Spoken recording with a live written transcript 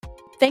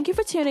Thank you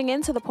for tuning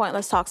in to the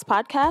Pointless Talks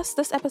podcast.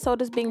 This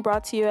episode is being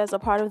brought to you as a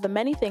part of the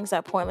many things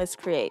that Pointless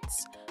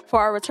creates.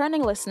 For our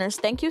returning listeners,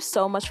 thank you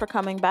so much for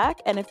coming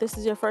back. And if this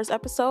is your first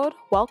episode,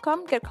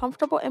 welcome, get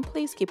comfortable, and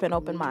please keep an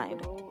open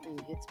mind. And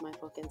hits my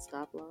fucking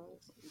stop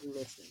loss. You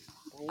listen.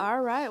 Right?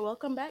 All right,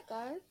 welcome back,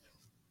 guys.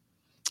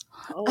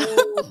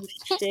 Oh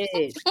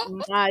shit,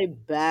 my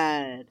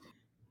bad.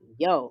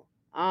 Yo,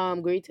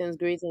 greetings.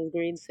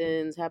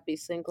 Happy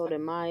Cinco de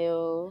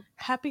Mayo.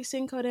 Happy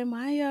Cinco de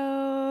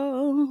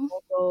Mayo.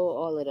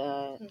 All of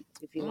that.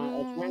 If you're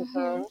not a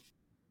drinker,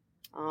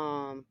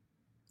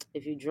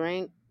 if you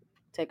drink,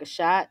 take a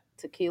shot,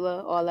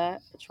 tequila, all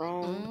that,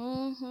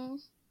 Patron.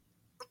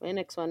 Wait,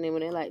 next one name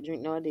when they like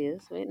drink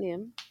nowadays. Wait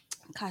name.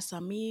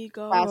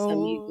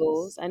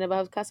 Casamigos. I never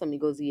have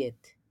Casamigos yet.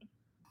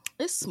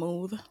 It's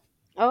smooth.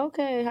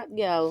 Okay, hot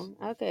girl.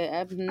 Okay,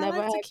 I've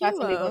never had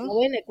Casamigos.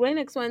 Wait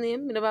next one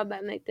name. We never have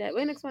that like that.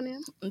 Wait next one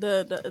name.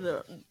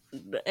 The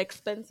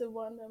expensive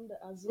one, the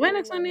Azul. Wait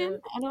next one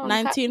name.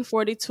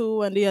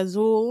 1942 and the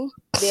Azul.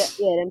 Yeah,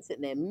 them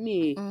sitting there.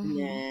 Me.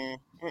 Nah.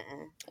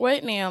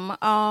 Wait, name.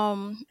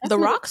 The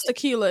Rock's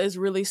tequila is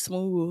really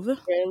smooth.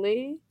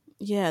 Really?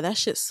 Yeah, that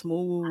shit's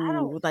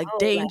smooth. Like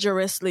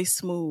dangerously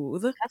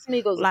smooth.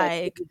 Casamigos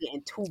like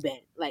getting too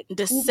bad. Like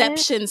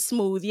deception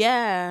smooth.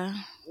 Yeah.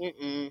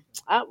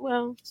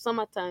 Well,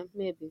 summertime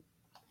maybe.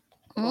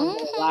 On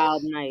a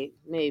wild night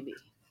maybe.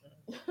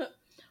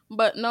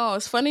 But no,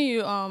 it's funny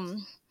you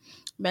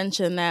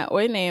mentioned that.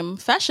 Wait, name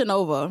Fashion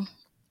Nova.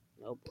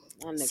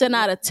 Send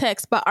out a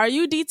text, but are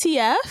you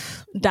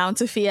DTF? Down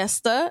to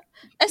Fiesta?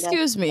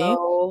 Excuse me.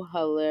 So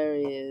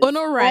hilarious.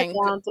 Uno rank.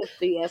 Down to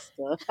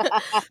Fiesta.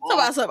 So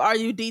what's up? Are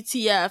you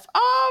DTF?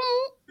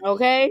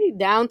 Okay,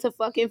 down to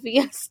fucking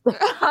Fiesta.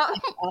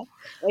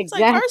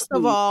 Exactly. Like, first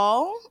of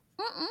all,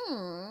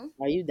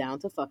 are you down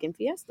to fucking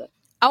Fiesta?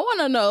 I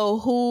want to know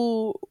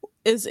who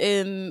is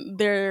in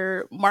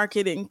their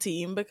marketing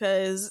team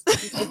because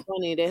it's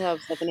funny they have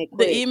stuff in it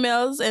the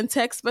emails and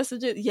text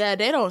messages. Yeah,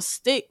 they don't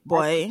stick,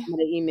 boy. Some of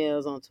the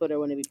emails on Twitter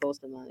when they be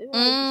posting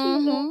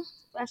on.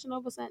 Fashion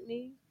Nova sent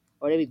me,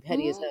 or they be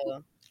petty as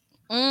hell.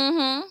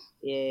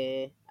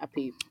 Yeah, I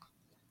peep.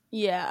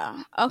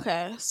 Yeah.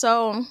 Okay.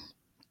 So.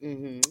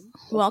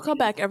 Welcome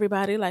back,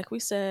 everybody. Like we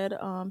said,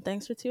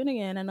 thanks for tuning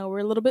in. I know we're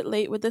a little bit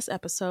late with this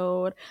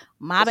episode.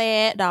 My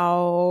bad,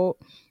 dog.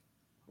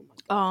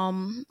 All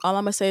I'm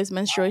gonna say is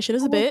menstruation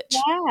is a bitch.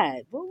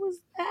 What was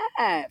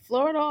that?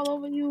 Florida all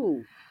over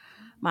you.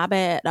 My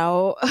bad,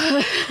 dog.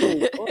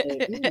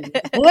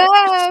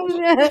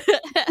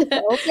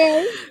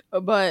 Okay.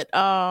 But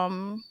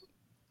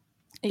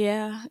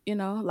yeah, you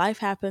know, life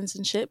happens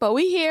and shit. But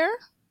we here.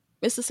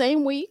 It's the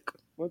same week.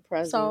 We're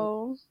present.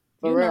 So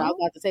for real, I was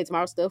about to say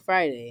tomorrow's still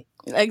Friday.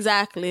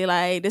 Exactly.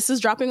 Like this is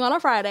dropping on a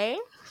Friday,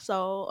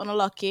 so on a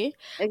lucky.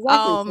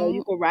 Exactly. So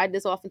you can ride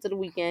this off into the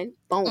weekend.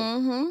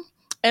 Boom.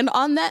 And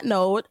on that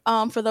note,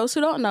 for those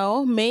who don't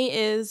know, May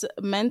is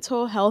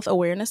Mental Health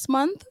Awareness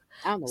Month.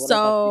 I don't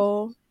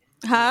know.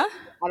 I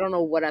don't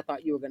know what I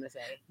thought you were gonna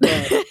say.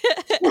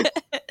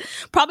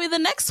 Probably the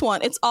next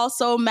one. It's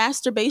also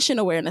Masturbation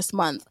Awareness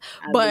Month.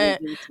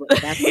 But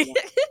that's the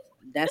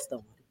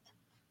one.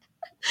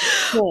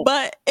 Cool.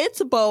 But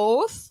it's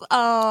both.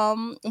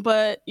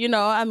 But you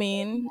know, I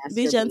mean,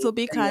 be gentle,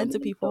 be kind to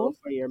people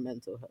for your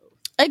mental health.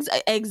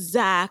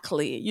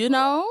 Exactly. You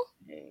know,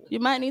 you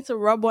might need to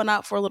rub one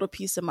out for a little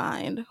peace of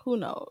mind. Who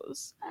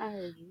knows?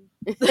 I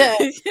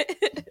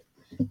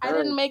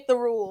didn't make the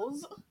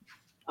rules.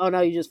 Oh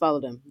no, you just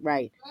followed them,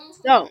 right?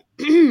 So,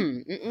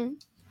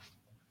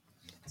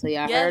 so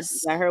y'all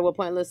heard what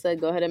Pointless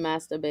said. Go ahead and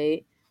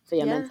masturbate for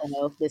your mental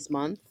health this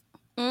month.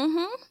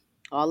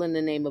 All in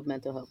the name of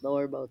mental health. Don't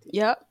worry about it.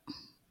 Yep.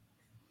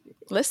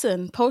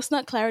 Listen,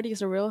 post-nut clarity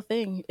is a real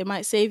thing. It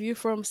might save you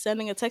from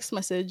sending a text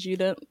message you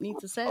don't need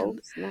to send.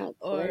 Post-nut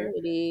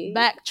clarity.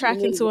 Or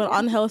backtrack into an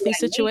unhealthy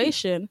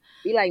situation.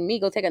 Be like me,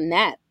 go take a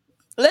nap.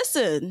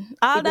 Listen,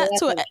 all that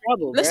to it.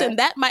 Listen,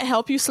 that might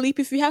help you sleep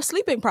if you have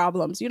sleeping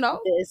problems, you know?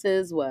 This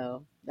as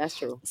well. That's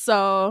true.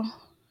 So,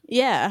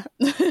 yeah.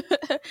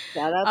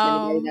 Shout out to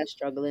anybody that's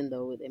struggling,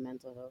 though, with their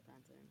mental health.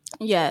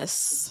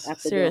 Yes.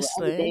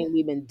 Seriously. Everything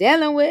we've been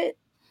dealing with.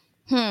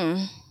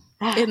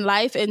 In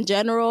life in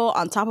general,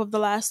 on top of the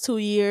last 2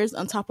 years,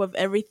 on top of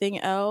everything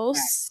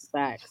else.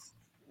 Facts.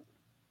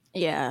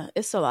 Yeah,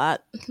 it's a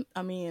lot.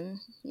 I mean,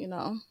 you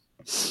know.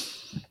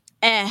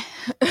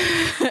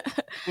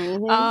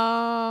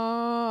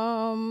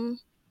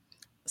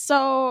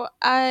 So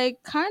I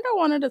kind of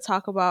wanted to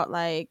talk about,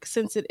 like,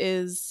 since it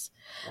is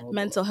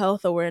Mental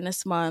Health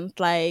Awareness Month,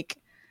 like,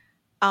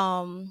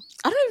 I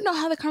don't even know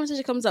how the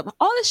conversation comes up.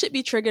 All this shit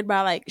be triggered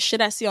by like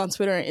shit I see on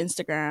Twitter and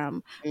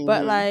Instagram.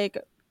 But like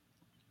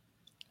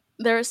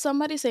there is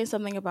somebody saying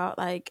something about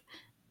like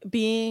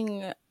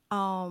being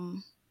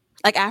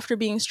like after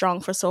being strong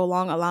for so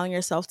long, allowing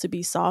yourself to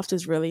be soft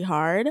is really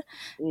hard.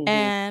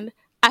 And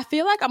I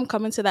feel like I'm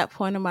coming to that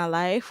point in my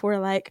life where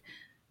like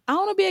I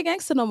don't want to be a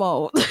gangster no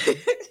more.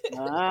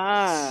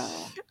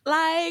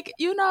 Like,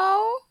 you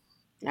know,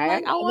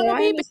 like I want to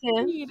be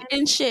big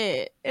and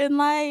shit, and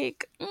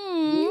like,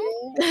 yeah,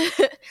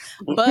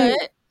 But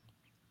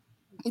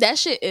that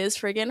shit is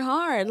friggin'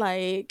 hard.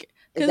 Like,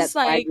 Is that cause the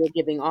vibe like, you're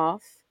giving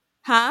off?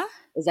 huh?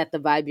 Is that the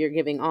vibe you're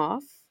giving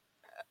off?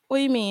 What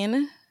do you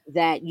mean?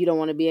 That you don't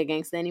want to be a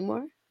gangster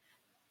anymore?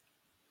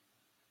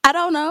 I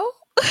don't know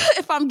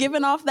if I'm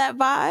giving off that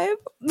vibe,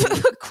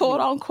 quote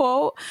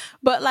unquote.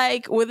 But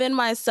like within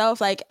myself,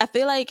 like I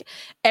feel like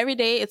every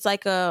day it's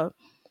something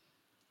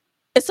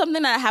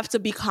that I have to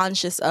be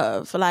conscious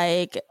of,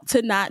 like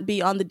to not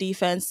be on the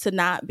defense, to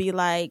not be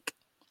like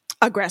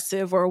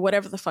aggressive or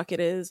whatever the fuck it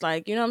is.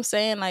 Like, you know what I'm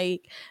saying?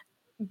 Like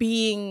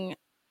being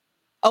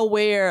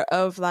aware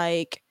of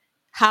like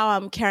how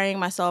I'm carrying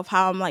myself,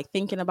 how I'm like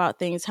thinking about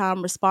things, how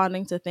I'm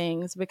responding to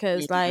things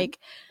because like,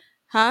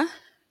 huh?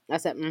 I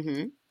said,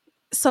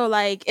 So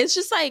like it's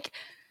just like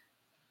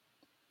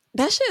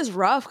that shit is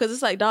rough because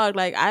it's like, dog,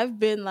 like I've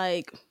been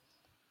like,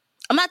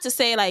 I'm not to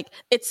say like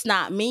it's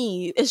not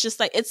me. It's just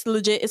like it's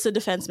legit. It's a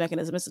defense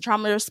mechanism. It's a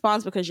trauma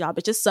response because y'all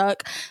bitches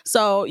suck.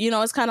 So you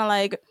know, it's kind of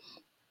like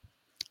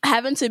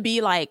having to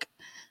be like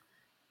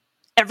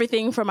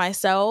everything for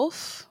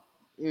myself,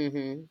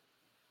 and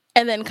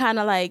then kind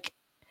of like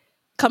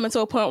coming to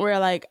a point where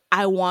like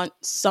I want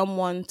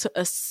someone to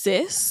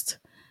assist.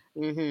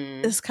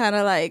 It's kind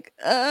of like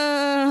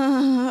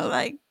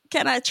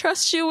can I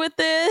trust you with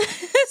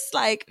this?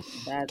 Like,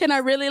 can I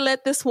really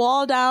let this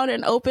wall down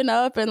and open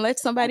up and let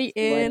somebody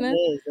in? What it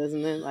is,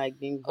 isn't it? Like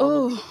being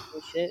vulnerable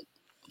and shit.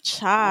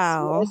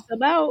 Child. That's what it's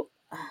about,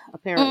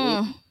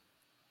 apparently.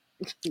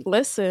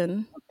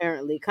 Listen.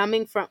 Apparently.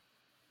 Coming from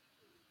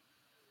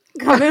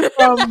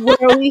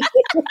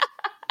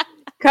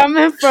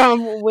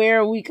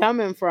where we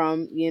coming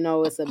from, you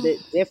know, it's a bit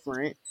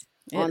different.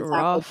 On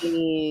top of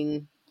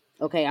being,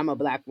 okay, I'm a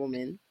black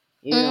woman.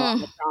 You know,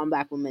 I'm a strong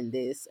black woman.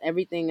 This,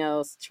 everything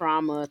else,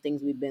 trauma,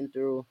 things we've been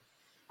through,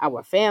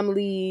 our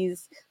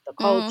families, the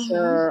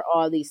culture,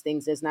 all these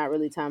things. There's not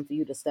really time for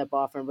you to step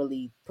off and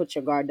really put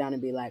your guard down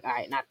and be like, all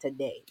right, not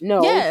today.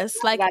 No. Yes,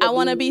 like I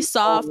want to be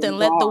soft and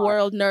let the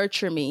world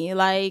nurture me.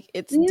 Like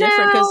it's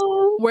different because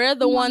we're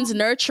the ones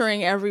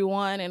nurturing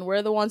everyone and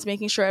we're the ones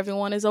making sure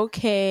everyone is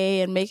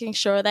okay and making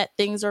sure that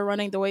things are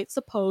running the way it's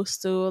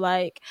supposed to.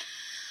 Like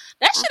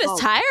that shit is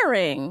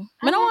tiring.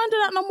 I don't want to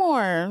do that no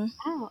more.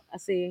 Oh, I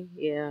see.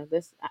 Yeah,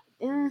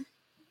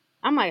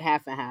 I'm like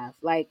half and half.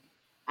 Like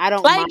I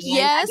don't like mind.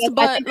 Yes,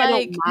 but like I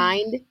don't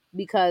mind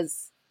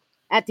because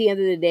at the end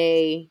of the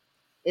day,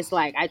 it's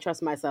like I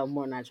trust myself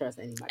more than I trust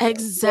anybody.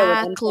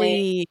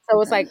 Exactly. So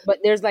it's like, but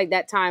there's like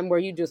that time where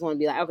you just want to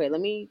be like, okay,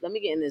 let me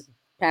get in this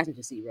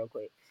passenger seat real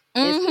quick.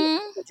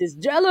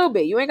 Just a little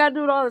bit. You ain't gotta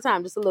do it all the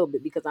time, just a little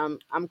bit because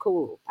I'm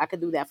cool. I could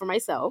do that for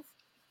myself.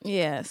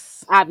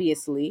 Yes.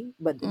 Obviously,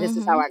 but this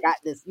is how I got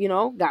this,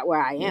 got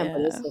where I am.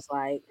 But it's just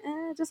like,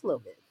 just a little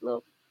bit.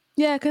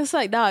 Yeah, because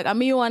like, dog, I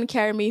mean, you want to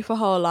carry me for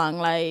how long?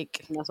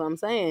 Like, that's what I'm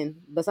saying.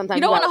 But sometimes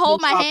you don't want to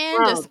hold my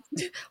hand. Just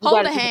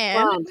hold the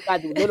hand. You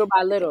gotta do little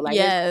by little. Like,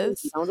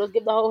 yes. Don't just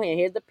give the whole hand.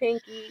 Here's the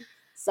pinky.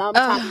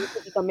 Sometimes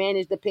you can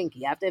manage the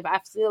pinky. If I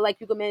feel like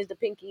you can manage the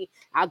pinky,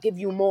 I'll give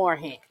you more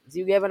hands.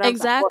 You give it up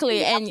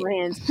exactly, and more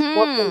hands,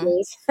 more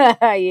fingers.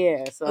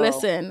 Yeah. So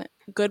listen,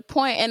 good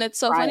point. And it's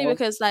so funny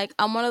because like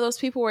I'm one of those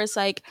people where it's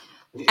like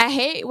I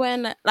hate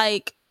when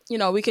like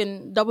we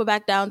can double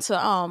back down to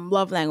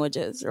love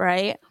languages,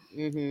 right?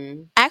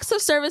 Acts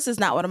of service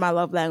is not one of my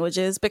love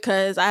languages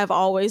because I've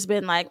always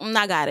been like,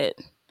 I got it.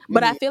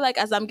 But I feel like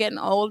as I'm getting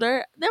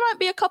older, there might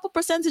be a couple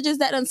percentages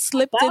that done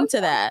slipped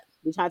into that.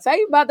 I'm trying to tell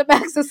you about the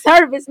acts of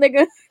service,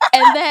 nigga.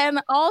 And then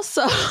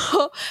also,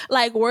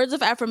 like words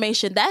of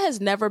affirmation, that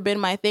has never been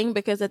my thing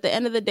because at the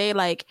end of the day,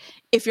 like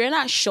if you're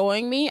not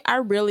showing me, I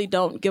really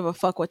don't give a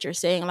fuck what you're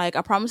saying. Like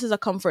a promise is a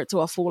comfort to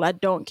a fool. I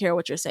don't care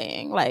what you're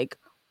saying. Like,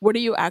 what are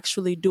you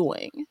actually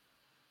doing?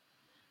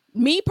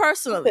 Me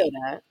personally.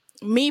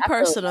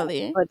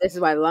 But this is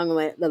why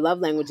the love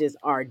languages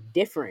are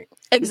different.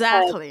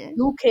 Exactly.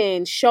 You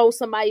can show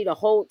somebody the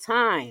whole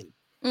time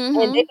and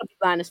they could be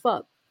blind as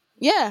fuck.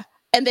 Yeah.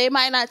 And they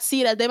might not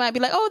see that. They might be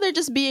like, oh, they're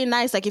just being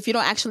nice. Like if you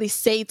don't actually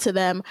say to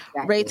them,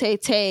 rete,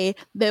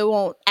 they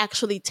won't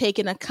actually take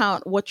into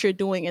account what you're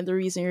doing and the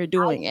reason you're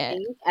doing it.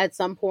 At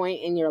some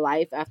point in your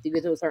life, after you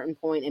get to a certain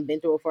point and been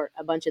through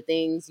a bunch of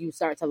things, you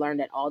start to learn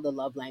that all the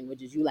love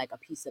languages, you like a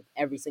piece of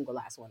every single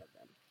last one of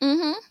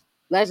them.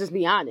 Let's just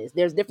be honest.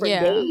 There's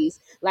different days.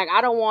 Like,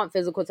 I don't want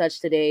physical touch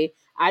today.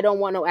 I don't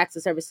want no acts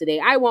of service today.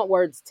 I want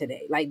words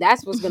today. Like,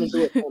 that's what's going to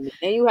do it for me.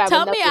 And you have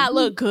tell me I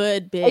look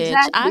good, bitch.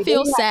 Exactly. I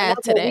feel sad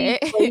today.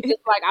 You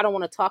just like, I don't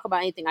want to talk about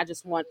anything. I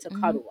just want to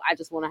cuddle. I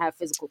just want to have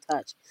physical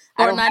touch.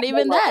 Or not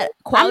even that.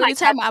 Quality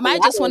time. I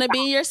might just want to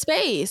be in your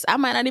space. I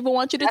might not even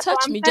want you to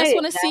touch me. Just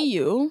want to see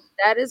you.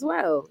 That as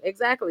well.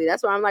 Exactly.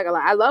 That's why I'm like,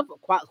 I love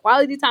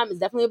quality time is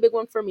definitely a big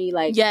one for me.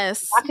 Like,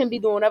 yes, I can be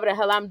doing whatever the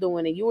hell I'm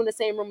doing and you in the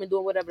same room and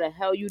doing whatever the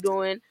hell you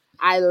doing.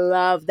 I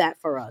love that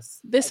for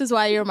us. This is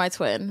why you're my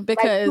twin,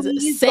 because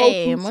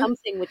same. Go do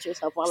something with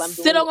yourself while I'm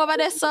doing sit on over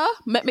there, sir.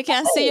 Make me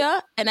can't see you,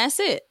 and that's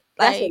it.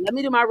 That's it. Let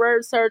me do my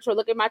word search or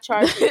look at my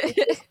chart. And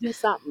just do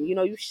something.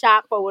 You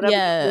shop or whatever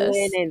you're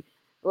doing and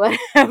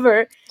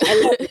whatever.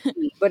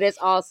 But it's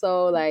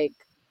also like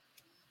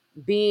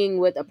being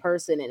with a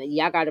person, and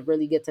y'all got to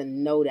really get to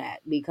know that,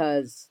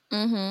 because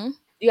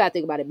you got to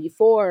think about it.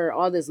 Before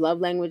all this love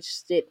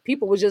language shit,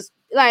 people was just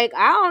like,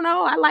 I don't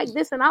know, I like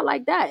this and I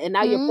like that. And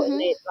now you're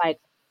putting it like,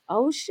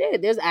 oh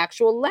shit, there's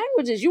actual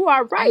languages. You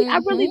are right. I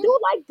really do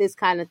like this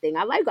kind of thing.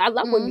 I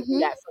love when you do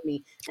that for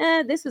me.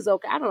 This is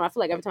okay. I don't know. I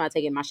feel like every time I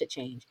take it, my shit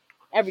change.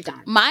 Every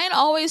time. Mine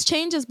always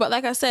changes, but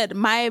like I said,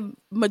 my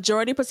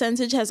majority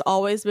percentage has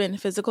always been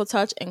physical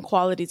touch and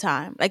quality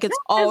time. Like it's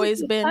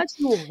always been touch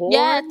you,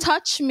 yeah,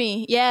 touch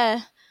me.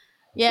 Yeah.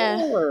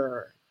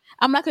 Sure.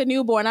 I'm like a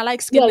newborn. I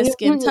like skin to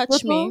skin.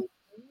 Touch me.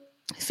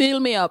 Feel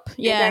me up.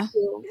 Yeah.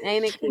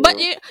 Ain't it cute? But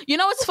you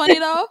know what's funny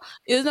though?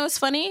 You know what's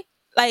funny?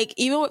 Like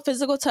even with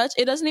physical touch,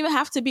 it doesn't even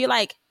have to be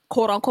like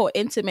quote unquote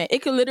intimate.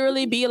 It could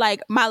literally be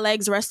like my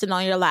legs resting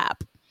on your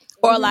lap,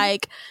 or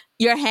like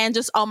your hand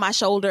just on my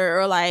shoulder,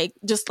 or like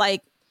just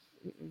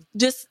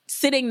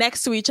sitting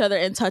next to each other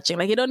and touching.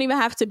 Like it don't even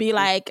have to be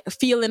like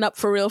feeling up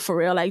for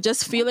real. Like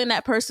just feeling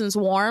that person's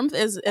warmth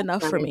is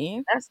enough for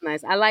me. That's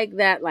nice. I like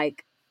that.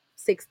 Like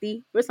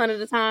 60% of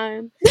the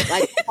time,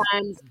 like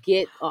sometimes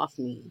get off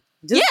me.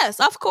 Yes,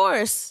 of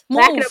course.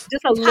 Back it up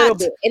just a little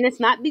bit. And it's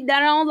not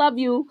that I don't love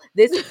you,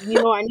 this, you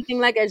know, or anything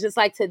like that. It's just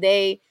like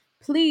today,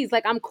 please,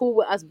 like I'm cool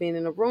with us being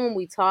in a room,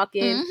 we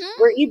talking.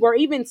 We're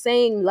even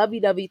saying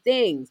lovey-dovey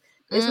things.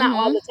 It's not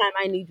all the time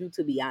I need you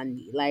to be on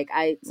me. Like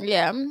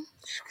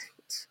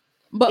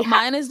but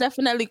mine is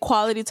definitely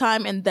quality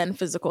time and then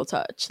physical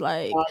touch.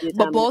 Like,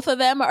 but both of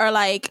them are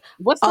like,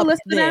 what's the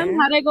list of them?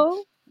 How they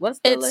go? What's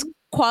the list?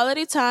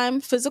 Quality time,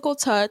 physical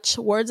touch,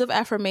 words of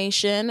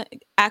affirmation,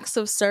 acts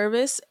of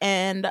service,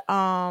 and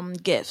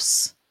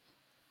gifts.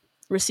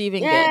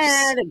 Receiving gifts.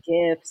 Yeah,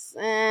 the gifts.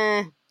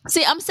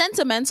 See, I'm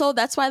sentimental.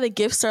 That's why the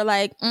gifts are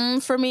like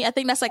for me. I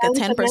think that's like a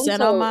 10%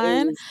 on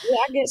mine.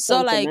 I get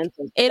so like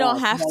it don't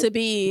have to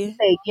be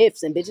say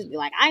gifts, and bitches be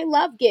like, I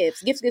love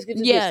gifts. Gifts.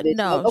 Yeah, gifts.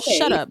 no, Like, okay.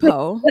 Shut up,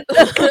 ho.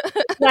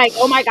 Like,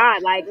 oh my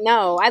god, like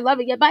no, I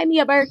love it. Yeah, buy me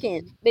a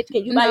Birkin, bitch.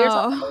 Can you buy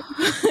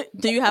yourself?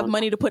 Do you have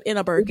money to put in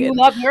a Birkin? Do you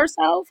love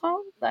yourself,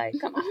 ho? Like,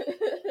 come on.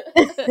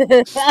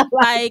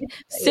 Like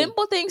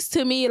simple things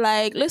to me,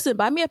 like listen,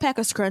 buy me a pack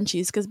of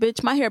scrunchies, because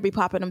bitch, my hair be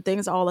popping them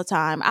things all the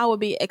time. I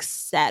would be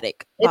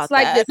ecstatic. It's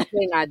like this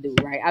thing I do,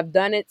 right? I've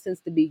done it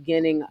since the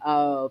beginning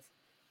of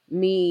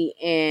me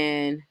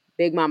and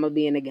Big Mama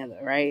being together,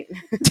 right?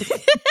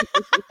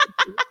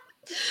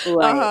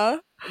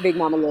 Like, Big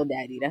Mama, Little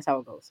Daddy. That's how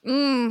it goes.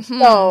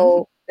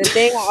 So the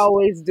thing I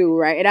always do,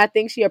 right? And I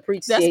think she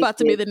appreciates that's about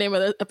to be the name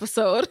of the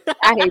episode.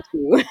 I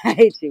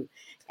hate you.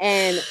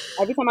 And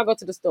every time I go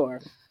to the store,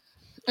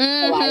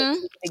 like,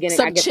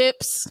 some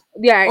chips,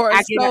 or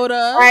a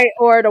soda, right,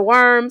 or the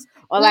worms,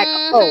 or like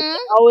a Coke.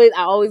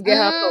 I always get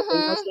her a Coke. You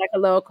know, she like a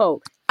little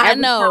Coke. I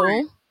know.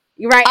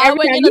 You're right.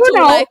 Every time, you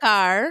know, like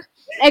her.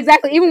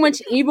 Exactly. Even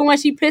when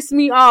she pissed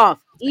me off.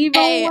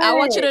 I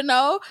want you to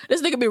know,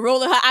 this nigga be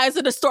rolling her eyes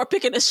in the store,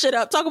 picking this shit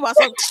up, talking about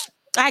something.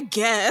 I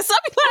guess. I'll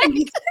be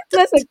like,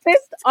 listen,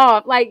 pissed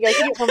off. Like,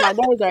 she gets on my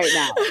nerves right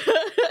now.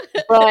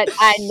 But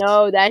I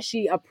know that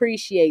she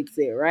appreciates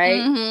it,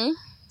 right?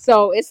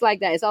 So it's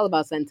like that. It's all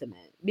about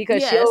sentiment,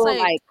 because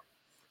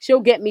she'll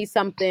get me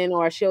something,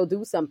 or she'll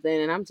do something,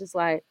 and I'm just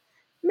like,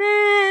 man,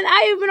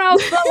 I even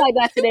almost felt like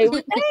that today.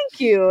 Thank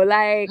you.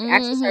 Like,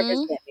 extra service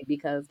get me,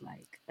 because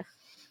like,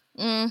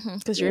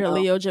 because you're a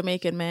Leo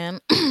Jamaican man.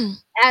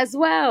 as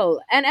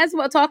well,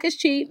 talk is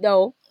cheap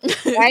though,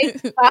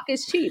 right? Talk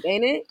is cheap,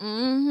 ain't it?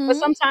 But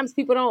sometimes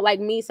people don't like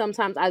me.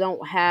 Sometimes I don't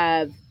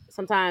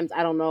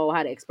know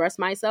how to express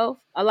myself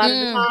a lot of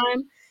the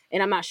time,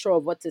 and I'm not sure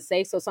of what to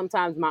say. So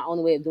sometimes my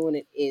only way of doing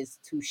it is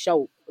to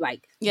show,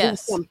 like, do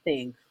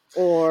something,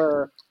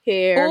 or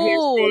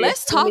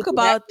let's talk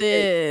about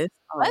this.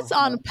 Let's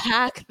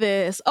unpack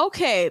this.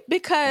 Okay,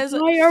 because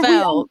why are we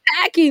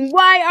unpacking?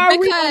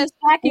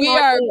 We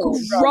are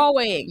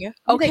growing.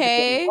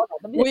 Okay,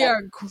 we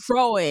are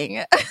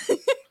growing.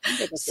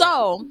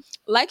 So,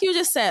 like you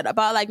just said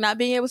about like not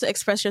being able to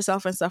express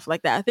yourself and stuff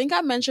like that. I think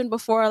I mentioned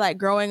before, like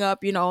growing up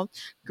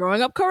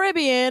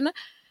Caribbean,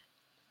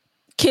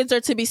 kids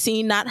are to be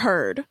seen, not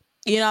heard.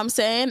 You know what I'm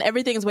saying?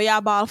 Everything's way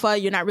out balfa.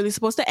 You're not really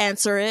supposed to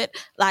answer it.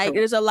 Like,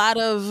 there's a lot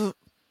of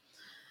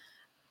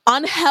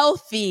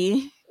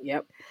unhealthy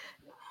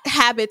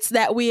habits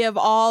that we have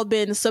all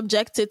been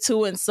subjected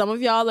to, and some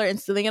of y'all are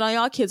instilling it on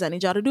y'all kids. I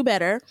need y'all to do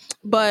better.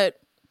 But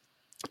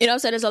you know what I'm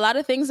saying? There's a lot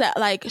of things that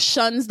like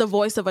shuns the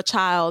voice of a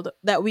child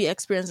that we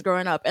experience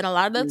growing up. And a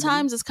lot of the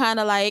times it's kind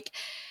of like,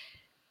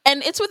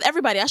 and it's with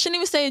everybody. I shouldn't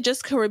even say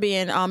just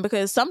Caribbean,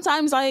 because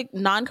sometimes like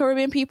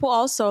non-Caribbean people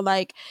also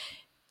like,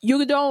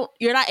 you're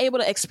not able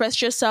to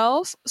express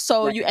yourself,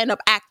 so you end up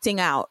acting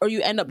out, or you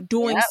end up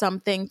doing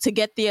something to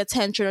get the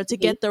attention, or to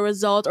get the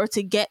result, or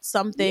to get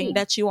something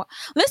that you want.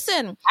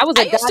 Listen, I was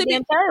a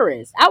goddamn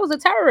terrorist. I was a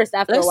terrorist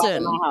after a while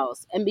in my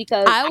house, and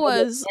because I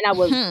was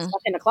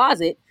stuck in the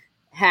closet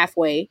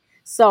halfway,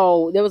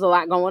 so there was a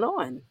lot going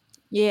on.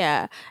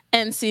 Yeah,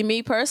 and see,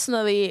 me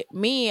personally,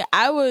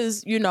 I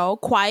was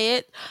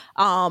quiet,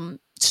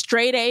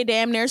 straight A,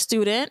 damn near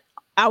student.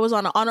 I was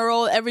on an honor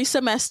roll every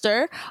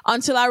semester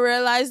until I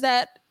realized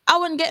that I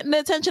wasn't getting the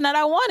attention that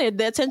I wanted,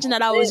 the attention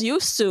that I was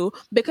used to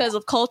because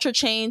of culture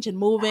change and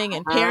moving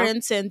and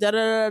parents and da da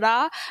da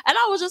da. And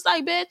I was just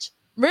like, bitch,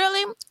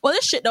 really? Well,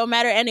 this shit don't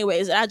matter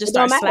anyways. And I just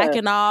started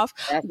slacking off,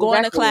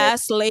 going to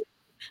class late,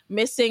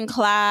 missing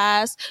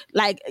class,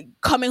 like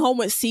coming home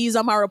with C's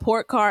on my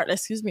report card.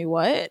 Excuse me,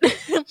 what?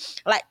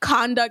 Like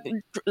conduct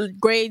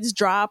grades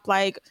drop,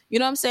 like, you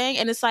know what I'm saying?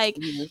 And it's like,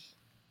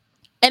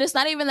 and it's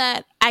not even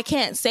that I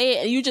can't say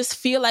it. You just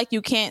feel like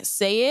you can't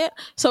say it.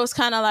 So it's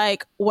kind of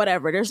like,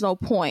 whatever, there's no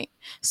point.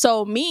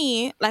 So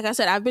me, like I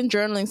said, I've been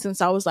journaling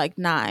since I was like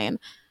 9.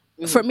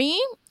 For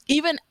me,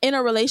 even in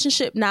a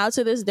relationship now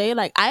to this day,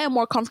 like I am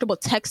more comfortable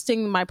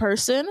texting my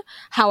person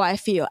how I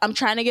feel. I'm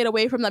trying to get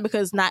away from that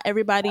because not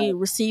everybody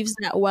receives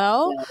that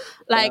well.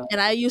 Like,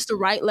 and I used to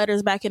write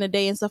letters back in the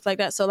day and stuff like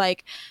that. So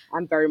like,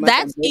 I'm very much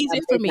that's easy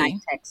for me.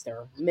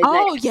 Texter.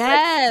 Oh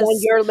yes. When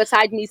you're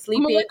beside me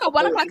sleeping, I'm wake up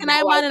 1 o'clock in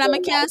the morning and I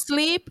can't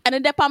sleep, and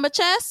then dip on my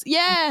chest.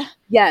 Yeah.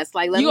 Yes,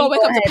 like let you gonna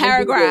wake up to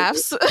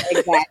paragraphs.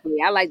 Exactly,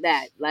 I like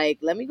that. Like,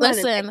 let me go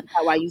ahead and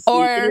text while you sleep,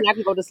 and then I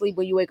can go to sleep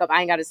when you wake up. I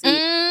ain't got to sleep.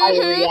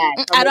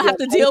 I don't have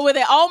to deal with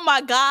it. Oh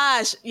my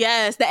gosh,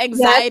 yes, the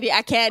anxiety. Yes.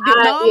 I can't do.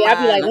 I'll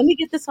be like, let me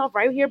get this off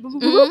right here. Put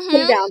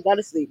it down. Go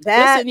to sleep.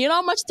 Listen, you know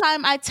how much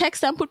time I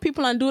text and put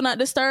people on do not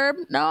disturb?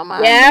 No,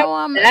 man.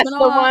 Yeah, that's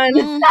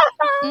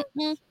the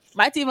one.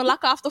 Might even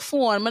lock off the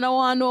phone. I don't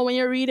want to know when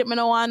you read it. I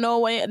don't want to know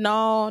when.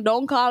 No,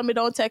 don't call me.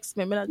 Don't text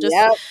me.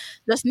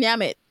 Just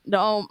name it.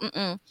 Don't.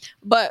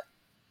 But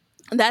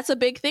that's a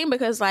big thing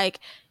because, like,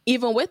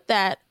 even with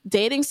that,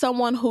 dating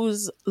someone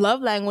whose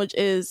love language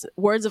is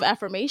words of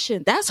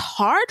affirmation, that's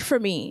hard for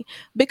me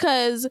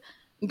because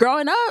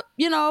growing up,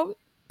 you know,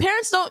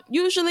 parents don't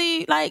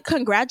usually like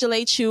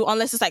congratulate you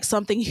unless it's like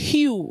something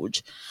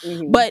huge.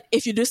 But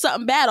if you do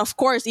something bad, of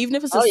course, even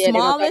if it's the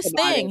smallest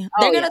thing,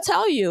 they're going to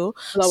tell you.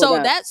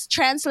 So that's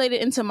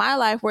translated into my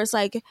life where it's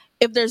like,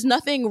 if there's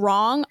nothing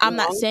wrong, I'm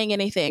not saying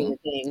anything.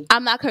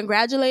 I'm not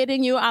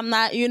congratulating you. I'm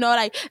not, you know,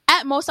 like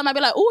at most I might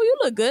be like, oh, you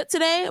look good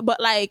today. But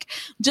like,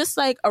 just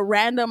like a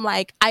random,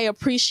 like, I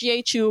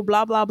appreciate you,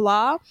 blah, blah,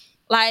 blah.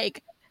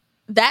 Like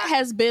that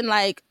has been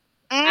like,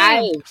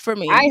 for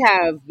me. I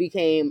have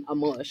became a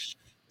mush.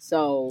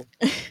 So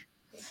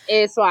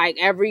it's like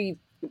every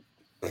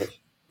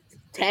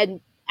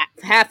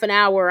half an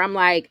hour, I'm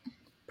like,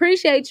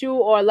 appreciate you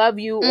or love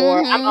you,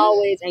 or I'm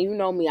always, and you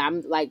know me,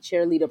 I'm like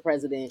cheerleader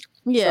president.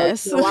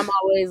 Yes. So I'm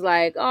always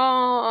like,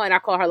 oh, and I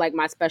call her like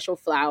my special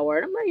flower.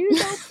 And I'm like, you're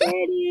so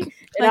pretty.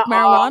 And like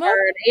marijuana?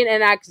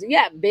 And I,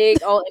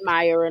 big old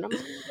admirer. And I'm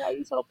like, oh,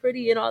 you're so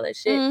pretty and all that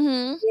shit.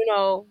 You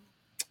know,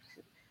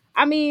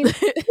 I mean,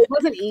 it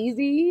wasn't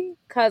easy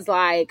because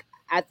like,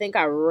 I think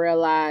I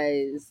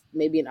realized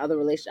maybe in other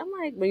relationships, I'm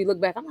like, when you look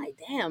back, I'm like,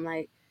 damn,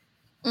 like,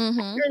 I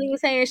really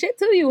was saying shit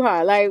to you,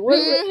 huh? Like, what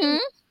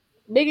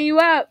bigging you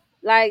up?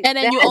 Like, and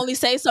then you only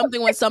say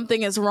something when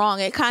something is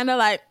wrong. It kind of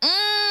like,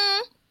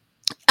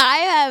 I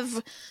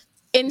have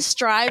in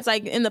strides,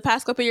 like in the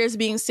past couple of years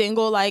being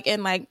single, like,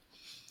 and like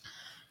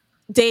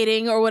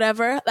dating or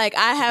whatever, like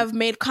I have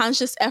made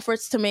conscious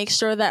efforts to make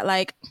sure that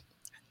like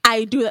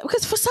I do that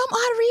because for some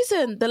odd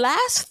reason, the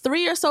last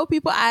 3 or so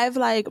people I've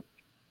like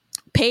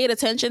paid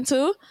attention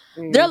to,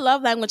 their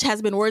love language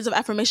has been words of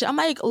affirmation. I'm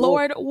like,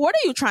 Lord, what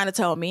are you trying to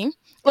tell me?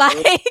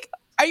 Like,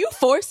 are you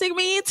forcing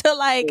me to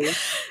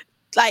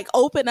like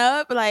open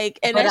up? Like,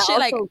 and but that shit.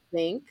 I also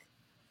think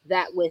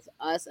that with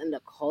us and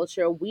the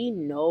culture, we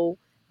know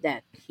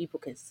that people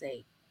can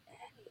say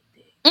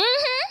anything.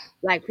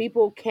 Like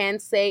people can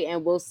say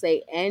and will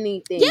say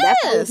anything. Yes.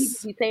 That's why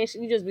people be saying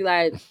shit. You just be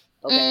like,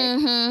 okay,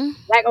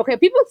 like okay,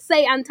 people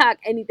say and talk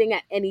anything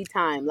at any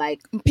time.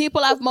 Like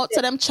people have more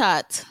to them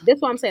chat. This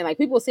is what I'm saying. Like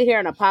people sit here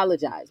and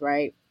apologize,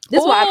 right?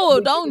 This why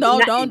don't do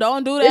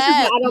that. This is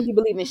why I don't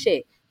believe in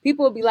shit.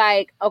 People will be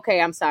like, okay,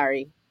 I'm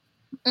sorry.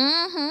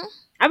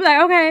 I'll be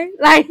like, okay,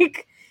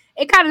 like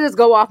it kind of just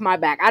go off my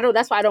back.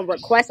 That's why I don't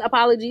request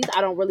apologies.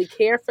 I don't really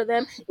care for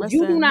them. If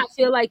you do not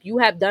feel like you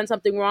have done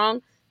something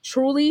wrong,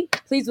 truly,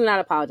 please do not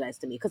apologize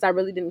to me because I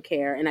really didn't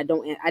care and I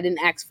didn't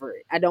ask for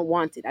it. I don't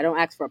want it. I don't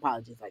ask for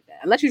apologies like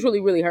that. Unless you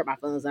truly, really hurt my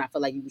feelings and I feel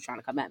like you were trying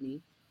to come at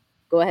me,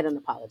 go ahead and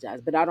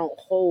apologize. But I don't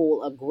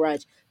hold a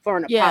grudge for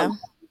an apology.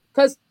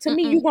 Because to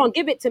me, you're going to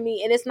give it to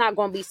me and it's not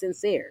going to be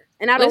sincere.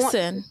 And I don't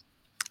want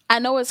I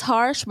know it's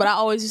harsh, but I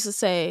always used to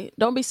say,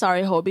 don't be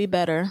sorry, ho, be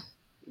better.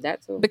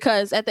 That too.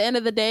 Because at the end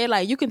of the day,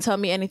 like you can tell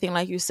me anything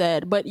like you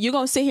said, but you're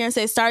going to sit here and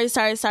say, sorry,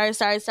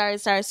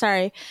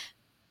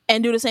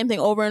 and do the same thing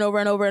over and over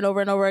and over and over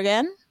and over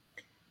again.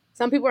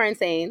 Some people are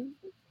insane.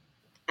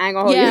 I ain't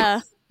gonna hold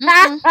you.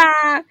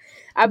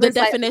 I've been the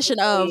definition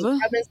of.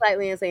 I've been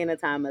slightly insane a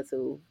time or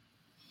two.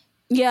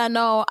 Yeah,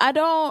 no, I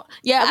don't.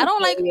 Yeah, I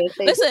don't like.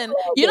 Listen,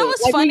 you know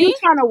what's funny? You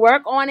trying to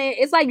work on it.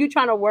 It's like you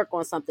trying to work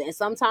on something, and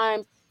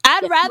sometimes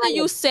I'd rather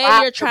you say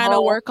you're trying to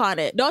work on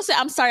it. Don't say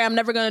I'm sorry. I'm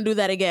never gonna do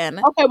that again.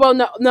 Okay, well,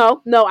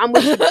 no. I'm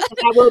with you.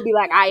 I will be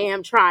like, I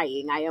am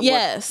trying. I am.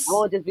 Yes. Working. I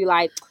won't just be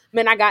like,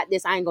 man, I got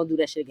this. I ain't gonna do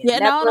that shit again. Yeah,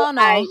 Never,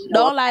 no.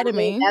 Don't lie to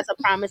me. That's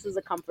a promise is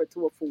a comfort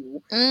to a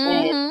fool.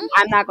 Mm-hmm. And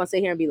I'm not gonna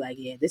sit here and be like,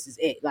 yeah, this is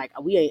it. Like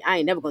I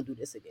ain't never gonna do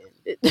this again.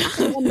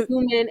 I'm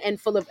human and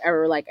full of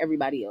error like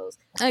everybody else.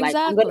 Exactly. Like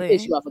I'm gonna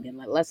piss you off again.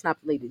 Like let's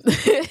not play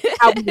this.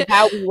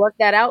 How we work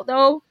that out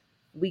though,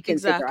 we can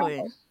figure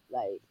out.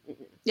 Like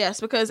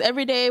yes, because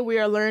every day we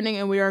are learning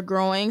and we are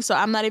growing. So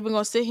I'm not even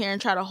gonna sit here and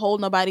try to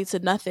hold nobody to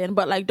nothing.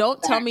 But like, don't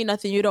tell me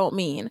nothing you don't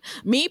mean.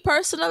 Me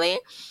personally,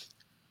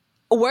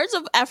 words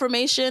of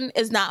affirmation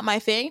is not my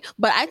thing,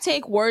 but I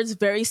take words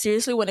very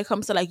seriously when it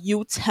comes to like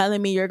you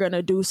telling me you're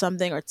gonna do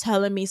something or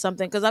telling me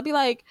something. Because I'll be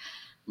like,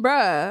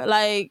 bruh,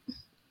 like,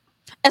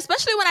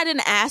 especially when I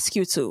didn't ask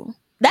you to.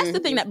 That's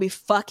the thing that be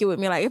fucking with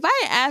me. Like, if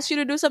I ask you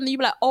to do something, you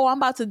be like, oh, I'm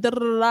about to da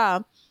da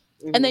da,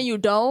 and then you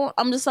don't.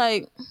 I'm just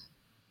like,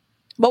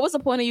 what was the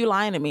point of you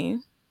lying to me?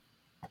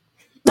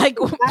 Like,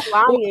 not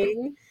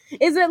lying.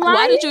 Is it lying?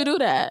 Why did you do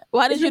that?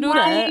 Why did you do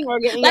that?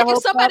 Like, if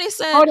somebody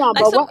said, hold on,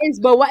 like,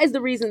 but what is the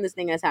reason this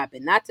thing has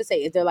happened? Not to say,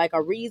 is there like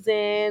a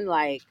reason?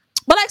 Like,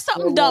 but like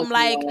something dumb,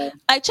 like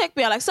check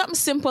me out, like something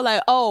simple,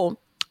 like, oh,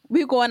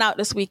 we going out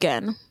this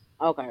weekend.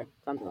 Okay,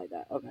 something like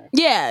that. Okay.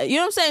 Yeah, you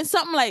know what I'm saying?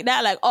 Something like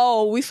that, like,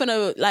 oh, we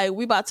finna, like,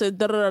 we about to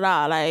da da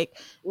da, like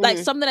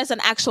something that's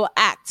an actual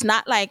act,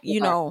 not like,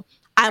 you know,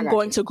 I'm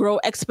going to grow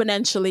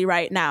exponentially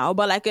right now,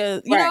 but like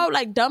a, you know,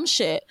 like dumb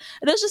shit.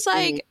 And it's just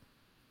like,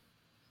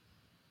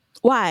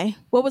 why?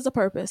 What was the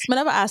purpose? I'm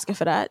never asking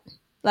for that.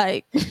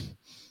 Like,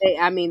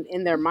 I mean,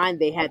 in their mind,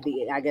 they had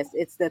I guess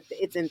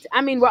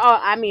I mean, we're all,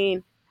 I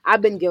mean,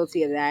 I've been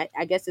guilty of that.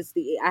 I guess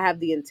I have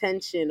the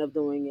intention of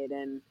doing it,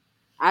 and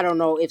I don't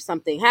know if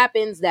something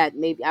happens that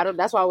maybe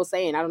that's what I was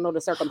saying. I don't know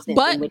the circumstance.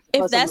 But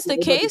if that's the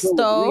case,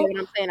 though, you know what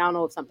I'm saying? I don't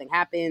know if something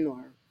happened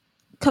or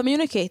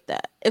communicate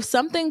that. If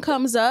something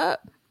comes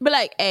up, be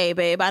like, hey,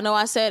 babe, I know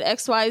I said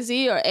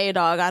XYZ, or hey,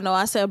 dog, I know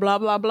I said blah,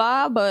 blah,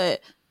 blah, but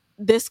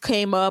this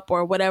came up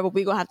or whatever,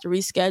 we're gonna have to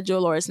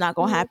reschedule, or it's not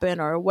gonna happen,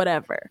 or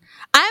whatever.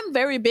 I'm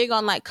very big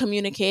on like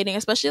communicating,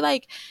 especially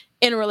like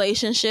in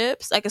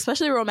relationships, like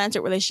especially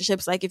romantic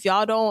relationships. Like if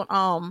y'all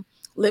don't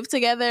live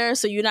together,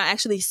 so you're not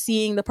actually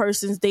seeing the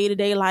person's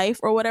day-to-day life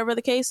or whatever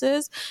the case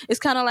is, it's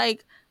kind of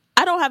like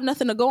I don't have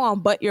nothing to go on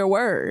but your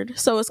word.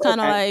 So it's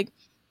kind of like,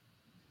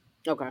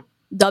 okay,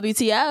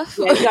 WTF.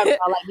 Yeah, you gotta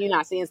like you're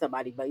not seeing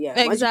somebody, but yeah,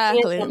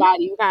 exactly. Once you see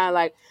somebody, you kind of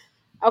like,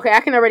 okay,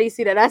 I can already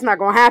see that's not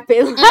gonna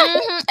happen.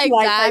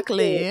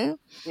 Exactly. Like,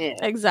 yeah.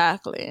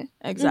 Exactly.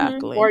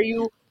 Or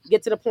you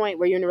get to the point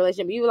where you're in a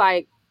relationship, you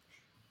like,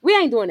 we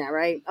ain't doing that,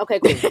 right? Okay,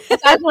 cool. I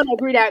just want to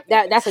agree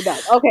that's a done.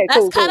 Okay, that's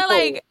cool. That's kind of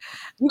like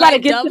you gotta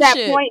get to that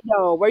point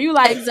though, where you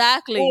like,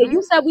 exactly. Hey,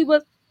 you said we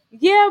was.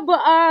 Yeah,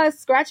 but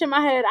scratching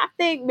my head, I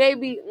think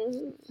maybe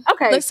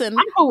okay. Listen,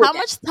 how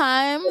much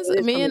times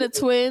me and the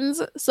twins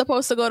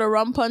supposed to go to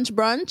Rum Punch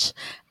brunch,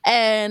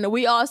 and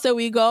we all said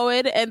we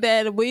going, and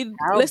then we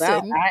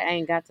listen. I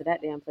ain't got to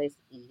that damn place.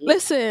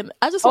 Listen,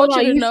 I just want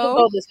you to know.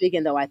 Go this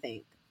weekend though. I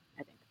think.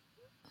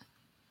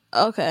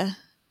 Okay.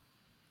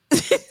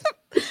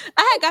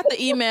 I had got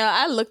the email.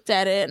 I looked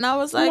at it and I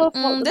was like,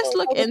 "This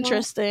look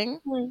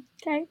interesting."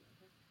 Okay.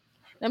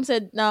 Them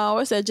said no.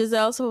 I said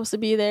Giselle's supposed to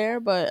be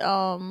there, but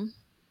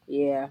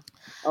yeah.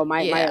 Oh,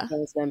 my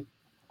influence them.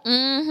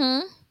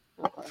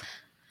 Okay.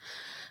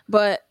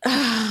 But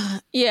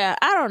yeah,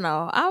 I don't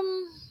know.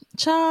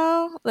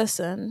 Child.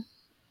 Listen,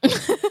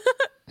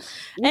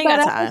 ain't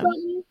got time.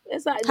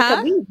 It's like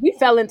we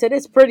fell into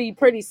this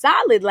pretty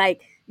solid.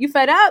 Like you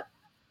fed up.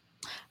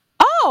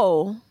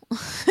 Oh.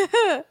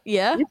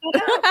 Yeah.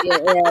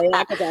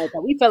 Yeah.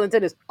 We fell into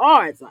this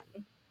hard,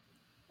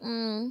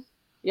 son.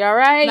 You all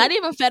right? Not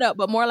even fed up,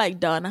 but more like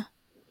done.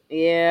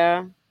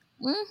 Yeah.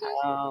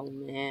 Oh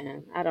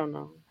man, I don't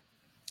know.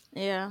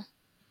 Yeah.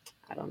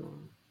 I don't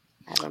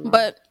know.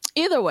 But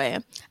either way,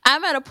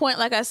 I'm at a point,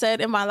 like I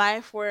said, in my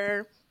life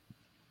where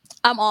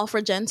I'm all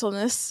for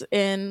gentleness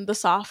and the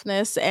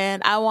softness,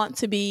 and I want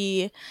to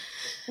be.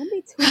 Don't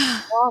be too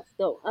soft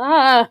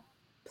though.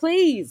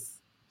 Please.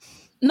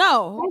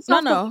 No.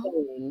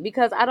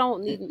 Because I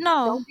don't need.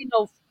 No. Don't be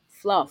no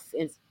fluff.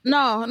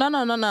 No.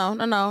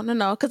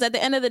 Because at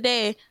the end of the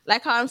day,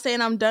 like how I'm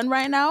saying I'm done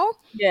right now.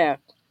 Yeah.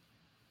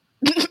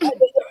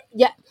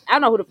 Yeah. I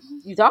don't know who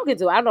you talking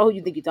to. I don't know who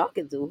you think you're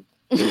talking to.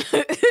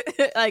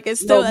 Like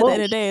it's still at the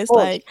end of the day, it's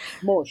like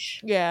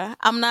mush. Yeah.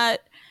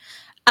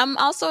 I'm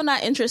also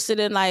not interested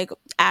in like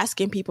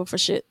asking people for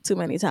shit too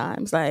many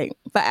times. Like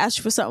if I ask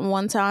you for something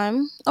one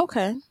time,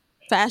 okay.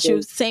 If I ask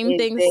you same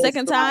thing the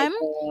second time,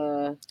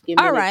 all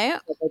right.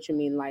 What you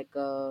mean, like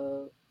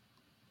all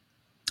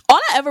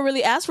I ever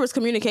really asked for is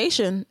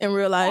communication in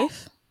real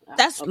life.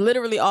 That's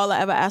literally all I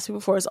ever asked people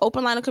for is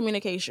open line of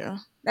communication.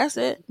 That's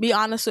it. Be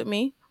honest with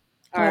me.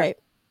 All right.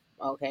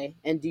 Okay.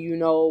 And do you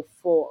know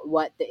for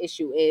what the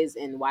issue is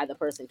and why the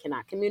person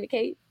cannot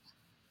communicate?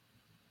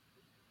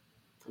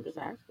 I'm just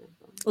asking.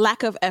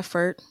 Lack of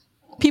effort.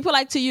 People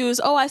like to use,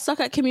 I suck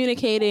at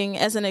communicating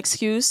as an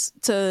excuse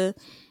to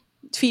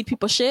feed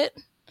people shit.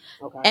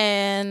 Okay.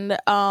 And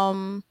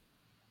I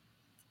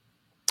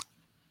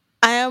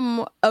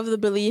am of the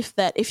belief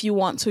that if you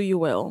want to, you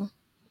will.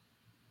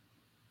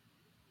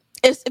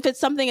 if it's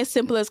something as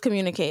simple as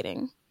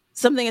communicating.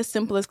 Something as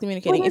simple as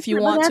communicating. If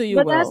you want to, you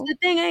will. But that's the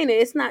thing, ain't it?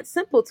 It's not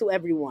simple to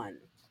everyone.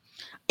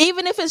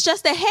 Even if it's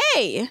just a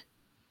hey.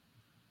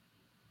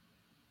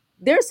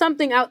 There's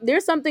something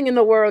in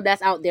the world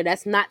that's out there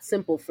that's not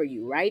simple for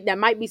you, right? That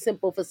might be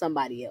simple for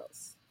somebody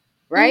else,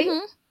 right?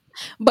 Mm-hmm.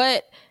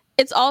 But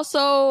it's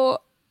also,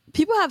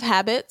 people have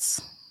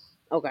habits.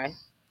 Okay.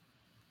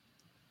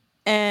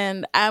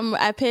 And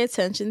I pay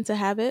attention to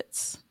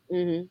habits.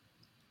 Mm-hmm.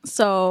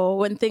 So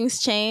when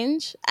things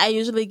change, I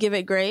usually give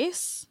it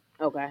grace.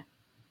 Okay.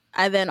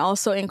 I then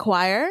also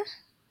inquire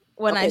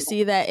when I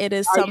see that it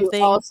is something.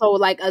 You also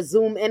like a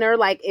zoom inner?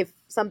 Like if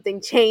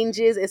something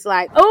changes, it's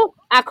like, oh,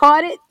 I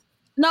caught it.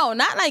 No,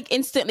 not like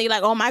instantly,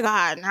 like, oh my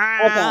God.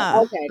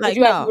 Okay. Like,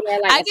 you no.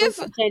 Like, I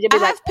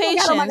have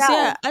patience. Oh my God.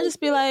 Yeah. I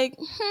just be like,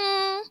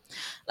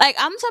 Like,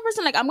 I'm the type of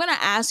person, like, I'm going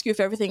to ask you if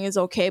everything is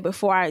okay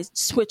before I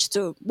switch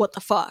to what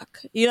the fuck.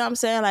 You know what I'm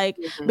saying? Like,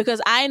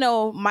 because I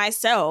know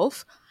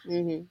myself,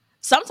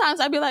 sometimes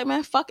I'd be like,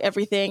 man, fuck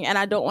everything. And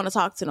I don't want to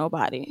talk to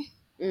nobody.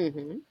 You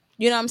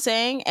know what I'm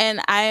saying?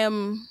 And I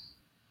am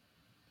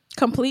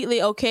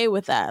completely okay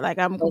with that. Like,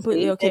 I'm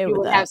completely okay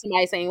with that. Have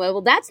somebody saying,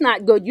 well, that's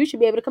not good. You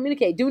should be able to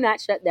communicate. Do not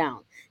shut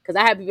down. Because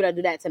I have people that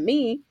do that to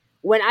me.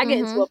 When I get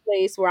into a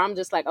place where I'm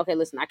just like, okay,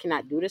 listen, I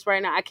cannot do this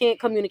right now. I can't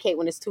communicate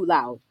when it's too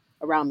loud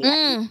around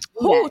me.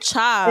 Who,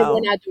 child? And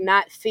when I do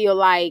not feel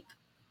like,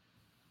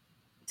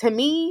 to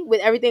me,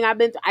 with everything I've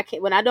been through, I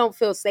can't. When I don't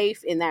feel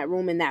safe in that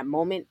room in that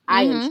moment,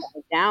 I am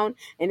shut down,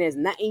 and there's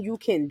nothing you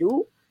can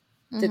do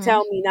to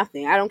tell me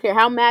nothing. I don't care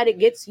how mad it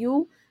gets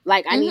you.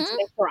 Like, I need to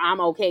make sure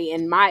I'm okay,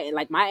 and my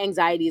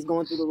anxiety is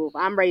going through the roof.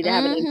 I'm ready to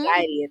have an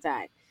anxiety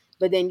attack.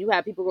 But then you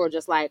have people who are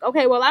just like,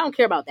 okay, well, I don't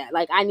care about that.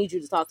 Like, I need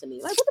you to talk to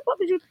me. Like, what the fuck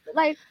did you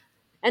like?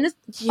 And just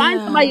find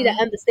somebody that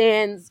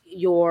understands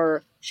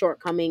your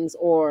shortcomings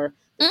or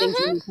the things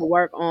you need to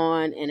work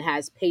on and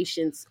has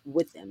patience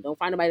with them. Don't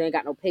find nobody that ain't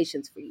got no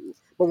patience for you,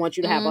 but want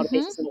you to have all the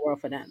patience in the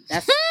world for them.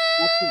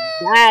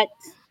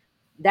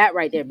 That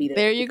right there be the.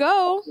 There you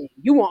go.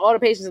 You want all the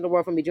patience in the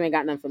world from me, you ain't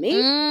got none for me.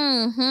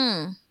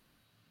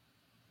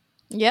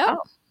 Yep.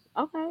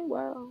 Oh, okay,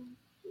 well.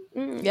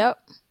 Yep.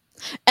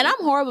 And I'm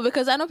horrible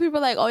because I know people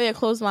are like, oh yeah,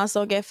 closed mouths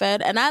don't get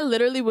fed. And I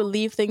literally will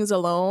leave things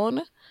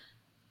alone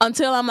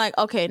until I'm like,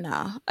 okay,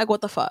 nah. Like,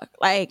 what the fuck?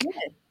 Like,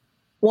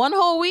 one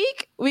whole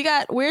week, we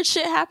got weird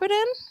shit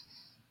happening?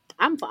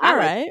 I'm fine. All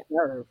right.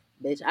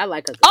 Bitch, I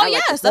like a. Oh,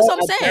 yes, that's what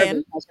I'm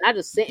saying. I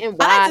just sit and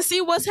watch. I like to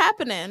see what's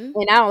happening.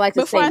 And I don't like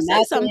to before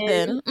say something.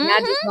 And I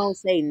just don't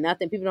say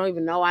nothing. People don't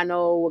even know I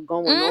know what's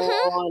going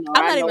on.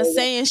 I'm not even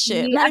saying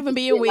shit. I'm not even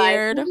being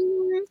weird. Like,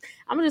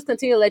 I'm going to just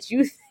continue to let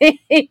you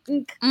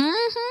think.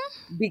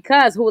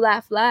 Because who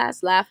laugh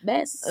last, laugh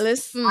best.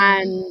 Listen.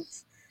 And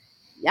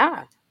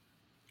yeah.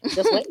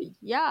 Just wait.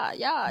 Yeah.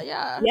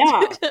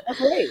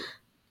 Just wait.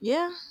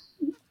 Yeah.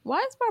 Why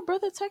is my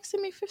brother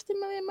texting me 50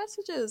 million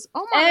messages?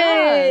 Oh my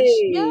gosh.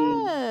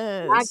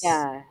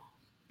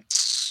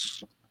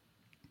 Yes.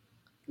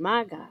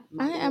 My God.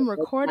 I am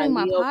recording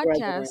my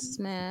podcast,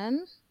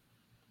 man.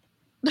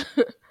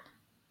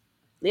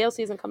 Leo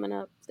season coming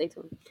up. Stay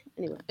tuned.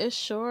 Anyway. It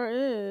sure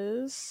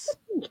is.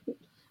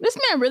 This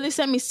man really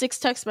sent me 6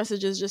 text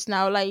messages just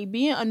now, like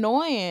being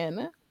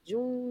annoying.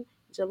 June,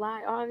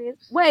 July,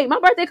 August. Wait, my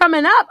birthday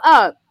coming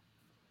up.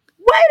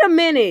 Wait a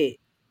minute.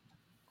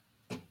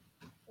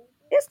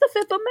 It's the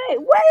 5th of May.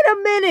 Wait a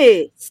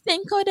minute.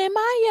 Cinco de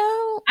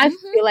Mayo. I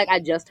feel like I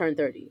just turned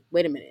 30.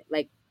 Wait a minute.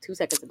 Like 2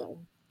 seconds ago.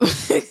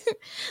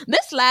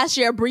 This last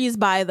year breezed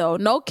by though.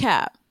 No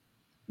cap.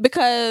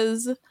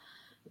 Because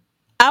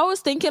I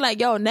was thinking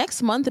like, yo,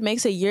 next month it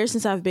makes a year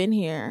since I've been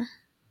here.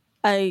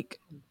 Like,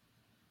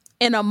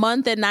 in a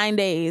month and 9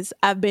 days,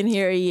 I've been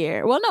here a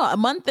year. Well, no, a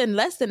month and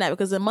less than that,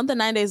 because a month and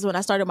 9 days is when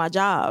I started my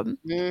job.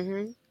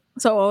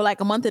 So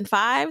like a month and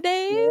 5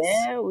 days.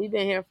 Yeah, we've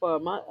been here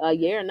for a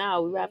year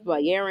now. We wrapped about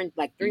a year and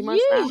like 3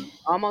 months now.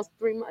 Almost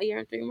a year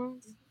and 3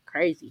 months.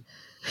 Crazy.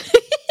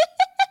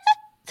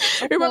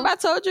 Remember I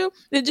told you?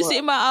 Did you see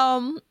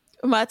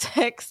my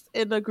text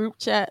in the group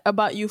chat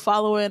about you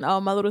following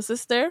my little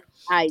sister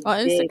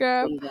on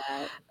Instagram?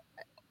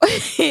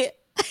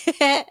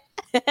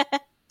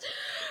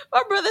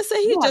 My brother said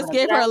he just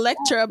gave her a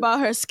lecture about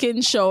her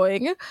skin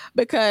showing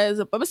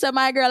because Mama said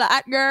my girl a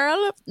hot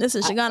girl.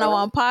 Listen, she gonna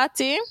want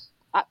party.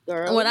 Hot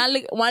girl. When I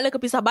look a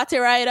piece of body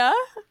rider.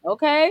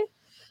 Okay.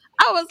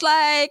 I was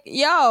like,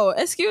 yo,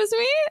 excuse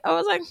me? I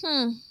was like,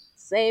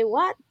 Say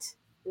what?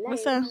 I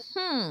said,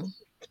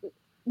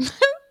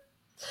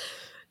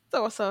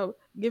 So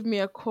give me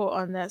a quote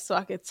on that so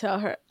I could tell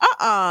her,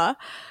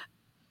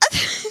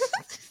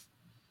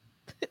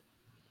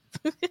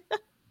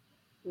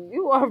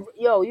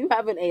 You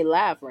having a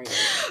laugh right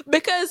now.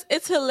 Because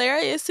it's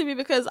hilarious to me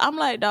because I'm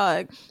like,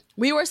 dog,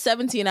 we were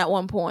 17 at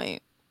one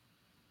point.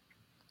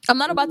 I'm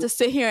not about to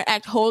sit here and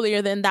act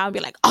holier than thou and be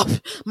like, oh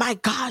my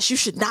gosh, you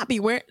should not be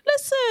wearing.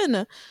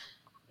 Listen,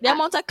 the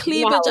amount of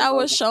cleavage I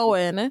was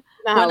showing when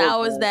I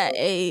was that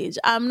age.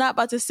 I'm not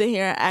about to sit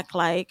here and act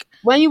like.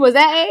 When you was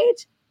that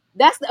age?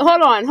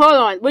 Hold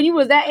on. When you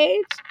was that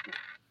age?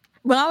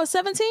 When I was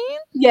 17?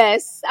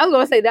 Yes, I was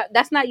gonna say that.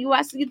 That's not you.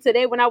 I see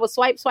today when I was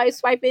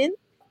swiping.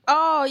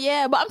 Oh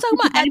yeah, but I'm talking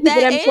People, about many at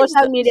people that them age.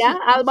 social media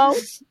album.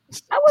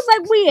 I was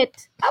like,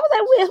 wait. I was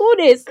like, wait, who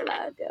this? Like,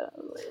 I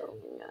was like, oh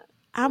my god.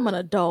 I'm an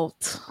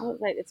adult. I was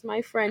like, it's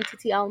my friend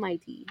Titi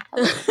Almighty.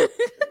 Hello.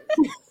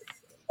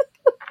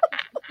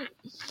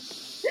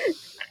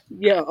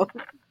 Yo.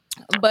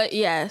 But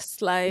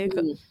yes, like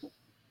Mhm.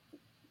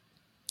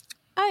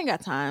 I ain't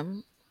got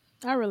time.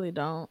 I really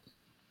don't.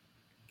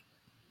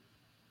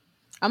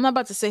 I'm not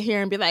about to sit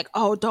here and be like,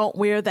 "Oh, don't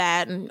wear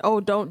that," and "Oh,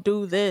 don't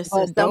do this," But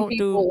and some "Don't do."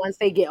 people, once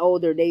they get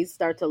older, they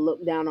start to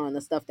look down on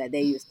the stuff that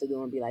they used to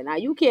do and be like, "Nah,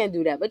 you can't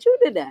do that." But you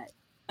did that.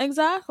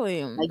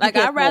 Exactly. Like you Like can't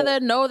I'd smoke. rather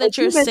know But that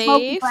you're you've been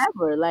smoking safe.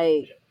 forever.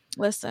 Like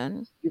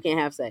Listen, you can't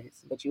have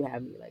sex, but you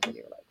have me like when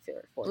you're like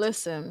 14.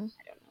 listen.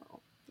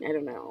 I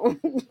don't know.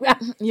 I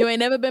don't know. You ain't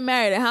never been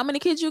married. And how many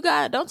kids you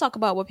got? Don't talk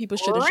about what people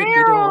should and shouldn't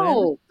be doing.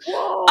 Whoa.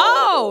 Whoa.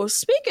 Oh,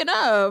 speaking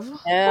of,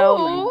 Hell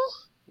no. oh,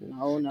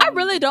 No, I no, no.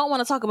 really don't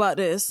want to talk about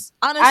this.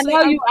 I Honestly,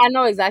 know you. I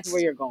know exactly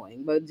where you're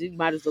going, but you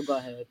might as well go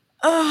ahead.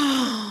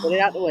 Get it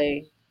out the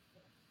way.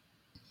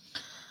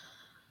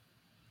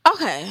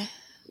 Okay.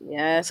 So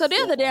Yes. the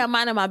other day I'm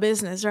minding my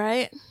business,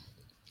 right?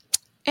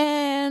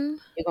 And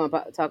You're going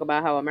to talk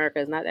about how America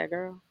is not that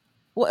girl?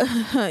 what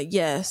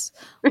yes.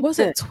 Was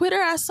it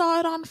Twitter I saw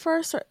it on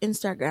first or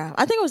Instagram?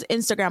 I think it was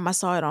Instagram I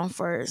saw it on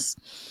first.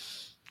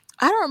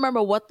 I don't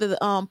remember what the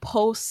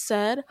post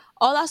said.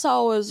 All I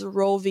saw was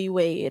Roe v.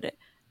 Wade.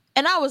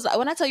 And I was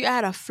when I tell you I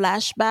had a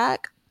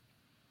flashback.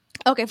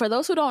 Okay, for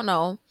those who don't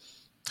know,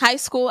 high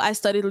school I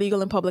studied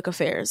legal and public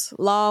affairs.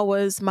 Law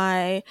was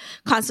my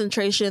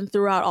concentration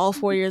throughout all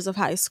 4 years of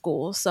high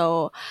school.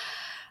 So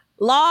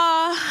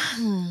law,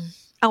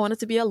 I wanted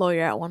to be a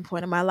lawyer at one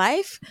point in my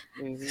life.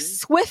 Mm-hmm.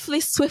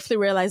 Swiftly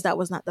realized that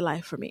was not the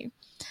life for me.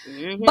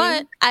 Mm-hmm.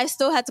 But I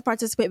still had to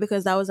participate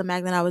because that was a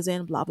magnet I was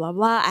in, blah, blah,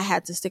 blah. I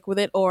had to stick with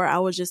it, or I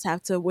would just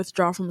have to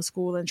withdraw from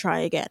school and try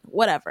again,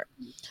 whatever.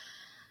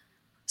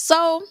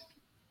 So,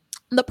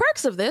 the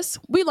perks of this,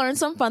 we learned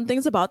some fun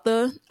things about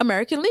the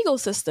American legal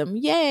system.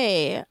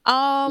 Yay.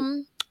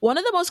 One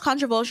of the most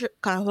controversial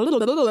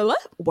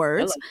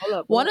words. Hold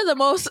up. One of the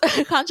most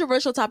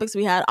controversial topics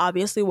we had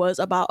obviously was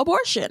about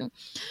abortion.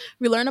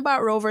 We learned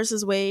about Roe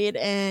versus Wade,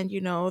 and you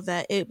know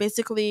that it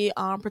basically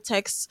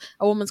protects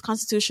a woman's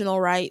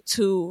constitutional right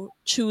to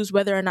choose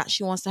whether or not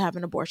she wants to have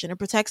an abortion. It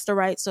protects the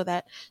right so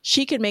that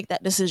she can make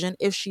that decision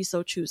if she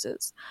so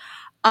chooses.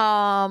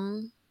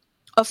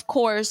 Of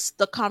course,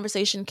 the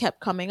conversation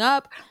kept coming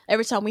up.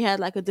 Every time we had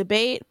like a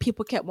debate,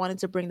 people kept wanting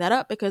to bring that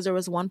up because there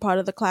was one part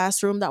of the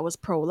classroom that was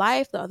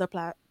pro-life, the other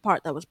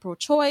part that was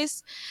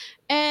pro-choice.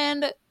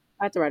 And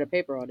I had to write a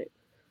paper on it.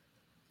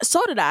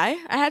 so did I.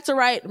 I had to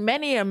write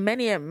many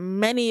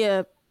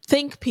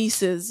think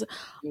pieces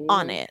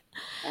on it.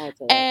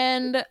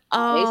 And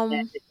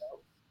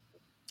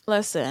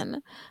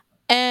listen,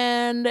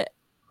 and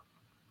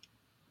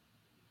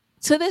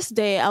to this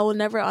day, I will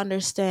never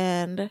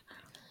understand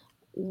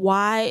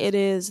why it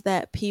is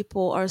that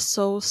people are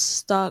so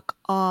stuck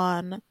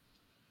on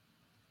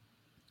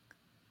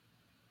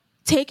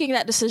taking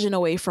that decision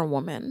away from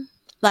women.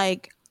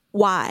 Like,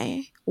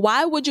 why?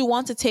 Why would you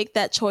want to take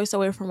that choice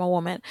away from a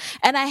woman?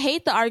 And I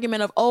hate the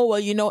argument of, oh, well,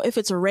 you know, if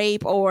it's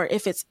rape or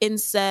if it's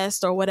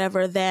incest or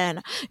whatever,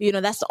 then, you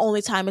know, that's the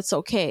only time it's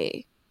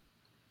okay.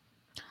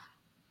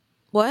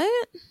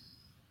 What?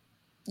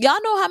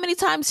 Y'all know how many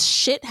times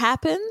shit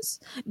happens?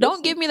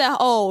 Don't give me that,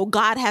 oh,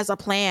 God has a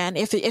plan.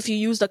 If you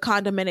used a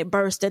condom and it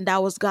burst, then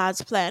that was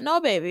God's plan. No,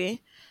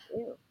 baby.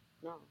 Ew,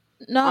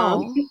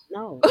 no.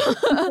 No.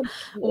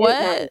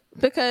 What?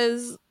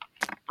 Because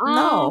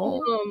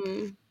no.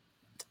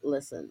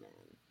 Listen, man.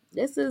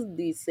 This is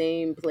the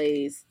same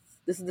place.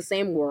 This is the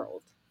same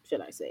world,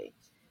 should I say,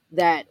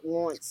 that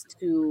wants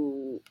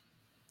to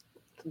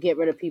get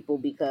rid of people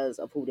because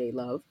of who they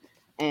love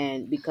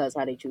and because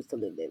how they choose to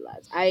live their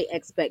lives. I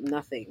expect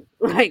nothing.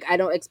 Like, I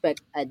don't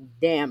expect a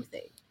damn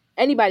thing.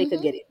 Anybody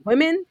could get it.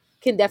 Women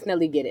can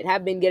definitely get it.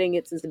 Have been getting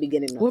it since the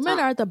beginning of Women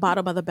time. are at the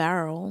bottom of the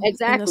barrel.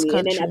 Exactly. In this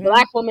And then a country.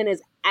 black woman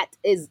is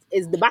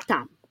the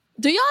bottom.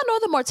 Do y'all know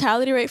the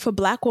mortality rate for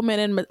black women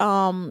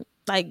in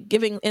like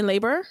giving in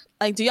labor?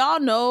 Like, do y'all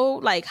know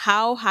like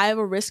how high of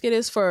a risk it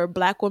is for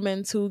black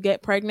women to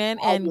get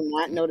pregnant and do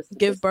not know the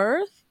give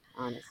birth?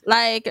 Honestly.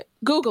 Like,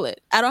 Google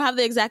it. I don't have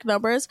the exact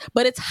numbers,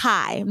 but it's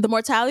high. The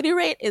mortality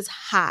rate is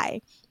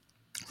high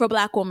for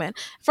black women.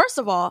 First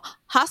of all,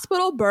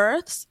 hospital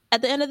births,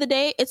 at the end of the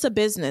day, it's a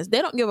business.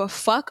 They don't give a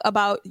fuck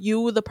about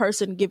you, the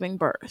person giving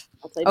birth.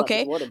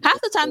 Okay?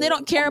 Half the time, they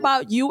don't care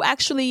about you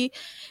actually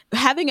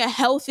having a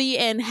healthy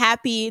and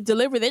happy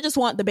delivery. They just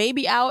want the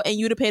baby out and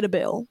you to pay the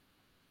bill.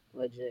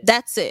 Legit.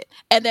 That's it.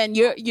 And then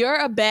you're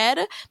a bed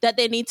that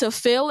they need to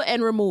fill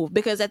and remove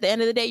because at the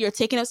end of the day, you're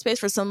taking up space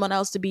for someone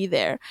else to be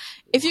there.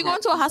 If you go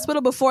into a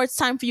hospital before it's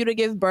time for you to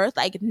give birth,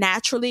 like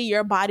naturally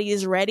your body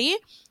is ready,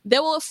 they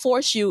will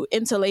force you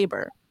into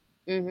labor.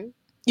 Mm-hmm.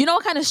 You know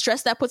what kind of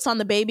stress that puts on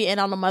the baby and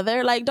on the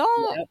mother? Like,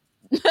 don't,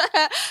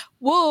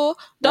 whoa,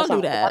 don't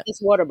do that.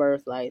 This water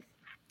birth life.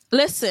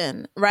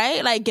 listen,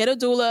 right? Like, get a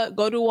doula,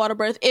 go do water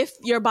birth if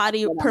your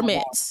body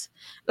permits.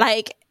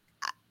 Like,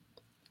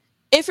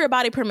 if your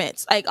body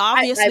permits. Like,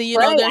 obviously, you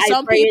know, there's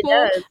some people.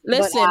 It does,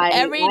 listen,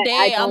 every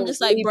day I I'm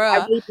just like,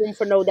 bruh. I leave room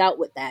for no doubt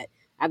with that.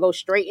 I go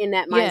straight in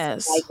that mindset.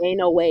 Yes. Like, ain't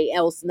no way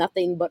else,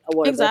 nothing but a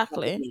water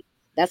Exactly.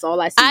 That's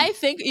all I see. I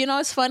think, you know,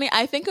 it's funny.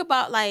 I think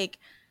about like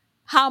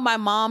how my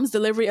mom's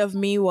delivery of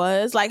me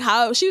was, like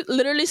how she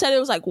literally said it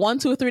was like 1,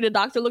 2, 3. The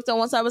doctor looked on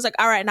one side, was like,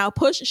 all right, now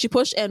push. She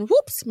pushed and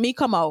whoops, me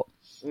come out.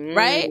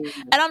 Right.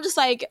 And I'm just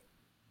like,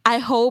 I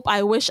hope,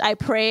 I wish, I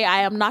pray,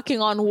 I am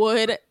knocking on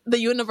wood. The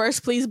universe,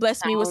 please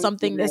bless me with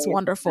something that's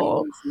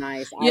wonderful.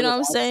 Nice. You know what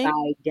I'm saying?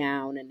 Upside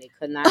down, and they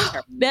could not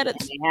turn me. And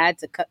they had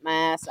to cut my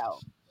ass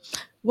out.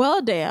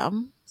 Well,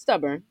 damn.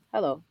 Stubborn.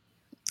 Hello.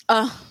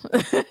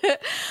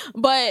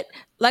 But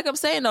like I'm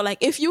saying though, like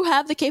if you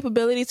have the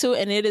capability to,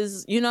 and it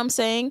is, you know what I'm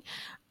saying,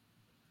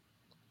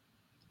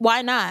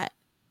 why not?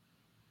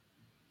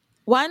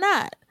 Why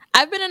not?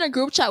 I've been in a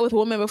group chat with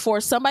women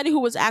before, somebody who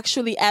was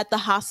actually at the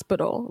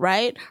hospital,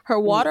 right? Her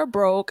water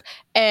broke,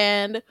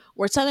 and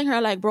we're telling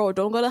her like, bro,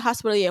 don't go to the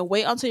hospital yet.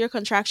 Wait until your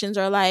contractions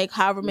are like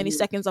however many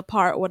seconds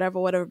apart,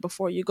 whatever,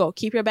 before you go.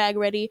 Keep your bag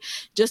ready.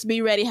 Just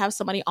be ready. Have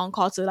somebody on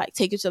call to like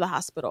take you to the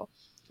hospital.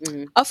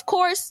 Of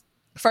course,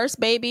 first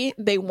baby,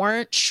 they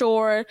weren't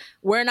sure.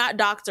 We're not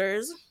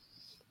doctors.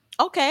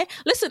 Okay.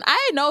 Listen,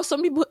 I know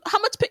some people, how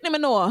much pick them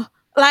in Noah?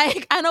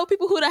 Like, I know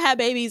people who have had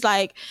babies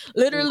like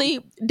literally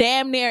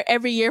damn near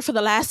every year for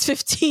the last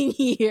 15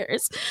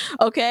 years.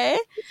 Okay.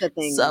 It's the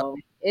thing, though.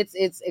 It's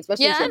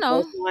especially the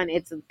first one.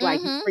 It's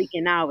like you're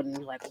freaking out and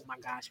you're like, oh my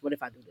gosh, what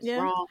if I do this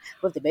wrong?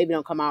 What if the baby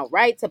don't come out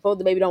right? Suppose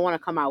the baby don't want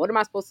to come out. What am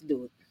I supposed to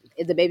do?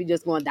 Is the baby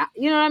just going to die?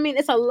 You know what I mean?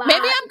 It's a lot.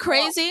 Maybe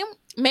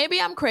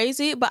I'm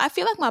crazy, but I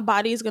feel like my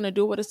body is going to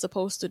do what it's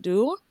supposed to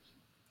do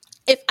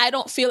if I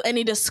don't feel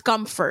any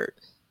discomfort.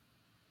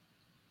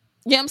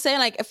 You know what I'm saying?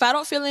 Like, if I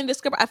don't feel any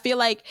discomfort, I feel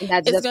like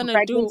it's going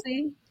to do...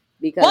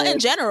 Because, well, in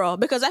general,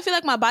 because I feel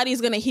like my body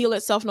is going to heal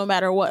itself no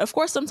matter what. Of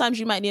course, sometimes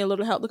you might need a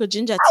little help. Look at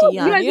ginger tea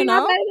on, you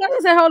know? I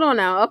say, hold on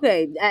now.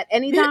 Okay, at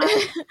any time.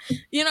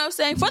 You know what I'm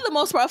saying? For the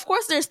most part, of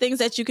course, there's things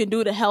that you can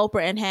do to help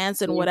or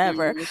enhance and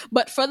whatever.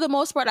 But for the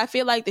most part, I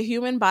feel like the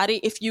human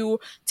body, if you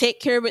take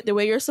care of it the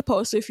way you're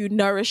supposed to, if you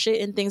nourish it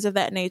and things of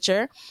that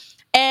nature...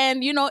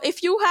 And, you know,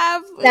 if you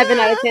have... 7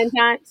 out of 10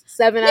 times?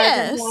 7 out of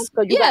 10 times?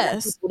 Because you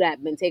got people that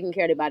have been taking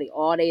care of their body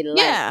all day long.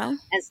 Yeah.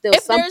 And still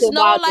if there's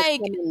no,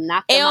 like,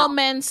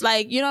 ailments,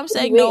 like, you know what I'm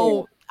saying?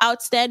 No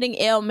outstanding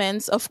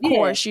ailments, of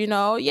course, you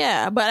know?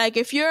 Yeah. But, like,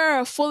 if you're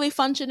a fully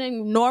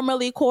functioning,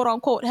 normally,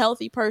 quote-unquote,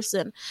 healthy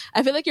person,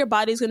 I feel like your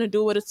body's going to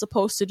do what it's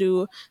supposed to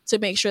do to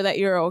make sure that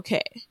you're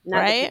okay. Not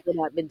right? The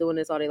people that have been doing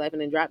this all their life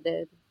and then drop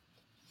dead.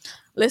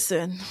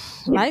 Listen,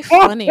 life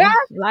funny.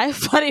 Life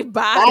funny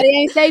body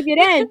ain't save you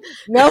then.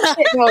 No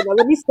shit. No,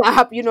 let me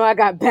stop. You know I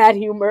got bad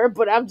humor,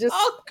 but I'm just...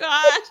 Oh,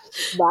 gosh.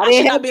 I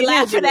should not be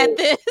laughing at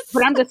this.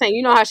 But I'm just saying,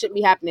 you know how shit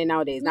be happening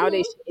nowadays.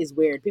 Nowadays shit is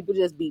weird. People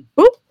just be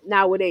boop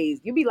nowadays.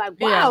 You be like,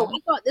 wow, I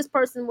thought this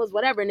person was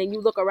whatever. And then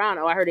you look around,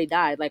 oh, I heard they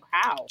died. Like,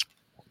 how?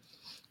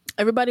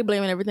 Everybody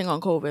blaming everything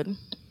on COVID.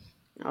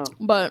 Oh.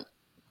 But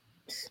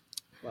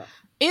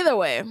either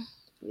way...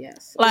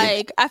 Yes.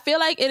 Like, I feel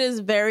like it is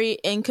very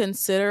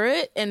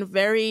inconsiderate and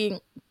very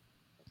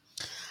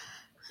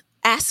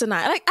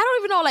asinine. Like, I don't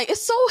even know. Like,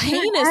 it's so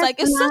heinous. Like,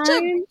 it's such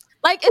a...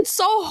 Like, it's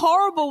so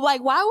horrible.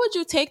 Like, why would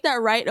you take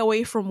that right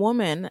away from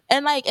women?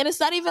 And, like, and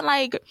it's not even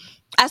like...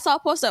 I saw a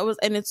post that was...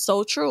 And it's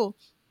so true.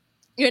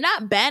 You're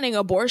not banning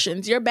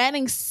abortions. You're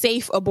banning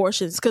safe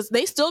abortions because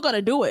they still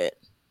gonna do it.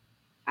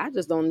 I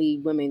just don't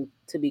need women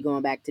to be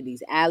going back to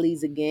these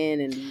alleys again,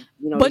 and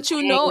you know. But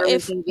you know,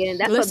 if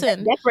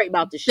that's right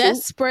about the shoot.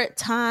 Desperate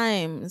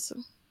times,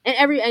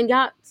 and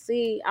y'all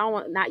see, I don't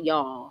want not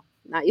y'all.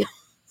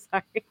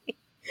 Sorry,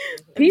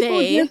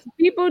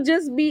 people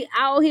just be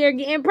out here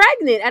getting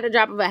pregnant at the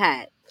drop of a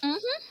hat.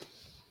 Mm-hmm.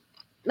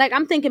 Like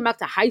I'm thinking back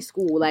to high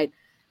school, like.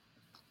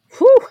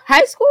 Whew,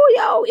 high school,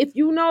 yo. If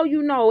you know,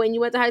 you know, and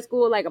you went to high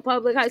school, like a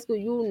public high school,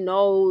 you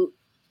know.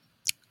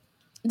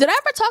 Did I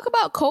ever talk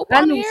about cope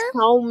on here? I knew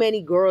so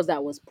many girls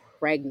that was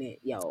pregnant,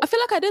 yo. I feel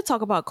like I did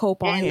talk about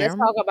cope on here. Let's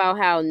talk about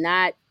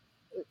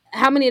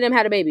how many of them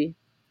had a baby?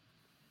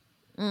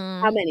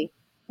 How many?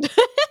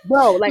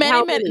 Bro, like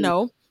how many?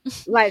 No.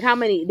 Like how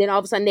many? Then all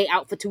of a sudden they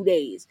out for 2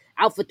 days,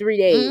 out for 3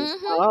 days.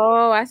 Mm-hmm.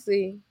 Oh, I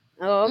see.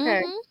 Oh,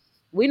 okay. Mm-hmm.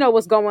 We know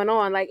what's going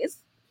on. Like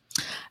it's.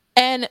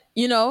 And,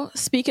 you know,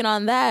 speaking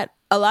on that,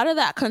 a lot of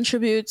that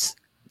contributes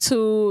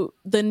to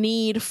the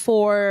need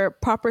for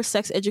proper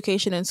sex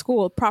education in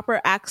school, proper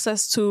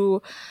access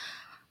to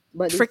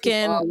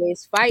freaking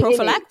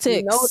prophylactics.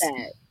 You know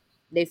that.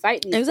 They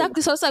fight these exactly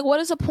things. So it's like, what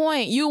is the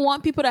point? You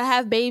want people to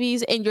have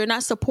babies and you're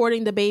not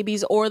supporting the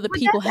babies or the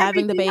people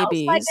having the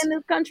babies. Like in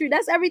this country,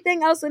 that's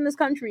everything else in this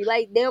country.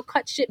 Like they'll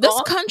cut shit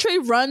off. This country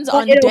runs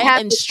on debt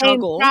and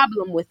struggle. Same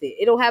problem with it.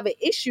 It'll have an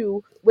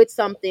issue with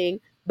something,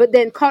 but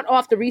then cut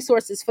off the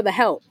resources for the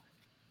help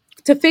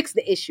to fix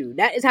the issue.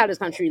 That is how this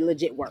country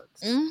legit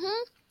works.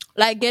 Mm-hmm.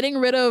 Like getting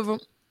rid of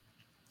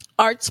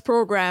arts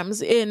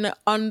programs in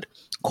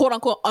quote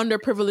unquote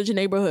underprivileged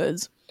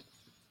neighborhoods.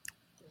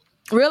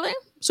 Really?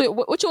 So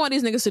what you want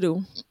these niggas to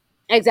do?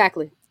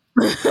 Exactly.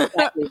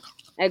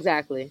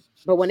 Exactly.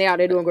 But when they out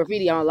there doing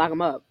graffiti, I don't lock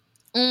them up.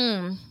 Give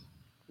them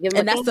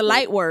and that's the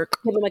light work.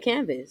 Give them a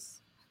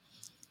canvas.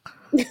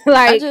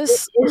 Like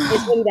it's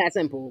really that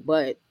simple.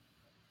 But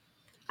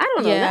I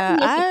don't know. Yeah,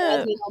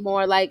 nothing me no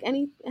more. Like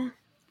any.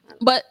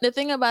 But the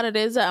thing about it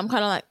is that I'm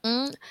kind of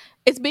like,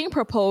 it's being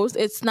proposed.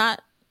 It's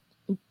not.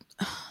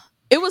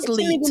 It was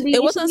leaked.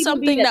 It wasn't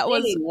something that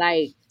was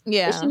like.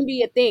 Yeah, it shouldn't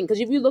be a thing because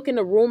if you look in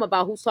the room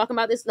about who's talking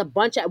about this, it's a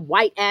bunch of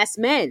white ass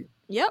men.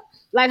 Yep.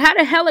 Like, how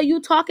the hell are you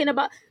talking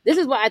about? This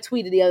is what I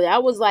tweeted the other day. I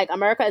was like,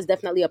 America is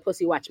definitely a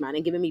pussy watch man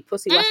and giving me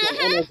pussy watch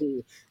man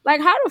energy. Like,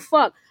 how the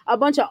fuck a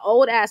bunch of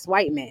old ass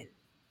white men,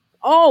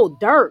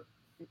 dirt,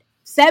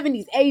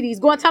 70s, 80s,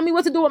 going to tell me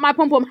what to do with my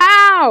pum pum?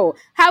 How?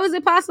 How is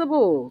it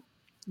possible?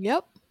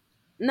 Yep.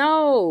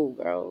 No,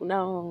 girl.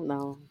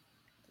 No.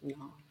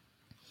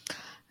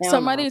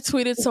 Somebody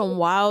tweeted some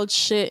wild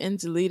shit and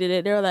deleted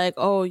it. They were like,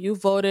 "Oh, you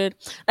voted."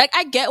 Like,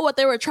 I get what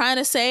they were trying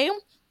to say,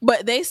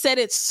 but they said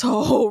it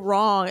so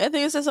wrong. I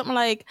think it said something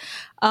like,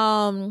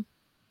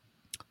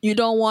 you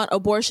don't want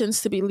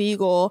abortions to be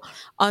legal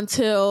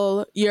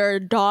until your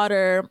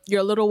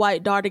little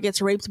white daughter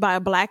gets raped by a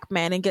black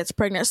man and gets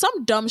pregnant.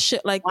 Some dumb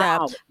shit like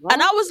that. What?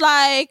 And I was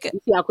like... You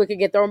see how quick it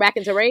get thrown back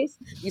into race?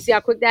 You see how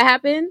quick that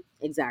happened?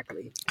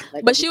 Exactly.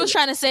 Like, but she was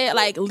trying to say it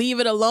like, leave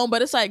it alone.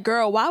 But it's like,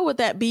 girl, why would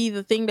that be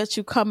the thing that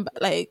you come...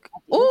 Like,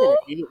 ooh.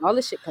 All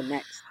this shit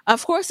connects.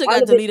 Of course it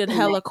got deleted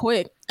hella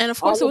quick. And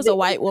of course it was a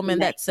white woman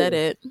that said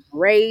it.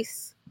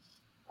 Race.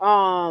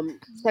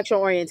 Sexual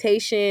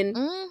orientation,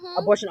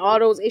 abortion, all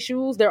those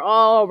issues, they're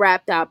all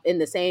wrapped up in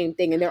the same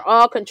thing and they're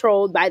all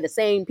controlled by the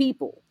same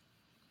people.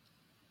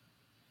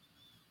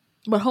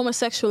 But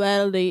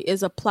homosexuality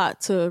is a plot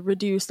to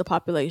reduce the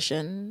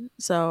population.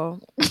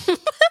 So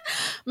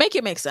make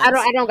it make sense.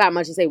 I don't got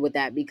much to say with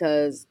that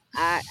because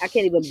I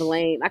can't even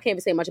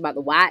say much about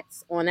the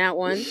whites on that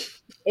one.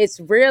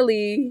 It's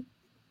really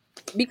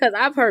because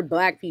I've heard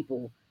black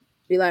people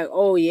be like,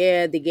 oh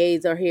yeah, the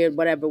gays are here,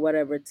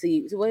 whatever,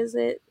 to what is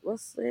it?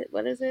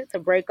 To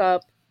break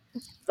up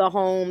the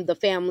home, the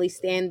family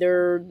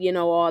standard,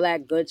 all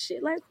that good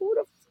shit. Like,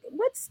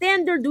 what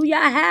standard do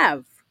y'all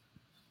have?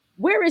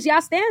 Where is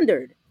y'all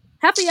standard?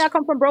 Half of y'all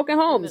come from broken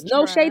homes.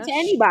 No shade to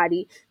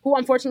anybody who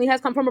unfortunately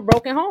has come from a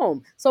broken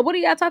home. So what are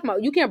y'all talking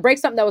about? You can't break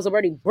something that was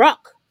already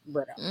broke,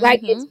 brother. Like,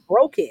 it's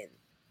broken.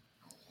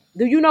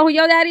 Do you know who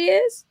your daddy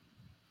is?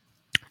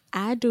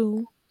 I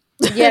do.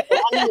 Yeah,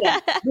 I know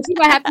that. But you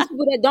might have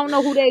people that don't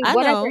know who they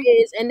whatever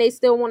is, and they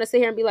still want to sit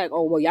here and be like,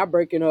 "Oh, well, y'all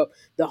breaking up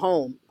the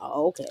home."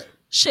 Oh, okay.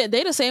 Shit,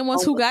 they the same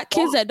ones who got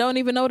kids that don't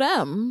even know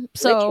them.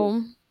 So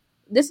literally.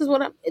 This is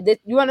what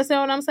you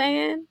understand what I'm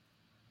saying?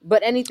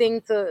 But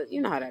anything to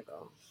how that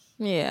go.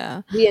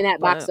 Yeah, be in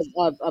that box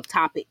of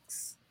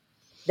topics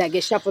that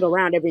get shuffled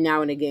around every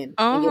now and again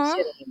and get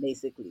shit on,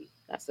 basically.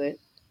 That's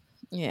it.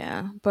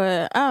 Yeah,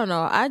 but I don't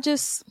know.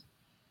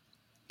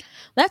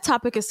 That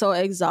topic is so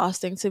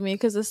exhausting to me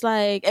because it's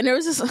like, and there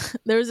was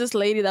this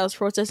lady that was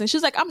protesting. She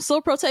was like, "I'm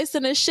still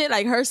protesting this shit."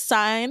 Like her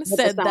sign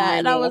said that,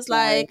 and I was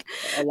like,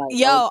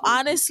 "Yo,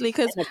 honestly,"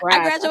 because I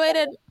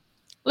graduated.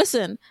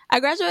 Listen, I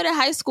graduated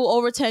high school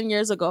over 10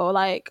 years ago.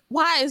 Like,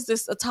 why is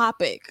this a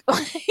topic?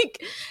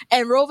 Like,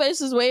 and Roe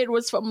versus Wade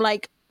was from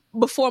like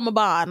before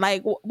Mabon.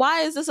 Like,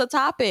 why is this a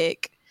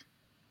topic?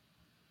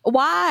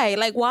 Why?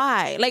 Like,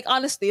 why? Like,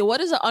 honestly,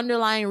 what is the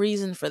underlying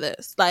reason for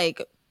this?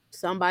 Like,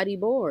 somebody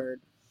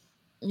bored.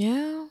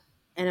 Yeah.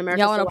 And America,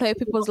 y'all want to play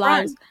people's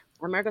lives.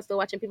 America's still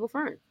watching people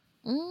front.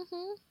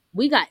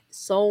 We got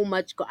so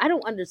much. I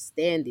don't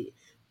understand it.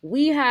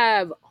 We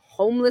have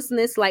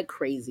homelessness like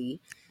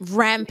crazy.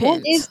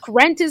 Rampant.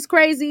 Rent is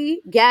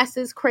crazy. Gas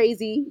is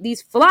crazy.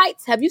 These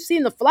flights. Have you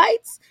seen the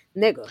flights?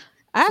 Nigga.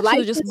 I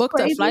actually just booked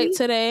a flight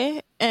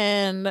today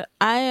and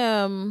I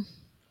am...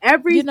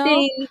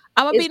 Everything.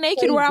 I'm going to be naked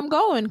crazy. Where I'm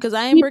going because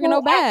I ain't bringing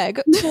no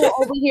bag. People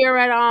over here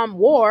at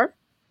war.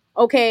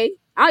 Okay.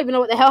 I don't even know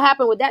what the hell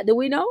happened with that. Do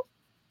we know?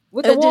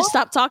 With the war? Just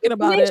stop talking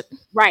about it.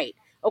 Right.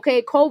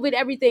 Okay. COVID,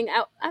 everything.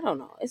 I don't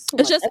know. It's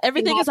just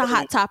everything is a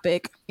hot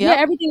topic. Yep.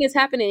 Yeah, everything is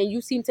happening. And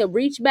you seem to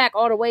reach back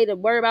all the way to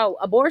worry about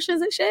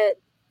abortions and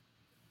shit.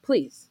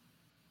 Please.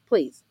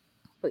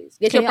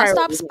 Get can y'all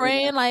stop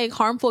spraying like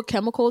harmful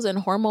chemicals and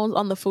hormones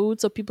on the food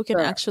so people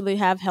can actually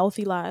have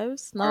healthy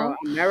lives? No.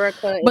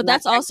 America. But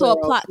that's also a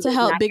plot to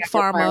help Big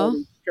Pharma.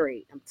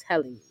 Straight. I'm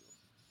telling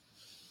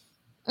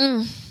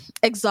you.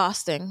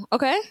 Exhausting.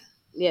 Okay.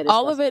 Yeah,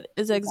 all of it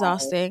is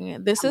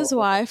exhausting. This is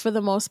why, for the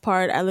most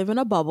part, I live in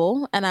a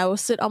bubble and I will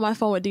sit on my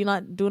phone with do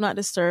not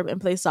disturb and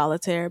play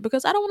solitaire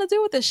because I don't want to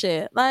deal with this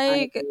shit.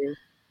 Like,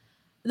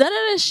 none of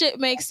this shit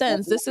makes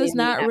sense. This is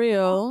not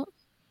real.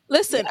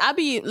 Listen,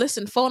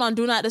 phone on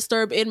do not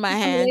disturb in my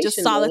hand,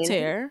 just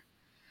solitaire.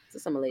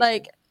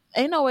 Like,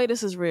 ain't no way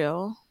this is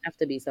real. Have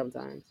to be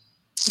sometimes.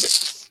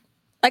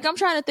 Like, I'm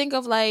trying to think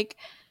of like,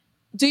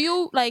 do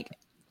you like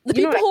the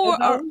people who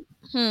are?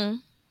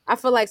 I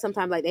feel like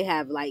sometimes like they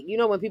have like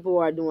when people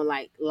are doing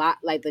like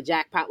like the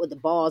jackpot with the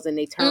balls and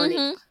they turn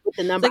it with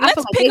the number. Like, I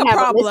feel like they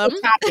have a list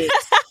of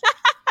topics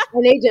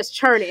and they just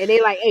churn it and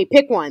they like, hey,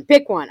 pick one.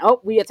 Oh,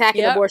 we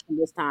attacking abortion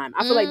this time.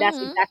 I feel like that's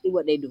exactly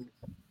what they do.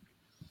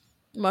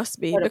 Must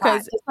be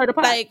because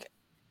like,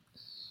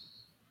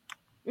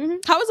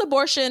 how is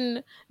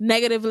abortion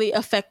negatively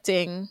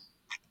affecting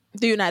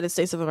the United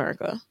States of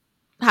America?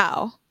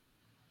 How?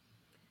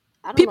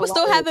 People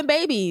still having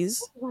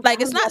babies.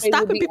 Like, it's not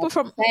stopping people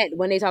from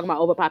when they talk about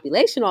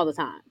overpopulation all the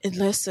time. And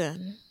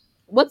listen,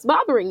 what's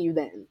bothering you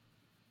then?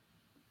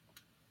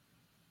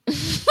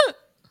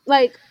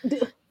 Like,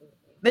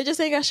 they just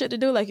ain't got shit to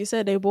do. Like you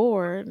said, they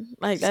bored.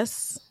 Like,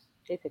 that's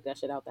they pick that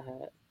shit out the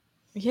hat.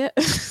 Yeah.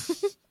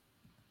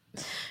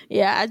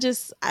 Yeah, I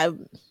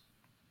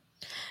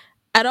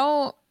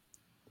don't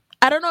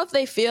know if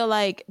they feel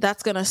like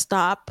that's gonna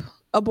stop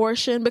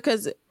abortion,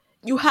 because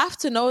you have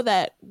to know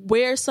that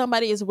where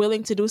somebody is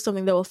willing to do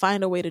something, they will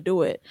find a way to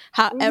do it.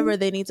 However,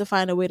 they need to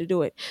find a way to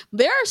do it.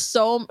 There are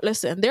so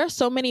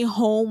many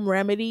home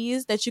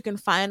remedies that you can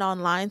find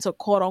online to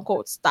quote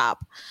unquote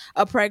stop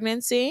a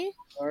pregnancy.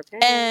 Okay.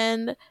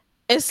 And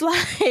it's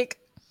like,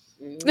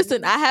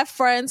 listen, I have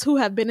friends who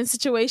have been in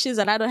situations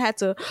and I don't have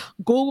to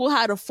Google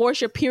how to force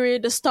your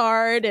period to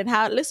start and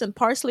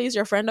parsley is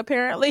your friend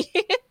apparently.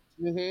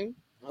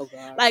 Oh,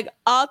 God. Like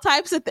all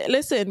types of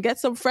listen, get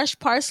some fresh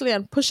parsley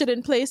and push it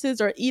in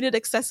places or eat it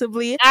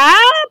excessively.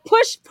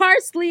 Push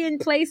parsley in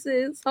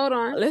places. Hold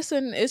on.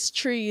 Listen, it's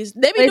trees.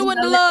 They be doing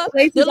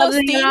the little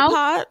steam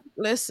pot.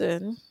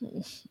 Listen.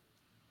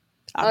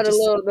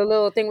 The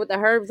little thing with the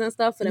herbs and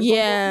stuff. And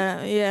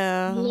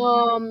yeah.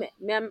 No,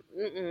 man,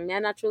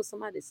 not true.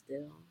 Somebody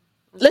still.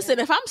 Okay. Listen,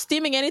 if I'm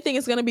steaming anything,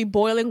 it's going to be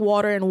boiling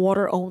water and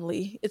water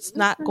only. It's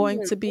not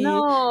going to be.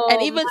 No,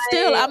 and even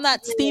still, I'm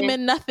not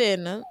steaming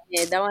nothing.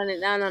 Yeah, that one.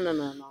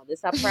 No.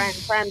 This a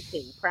prime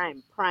thing.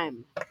 Prime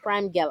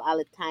girl all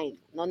the time.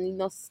 No need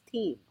no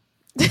steam.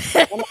 Need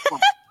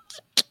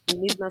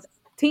no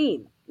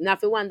steam. Now,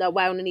 if you wonder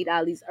why I need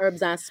all these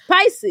herbs and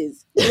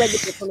spices, ready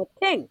for the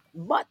king,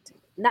 but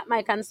not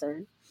my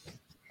concern.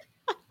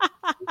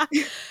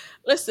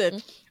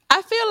 Listen.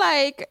 I feel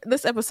like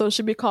this episode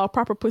should be called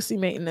Proper Pussy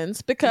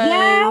Maintenance because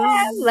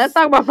let's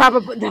talk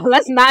about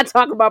let's not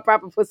talk about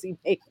proper pussy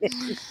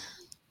maintenance.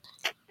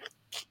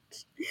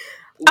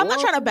 I'm not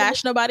trying to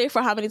bash nobody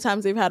for how many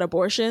times they've had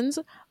abortions,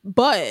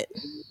 but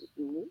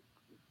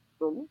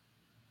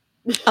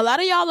a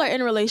lot of y'all are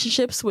in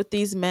relationships with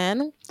these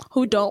men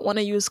who don't want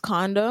to use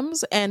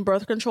condoms and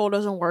birth control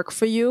doesn't work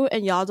for you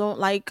and y'all don't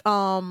like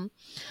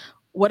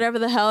whatever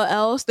the hell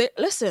else.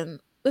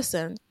 Listen.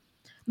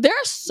 There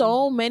are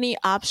so many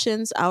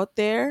options out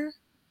there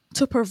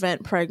to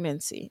prevent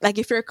pregnancy. Like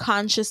if you're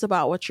conscious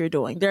about what you're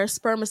doing, there are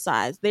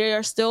spermicides. There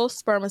are still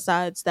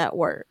spermicides that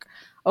work.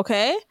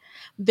 Okay?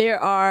 There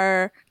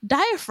are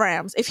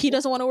diaphragms. If he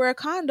doesn't want to wear a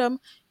condom,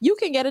 you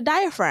can get a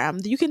diaphragm.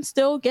 You can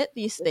still get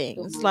these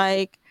things.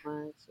 Like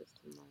it's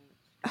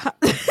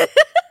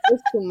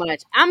too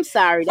much. I'm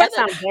sorry. That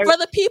sounds very for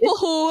the people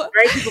who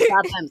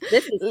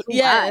this is too much.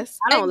 I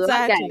don't like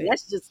that.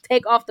 Let's just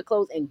take off the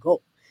clothes and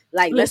go.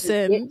 Like,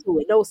 listen, let's get to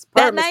it. No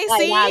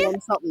spermicide on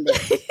something there.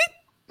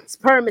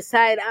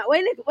 Spermicide.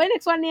 When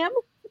next one name?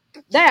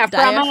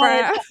 Diaphragm. No.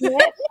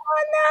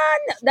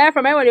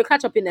 Diaphragm. I want you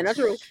catch up in there. Not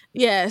true.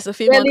 Yes, a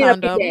female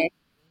condom.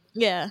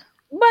 Yeah.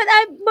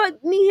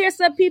 But me hear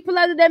some people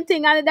out of them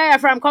thing and the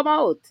diaphragm come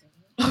out.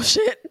 Oh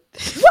shit.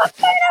 What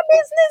kind of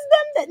business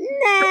them that?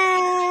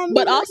 Nah.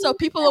 But also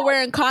people are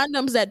wearing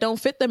condoms that don't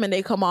fit them and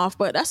they come off,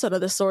 but that's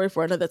another story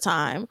for another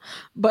time.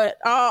 But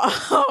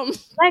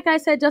like I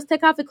said, just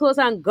take off the clothes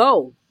and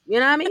go. You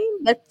know what I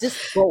mean? Let's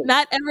just go.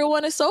 Not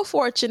everyone is so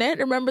fortunate.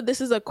 Remember,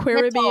 this is a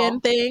Caribbean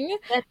thing.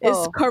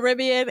 It's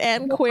Caribbean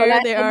and queer.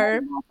 They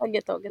are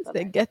ghetto. And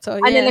then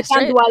they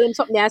can't do all them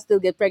something. I still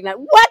get pregnant.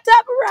 What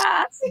up,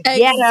 Ross?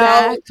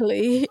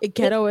 Exactly.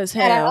 Ghetto as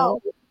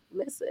hell.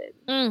 Listen.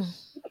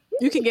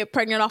 You can get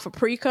pregnant off a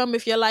pre-cum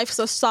if your life's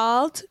a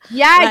salt.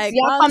 Yes, like,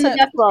 y'all come to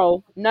death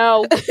row.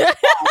 No.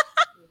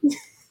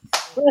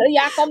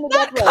 Y'all come to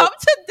death row. Come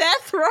to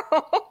death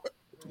row.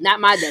 Not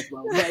my death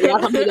row, but y'all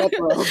come to death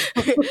row.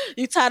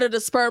 You tired of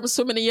the sperm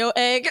swimming in your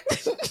egg?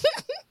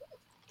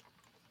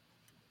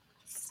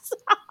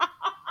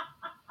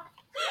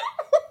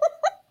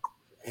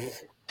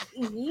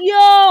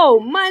 Yo,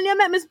 man, you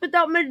make me spit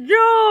out my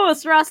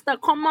juice, Rasta.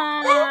 Come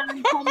on.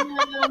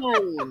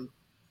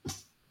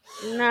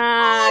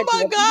 Nah. Oh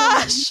my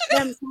gosh.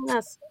 Them kind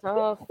of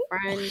stuff,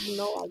 friend. You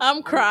know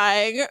I'm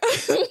crying.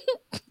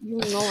 You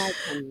know I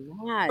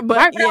cannot. But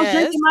I'm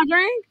drinking my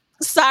drink.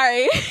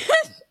 Sorry.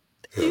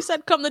 You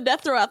said come to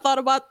death row. I thought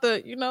about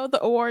the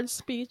awards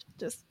speech.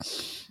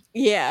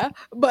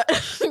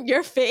 But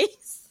your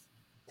face.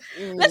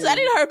 Listen, I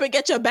need to hurry up and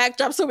get your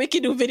backdrop so we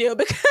can do video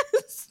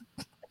because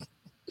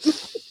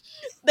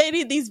they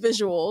need these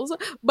visuals.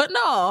 But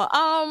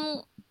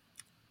no,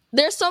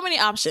 there's so many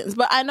options.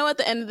 But I know at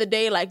the end of the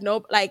day, a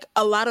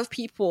lot of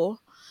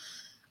people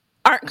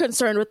aren't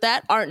concerned with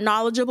that, aren't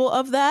knowledgeable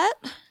of that,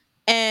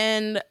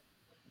 and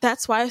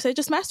that's why I say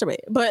just masturbate.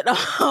 But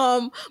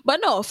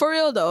no, for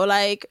real though,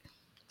 like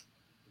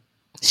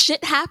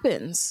shit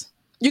happens.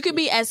 You could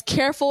be as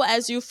careful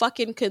as you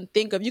fucking can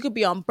think of. You could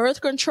be on birth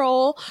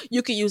control.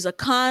 You could use a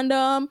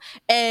condom,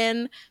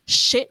 and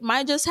shit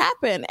might just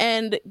happen.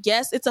 And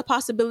yes, it's a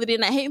possibility.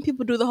 And I hate when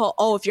people do the whole,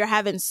 oh, if you're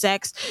having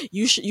sex,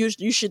 you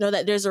should know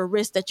that there's a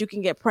risk that you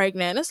can get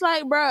pregnant. It's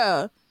like,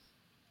 bruh,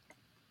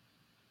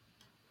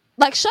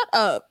 like shut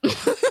up. But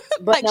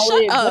like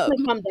shut up.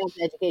 It comes down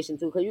to education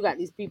too, because you got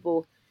these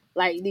people.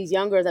 Like these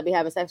young girls that be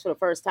having sex for the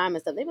first time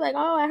and stuff, they be like,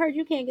 "Oh, I heard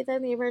you can't get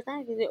sex in your first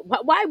time."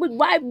 Why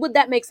would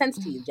that make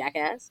sense to you,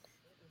 jackass?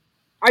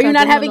 Are you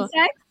not having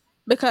sex?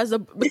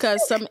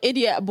 Because some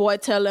idiot boy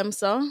tell them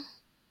so.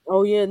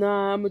 Oh yeah,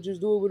 nah, I'ma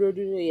just do it with her.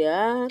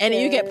 Yeah, okay. And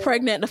you get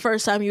pregnant the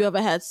first time you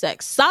ever had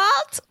sex.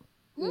 Salt?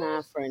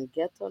 Nah, friend,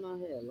 get on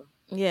hell.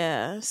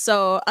 Yeah.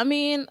 So I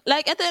mean,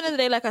 like at the end of the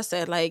day, like I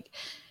said, like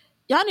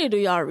y'all need to do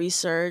y'all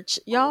research.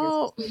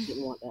 Y'all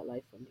didn't want that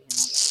life for me.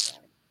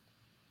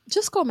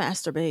 Just go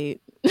masturbate.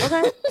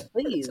 Okay,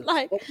 please.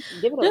 Like,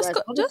 give it a just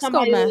go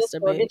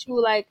masturbate. Or get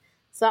you like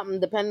something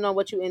depending on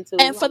what you into.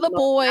 And for the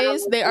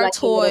boys, there are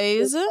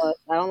toys. I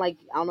don't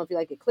know if you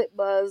like your clip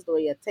buzzed or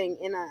your thing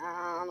in.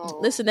 I don't know.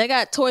 Listen, they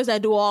got toys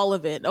that do all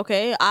of it.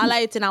 Okay, I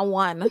like it and I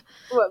won.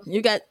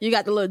 You got the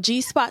little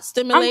G-spot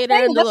stimulator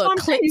and the little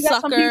clit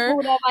sucker.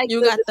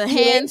 You got the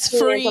hands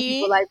free. Some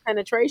people like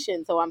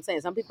penetration, so I'm saying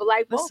some people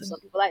like both.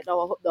 Some people like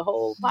the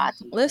whole party.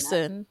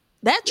 Listen.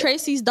 That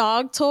Tracy's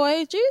dog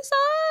toy,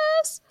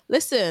 Jesus.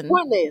 Listen.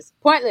 Pointless.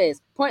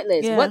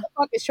 Yeah. What the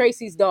fuck is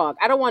Tracy's dog?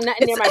 I don't want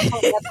nothing near my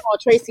phone that's called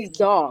Tracy's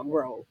dog,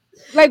 bro.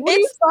 Like, what are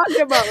you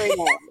talking about right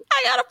now?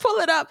 I gotta pull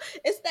it up.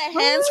 It's that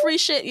hands-free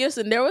shit.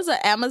 Listen, there was an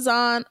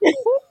Amazon.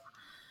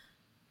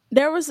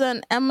 There was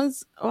an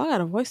Amazon. Oh, I got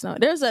a voice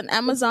note. There's an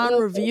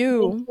Amazon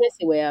review.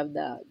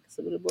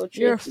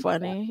 You're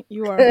funny.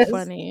 You are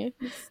funny.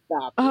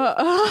 Stop.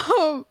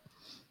 How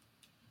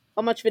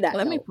much for that?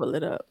 Let me pull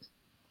it up.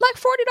 Like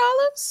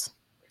 $40.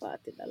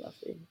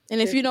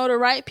 And if you know the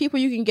right people,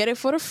 you can get it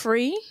for the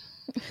free.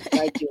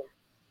 Thank you.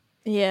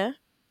 Yeah.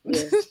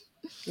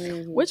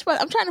 Mm-hmm. Which one?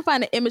 I'm trying to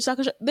find an image so I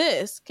can show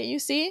this. Can you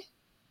see?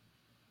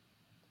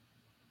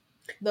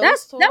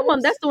 That's the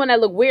one that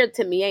look weird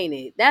to me, ain't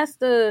it? That's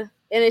and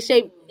it's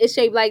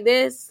shaped like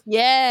this.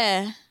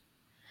 Yeah.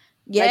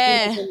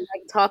 Yeah.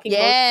 Like talking.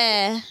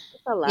 Yeah.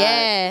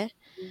 Yeah.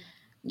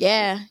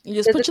 Yeah, you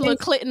just put your little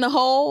clit in the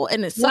hole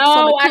and it sucks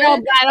on the clit.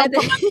 I don't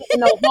put my clit in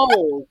the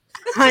hole,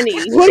 honey.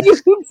 What are you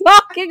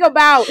talking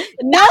about?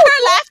 No, her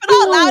laughing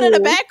all loud in the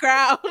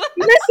background.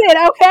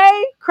 Listen,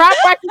 okay? Crop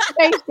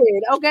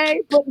participation,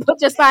 okay? Put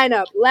your sign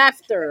up.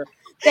 Laughter.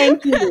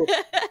 Thank you.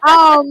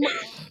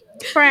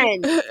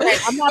 Friend,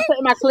 I'm not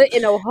putting my clit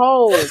in a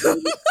hole.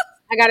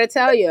 I gotta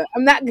tell you,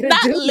 I'm not gonna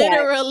do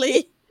literally.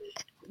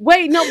 That.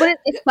 Wait, no, but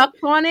it sucks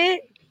on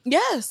it.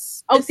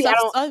 Yes. Oh, see, I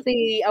don't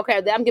see.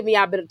 Okay, I'm giving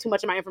y'all a bit too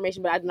much of my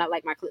information, but I do not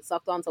like my clit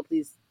sucked on. So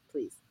please,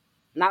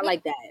 not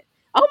like that.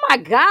 Oh my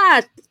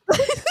gosh,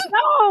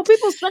 no!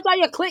 People stretch out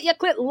your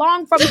clit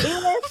long from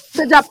here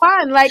to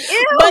Japan, like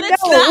ew. But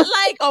it's not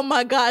like, oh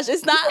my gosh,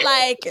 it's not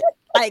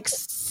like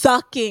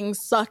sucking.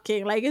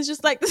 Like it's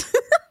just like.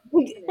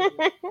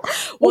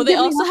 Well, they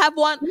also have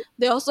one.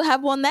 They also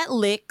have one that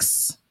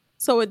licks,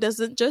 so it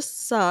doesn't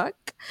just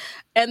suck.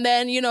 And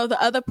then the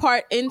other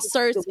part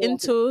inserts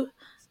into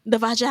the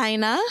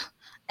vagina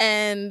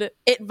and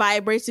it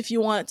vibrates if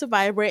you want it to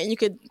vibrate, and you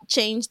could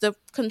change the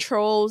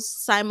controls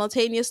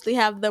simultaneously,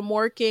 have them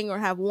working or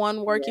have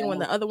one working when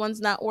the other one's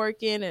not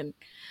working, and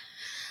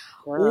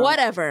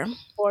whatever.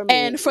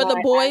 And for the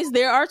boys,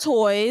 there are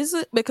toys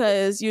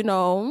because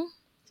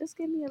just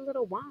give me a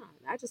little wine.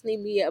 I just need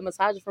me a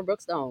massager from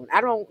Brookstone.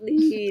 I don't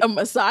need a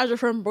massager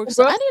from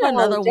Brookstone. I need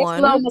another one.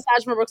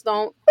 Massage from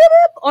Brookstone.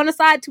 On the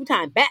side 2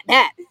 times.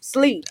 Bat.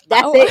 Sleep.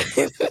 That's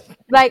it.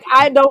 Like,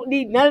 I don't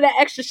need none of that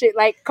extra shit.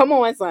 Like, come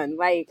on, son.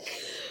 Like,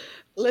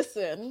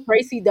 listen.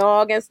 Tracy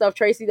dog and stuff.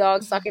 Tracy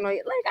dog sucking on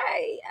you. Like,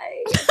 I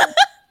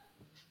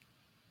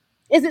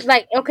is it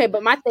like, okay,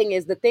 but my thing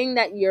is, the thing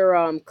that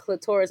your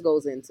clitoris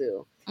goes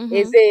into,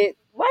 is it,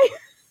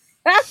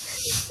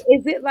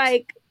 is it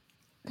like,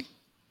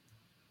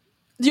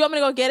 do you want me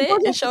to go get it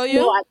and show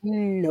you?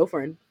 No,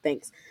 friend.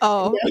 Thanks.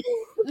 Oh.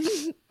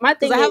 My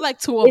thing I have like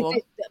 2 of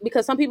them.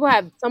 Because some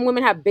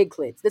women have big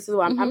clits. This is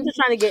what I'm just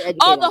trying to get educated.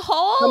 Oh, the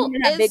hole some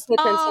women have big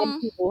clits and some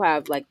people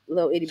have like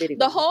little itty bitty.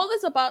 The hole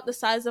is about the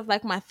size of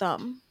like my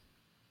thumb.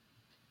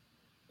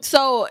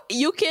 So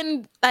you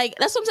can that's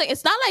what I'm saying.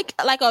 It's not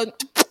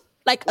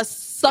like a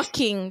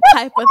sucking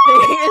type of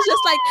thing. It's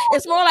just like,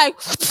 it's more like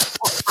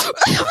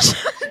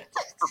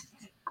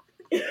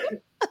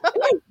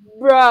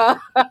bruh.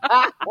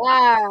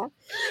 I'm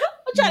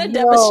trying to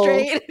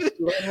demonstrate.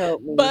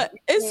 But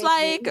it's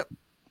like,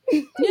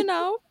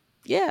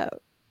 yeah.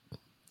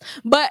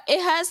 But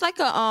it has like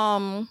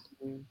a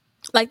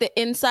like the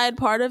inside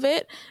part of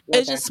it,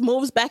 it just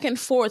moves back and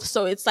forth,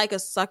 so it's like a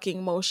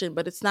sucking motion,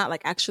 but it's not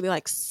like actually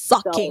like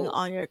sucking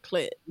on your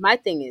clit. My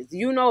thing is,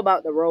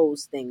 about the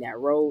rose thing, the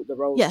rose.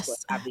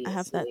 Yes, clit, I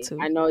have that too.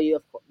 I know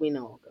you. We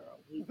know, girl.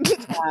 We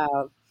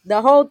have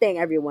The whole thing,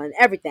 everyone,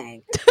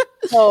 everything.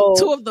 So,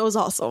 Two of those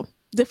also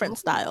different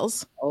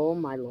styles. oh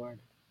my lord,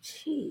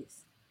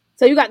 jeez.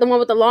 So you got the one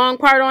with the long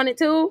part on it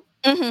too?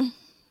 Mm-hmm.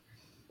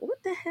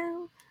 What the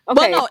hell? But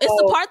Okay, no, it's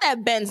the so part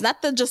that bends,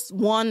 not the just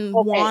one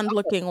wand okay.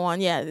 looking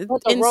one. Yeah, it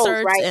But the rose,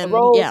 inserts right? The and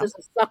rose yeah. is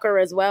a sucker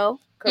as well,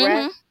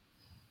 correct?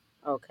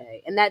 Mm-hmm.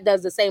 Okay, and that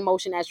does the same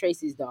motion as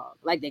Tracy's dog,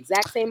 like the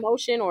exact same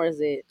motion, or is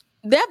it?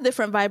 They have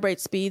different vibrate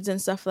speeds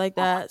and stuff like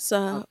that. Oh,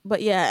 So,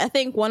 but yeah, I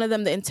think one of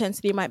them the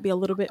intensity might be a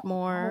little bit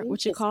more. you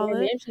What you just call scare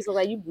me. it? She's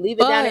like, you leave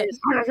it down there,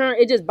 But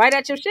it just bite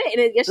at your shit,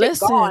 and your shit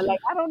gone. listen, Like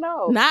I don't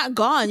know. not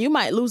gone. You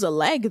might lose a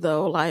leg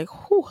though. Like,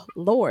 whew,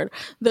 Lord,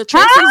 the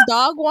Huh? Tracy's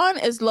dog one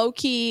is low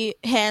key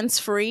hands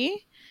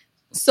free,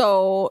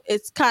 so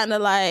it's kind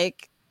of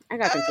like, I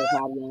got control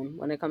problem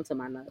when it comes to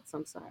my nuts.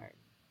 I'm sorry.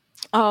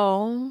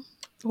 oh,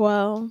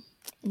 well,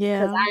 Cause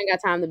yeah. I ain't got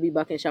time to be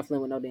bucking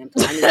shuffling with no damn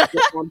toy. I need to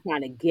get what I'm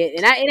trying to get,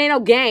 and it ain't no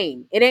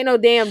game. It ain't no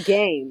damn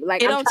game.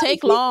 Like It I'm don't trying to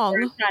take get where I'm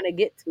long. trying to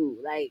get to.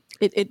 Like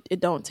It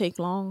don't take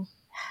long.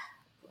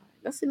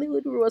 that's me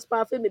with the real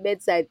spot for me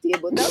bedside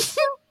table. No,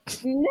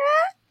 nah.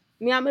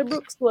 Me, I'm a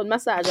Brookstone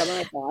massage.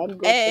 I'm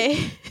good.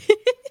 Hey,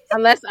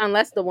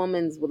 Unless the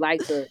woman's would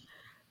like to,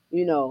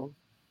 you know,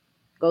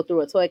 go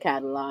through a toy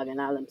catalog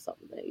and I'll them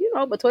something.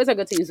 But toys are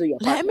good to use with your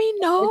let partner. me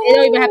It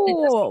don't even have to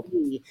just know. be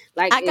me.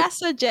 Like I if got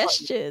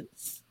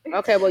suggestions.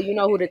 okay, well you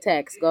know who to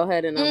text. Go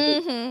ahead and do.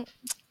 Mm-hmm.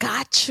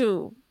 Got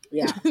you.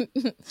 Yeah.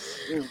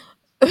 Mm.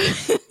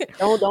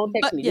 Don't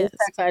text But me. Just yes.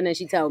 text her and then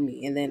she tell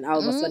me, and then all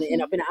of a sudden it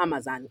end Mm-hmm. up in an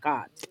Amazon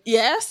cart.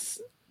 Yes.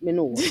 Me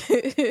know.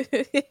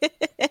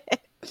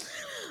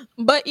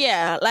 But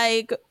yeah,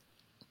 like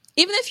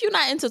even if you're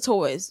not into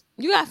toys,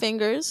 you got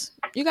fingers,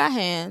 you got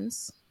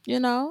hands,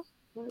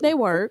 they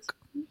work.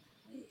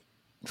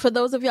 For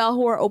those of y'all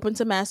who are open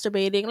to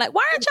masturbating, like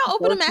why aren't y'all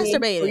open to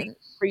masturbating?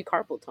 Free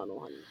carpal tunnel,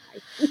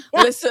 honey.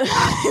 Listen,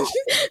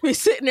 be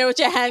sitting there with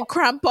your hand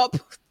cramp up.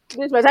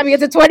 By the time you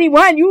get to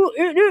 21, you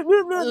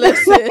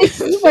Listen,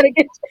 you better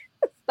get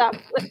stop.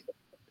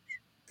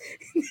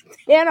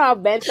 I'll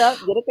bench up,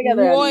 get it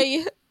together,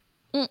 honey. boy.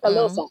 A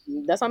little Mm-mm.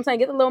 something. That's what I'm saying.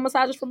 Get the little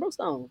massages from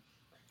Brookstone.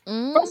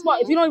 First of all,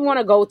 if Mm-hmm. you don't even want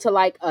to go to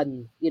like a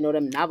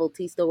them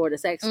novelty store or the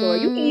sex store,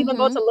 you can even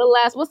go Mm-hmm. to little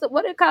ass what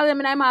do they call them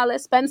in Mall?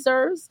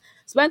 Spencer's.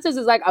 Spencer's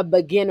is like a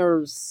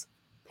beginner's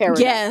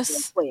paradise.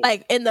 Yes.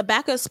 Like in the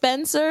back of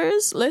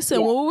Spencer's. Listen,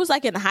 Yeah. when we was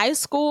like in high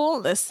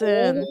school,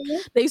 listen, Mhm.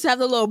 they used to have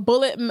the little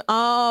bullet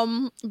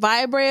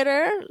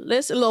vibrator.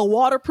 Listen, a little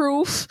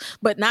waterproof,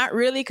 but not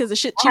really because the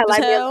shit I cheap had as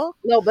like me a hell.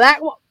 little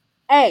black one.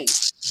 Hey,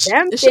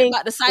 them The shit things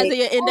about the size kick of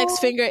your index ass.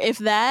 finger, if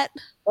that.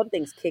 Them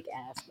things kick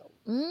ass though.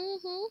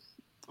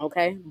 Mm-hmm.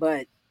 Okay,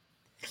 but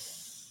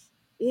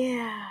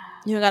yeah.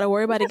 You don't got to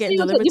worry about it getting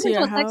delivered You to been to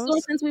your a sex store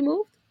house. since we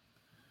moved?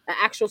 An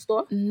actual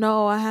store?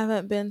 No, I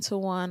haven't been to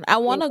one. I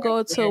want Ain't to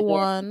go to there.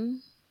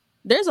 one.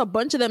 There's a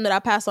bunch of them that I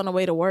pass on the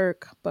way to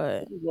work,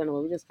 but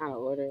We just kind of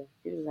order.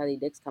 You just have these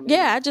dicks coming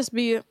yeah, in. I just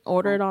be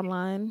ordered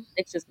online.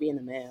 Dicks just be in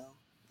the mail.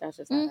 That's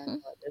just how that Mm-hmm.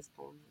 go at this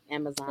point.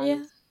 Amazon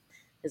Yeah,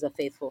 is a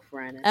faithful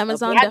friend and stuff. But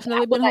Amazon I definitely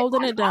would been like.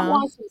 holding it I down.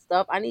 want some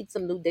stuff. I need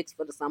some new dicks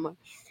for the summer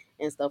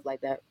and stuff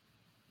like that,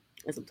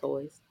 and some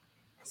toys.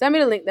 Send me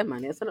the link. That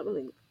money. I'll send up the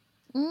link.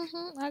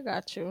 Mm-hmm. I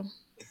got you.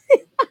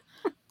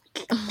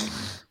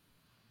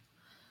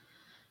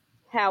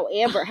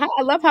 However,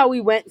 I love how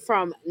we went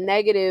from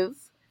negative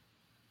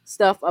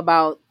stuff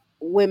about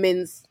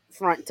women's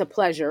front to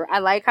pleasure. I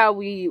like how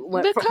we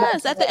went from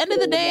Because at the end of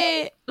the about.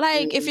 day,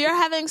 like if Mhm. you're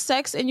having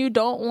sex and you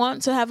don't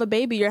want to have a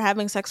baby, you're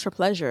having sex for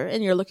pleasure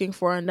and you're looking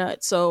for a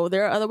nut. So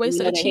there are other ways You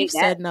to know they achieve hate that.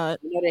 said nut.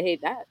 You know they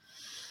hate that.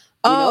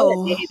 You know that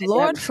they Oh, hate that you're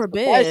having Lord sex for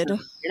pleasure. forbid.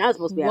 You're not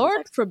supposed to be having Lord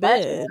sex for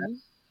pleasure, forbid.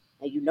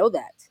 and you know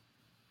that.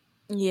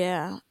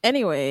 Yeah.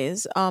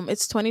 Anyways,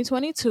 it's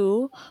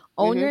 2022.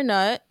 Own Mm-hmm. your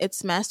nut.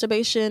 It's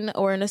masturbation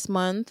awareness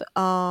month.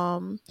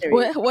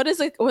 Period. What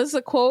is it? What's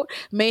the quote?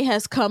 May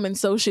has come and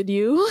so should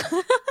you.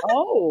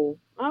 Oh,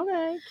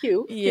 okay,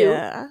 cute, cute.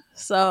 Yeah.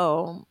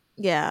 So,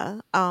 yeah.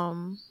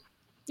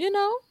 You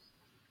know,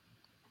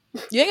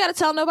 you ain't got to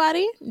tell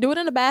nobody. Do it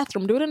in the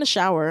bathroom. Do it in the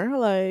shower.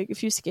 Like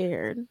if you're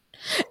scared.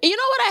 You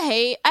know what I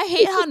hate? I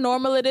hate how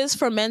normal it is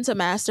for men to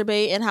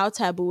masturbate and how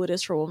taboo it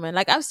is for women.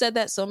 Like I've said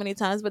that so many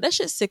times, but that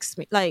shit sicks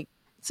me. Like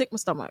sick my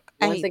stomach.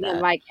 I Once hate again,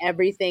 that. like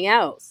everything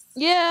else,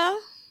 Yeah.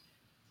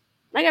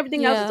 like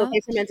everything else, it's Yeah. okay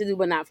for men to do,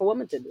 but not for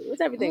women to do. It's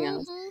everything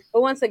else. Hmm.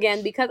 But once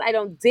again, because I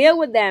don't deal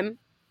with them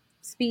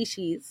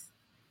species,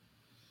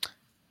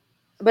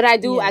 but Yeah. I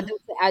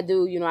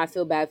do. I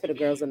feel bad for the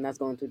girls and that's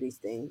going through these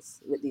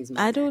things with these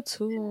I men do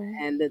too.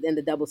 and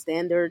the double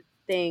standard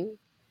thing.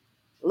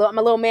 I'm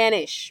a little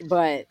mannish,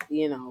 but but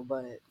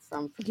I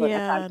try to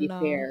Yeah, be no.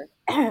 fair.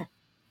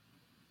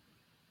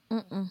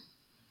 Mm-mm.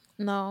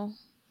 No.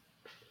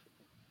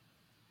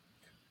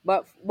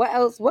 But what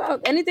else? What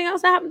else? Anything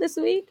else that happened this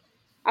week?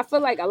 I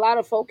feel like a lot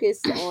of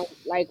focus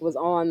was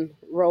on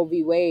Roe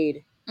v.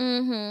 Wade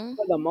Mm-hmm.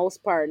 for the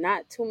most part.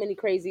 Not too many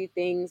crazy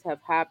things have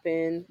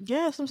happened,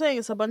 Yeah, that's what I'm saying.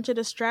 It's a bunch of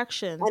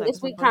distractions. and Like this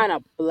it's a week bunch. kind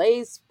of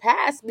blazed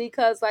past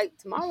because like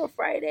tomorrow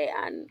Friday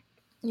and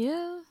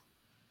Yeah.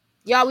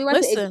 Y'all, we went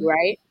to Igloo, Listen.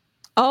 right?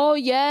 Oh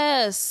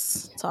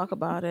yes. Talk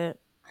about it.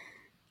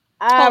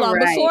 Hold All on.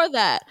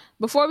 right.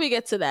 Before we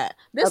get to that,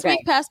 this Okay.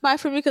 week passed by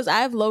for me because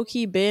I've low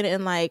key been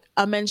in like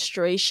a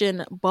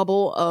menstruation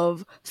bubble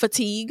of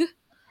fatigue.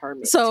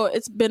 Hermit. So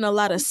it's been a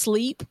lot of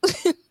sleep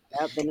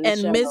Yep, been in the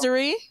and show.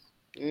 misery,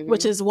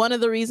 which Mm-hmm. is one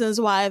of the reasons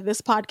why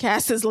this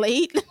podcast is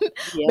late.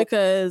 Yep.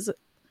 Because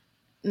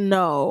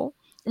no.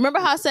 Remember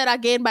how I said I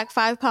gained back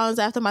 5 pounds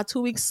after my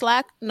 2 weeks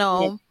slack? Yeah.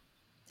 No.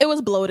 It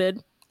was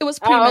bloated. It was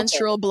Oh, okay.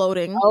 premenstrual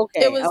bloating.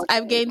 Okay.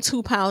 I've Okay. gained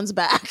 2 pounds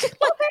back.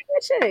 Okay.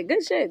 Good shit.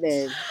 Good shit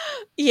then.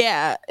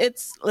 Yeah,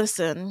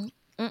 listen,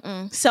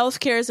 self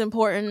care is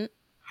important.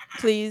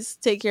 Please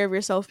take care of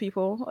yourself,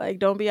 people. Like,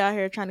 don't be out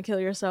here trying to kill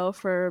yourself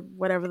for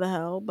whatever the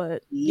hell.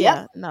 But Yep.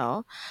 yeah,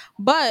 no.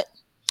 But,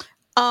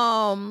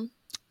 um,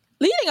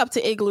 leading up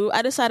to Igloo,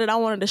 I decided I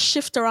wanted to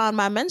shift around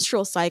my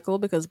menstrual cycle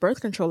because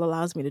birth control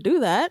allows me to do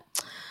that.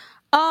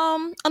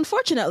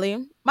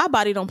 Unfortunately, my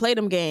body don't play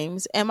them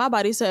games, and my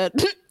body said,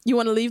 "You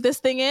want to leave this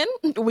thing in?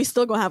 We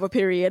still gonna have a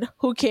period.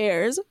 Who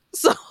cares?"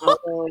 So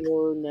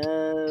Oh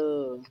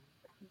no.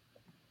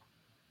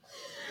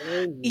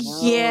 Oh no.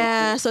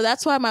 yeah, so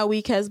that's why my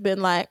week has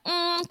been like,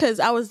 because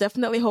I was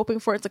definitely hoping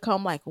for it to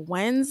come like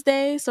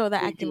Wednesday so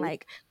that I can Mhm.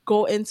 like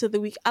go into the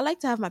week. I like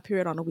to have my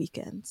period on the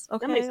weekends.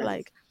 That makes Okay, sense.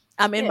 like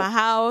I'm in Yeah. my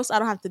house. I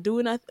don't have to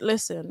do nothing.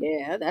 Listen,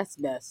 Yeah, that's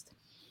best.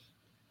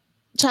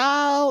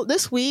 child,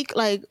 this week,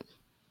 like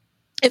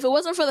if it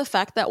wasn't for the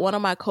fact that one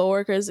of my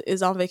coworkers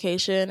is on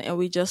vacation and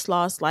we just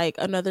lost like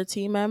another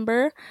team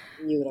member,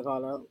 You would have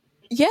called out.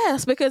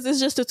 yes, because it's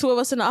just the two of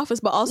us in the office,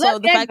 but Look also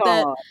the at fact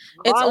that God.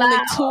 it's Call only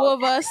two out.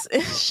 of us. You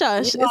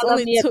Shush, know it's I love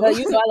only me a two. good.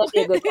 You know I love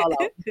me a good call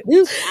out.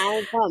 Deuce, I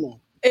ain't coming.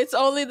 It's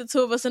only the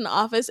two of us in the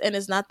office and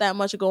it's not that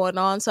much going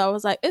on. So I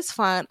was like, it's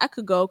fine. I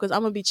could go because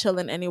I'm going to be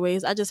chilling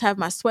anyways. I just have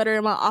my sweater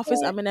in my office.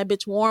 Yeah. I'm in that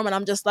bitch warm and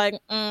I'm just like,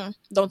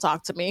 don't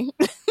talk to me.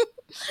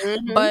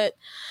 Mm-hmm. But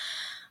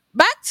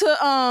back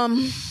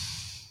to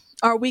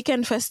our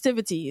weekend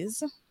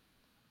festivities.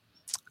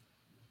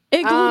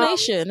 Igloo Um,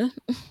 Nation.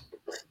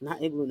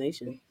 not Igloo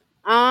Nation.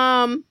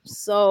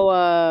 So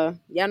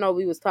y'all know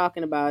we was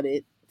talking about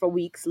it for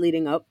weeks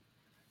leading up.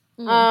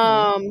 Mm-hmm.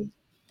 Um,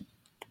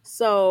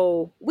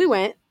 so we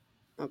went,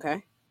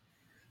 okay,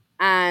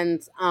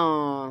 and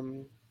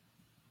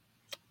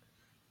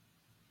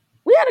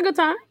we had a good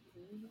time.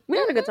 We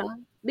had a good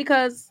time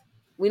because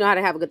we know how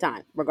to have a good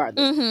time,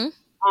 regardless.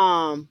 Mm-hmm.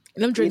 Um,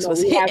 Them you drinks know,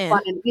 was we have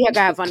fun hitting. and we have to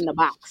have fun in the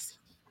box.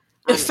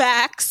 Honestly.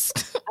 Facts.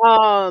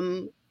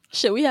 Um,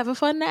 Shit, we having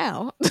fun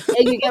now.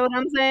 and you get what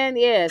I'm saying?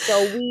 Yeah.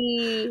 So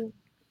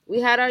we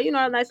had our,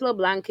 our nice little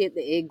blanket,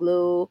 the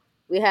igloo.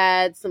 We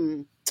had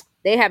some.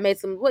 They had made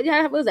some. What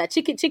was that?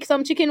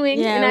 Some chicken wings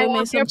in Yeah, that we one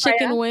made air some fryer.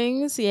 chicken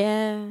wings.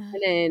 Yeah.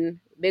 And then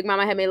Big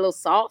Mama had made a little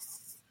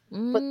sauce.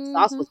 But the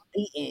sauce Mm-hmm. was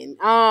beaten.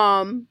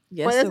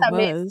 Yes, Quintus it had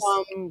made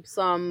was.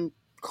 some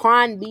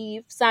corned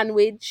beef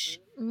sandwich.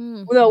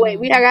 No, wait,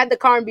 we Mm-hmm. had got the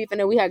corned beef and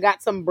then we had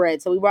got some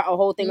bread. So we brought a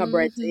whole thing of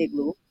bread to Mm-hmm.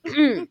 Igloo.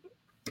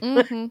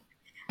 Mm-hmm.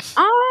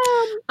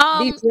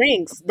 These Um,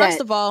 drinks First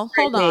that of all,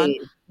 Trent hold on.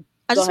 made.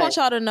 I Go just ahead. want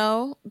y'all to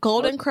know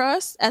Golden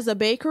Crust as a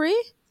bakery?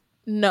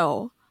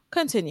 No.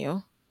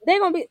 Continue. They're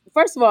gonna be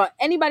first of all,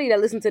 anybody that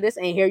listens to this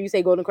and hear you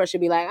say Golden Crush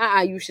should be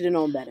like, you should have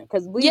known better.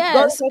 Because we Golden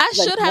Yes, Crush I is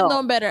a should have no.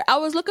 known better. I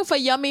was looking for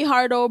yummy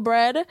hard dough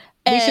bread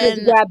We should have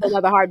and grabbed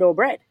another hard dough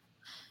bread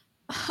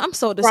I'm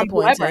so from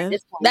whoever at disappointed.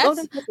 this point.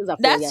 Golden Crush is a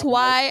That's failure.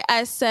 why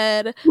I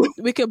said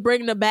we could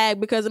bring the bag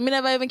because I mean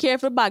never even care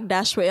if the bag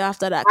dash way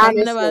after that. Cause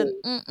me never Honestly.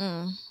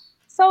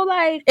 So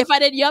like, if I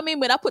did yummy,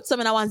 but I put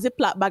some in a one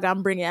Ziploc bag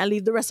and bring it and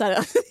leave the rest of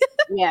it.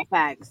 yeah,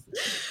 facts.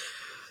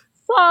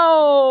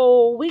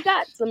 So we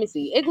got, let me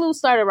see. Igloo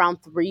started around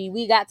 3.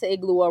 We got to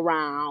Igloo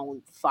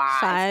around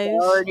 5.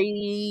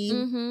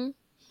 5:30.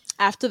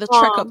 After the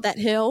trek up Um, that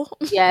hill.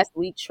 yes,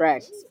 we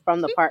trekked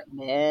from the park.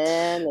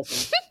 Man,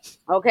 listen.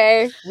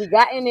 Okay, we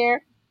got in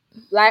there.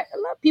 Like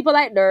people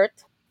like dirt.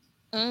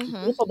 Mm-hmm.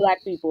 Beautiful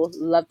black people.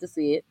 Love to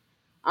see it.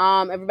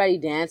 Everybody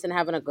dancing,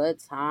 having a good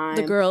The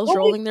time. girls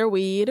rolling their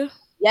weed.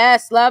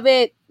 Yes, love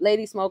it.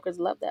 Lady smokers,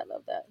 love that,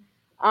 love that.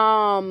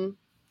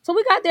 So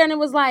we got there and it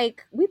was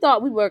like we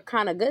thought we were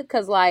kind of good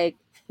because like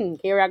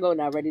here I go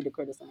now, ready to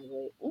criticize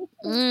it.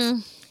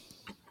 Mm.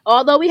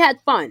 Although we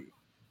had fun,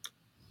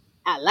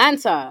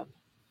 Atlanta.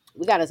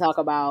 We got to talk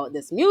about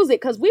this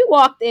music because we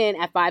walked in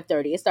at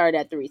 5:30. It started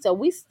at 3, so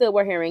we still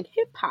were hearing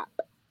hip hop,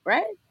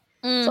 right?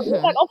 So we were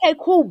Mm-hmm. like, okay,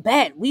 cool,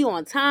 bet we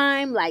on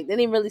time. Like they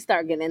didn't really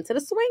start getting into the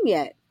swing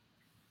yet.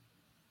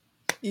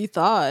 You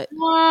thought.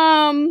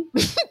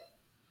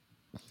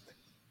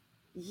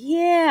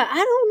 Yeah, I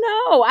don't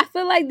know. I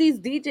feel like these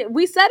DJ.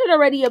 We said it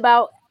already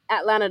about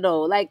Atlanta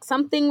though. Like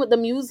something with the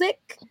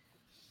music,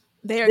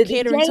 They are the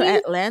catering to DJs.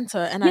 Atlanta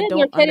and I Yeah, they're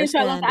don't catering to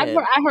Atlanta. understand it.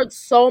 I heard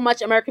so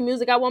much American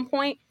music at one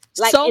point,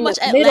 like So in the much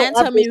middle of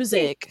Atlanta this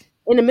shit. music.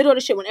 In the middle of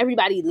the shit when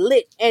everybody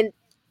lit and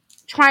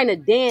trying to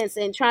dance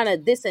and trying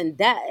to this and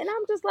that. And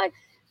I'm just like,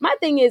 my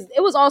thing is,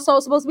 it was also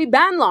supposed to be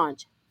band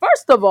launch.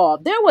 First of all,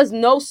 there was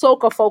no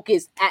soca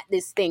focus at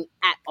this thing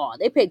at all.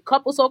 They played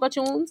couple soca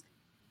tunes,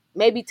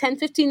 maybe 10,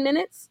 15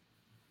 minutes.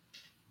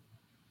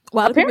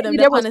 While the people them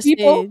Apparently, up there on was the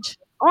people stage.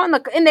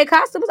 in their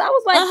costumes. I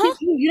was like, Uh-huh.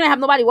 you didn't have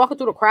nobody walking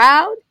through the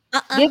crowd,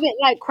 Uh-uh. giving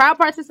like crowd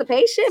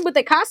participation with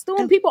the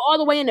costume. People all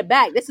the way in the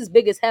back. This is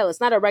big as hell. It's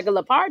not a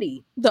regular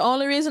party. The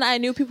only reason I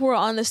knew people were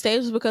on the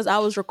stage was because I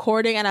was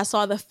recording and I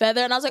saw the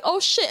feather and I was like, oh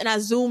shit. And I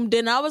zoomed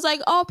in. I was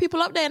like, oh,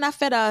 people up there and I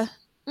feather.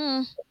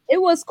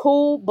 It was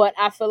cool, but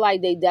I feel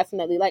like they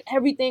definitely like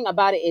everything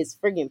about it is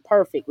friggin'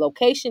 perfect.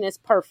 Location is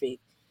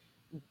perfect.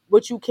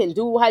 What you can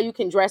do, how you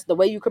can dress, the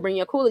way you could bring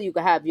your cooler, you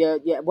could have your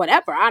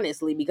whatever.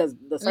 Honestly, because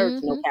the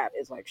search no cap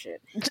is like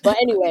shit. But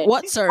anyway,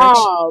 What search?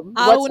 I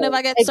what will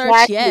never get searched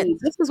exactly? yet.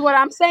 This is what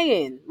I'm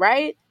saying,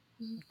 right?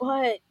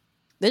 But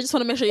they just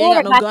want to make sure you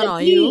ain't got no gun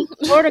on you.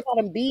 Florida got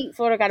them beat.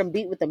 Florida got them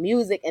beat with the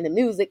music, and the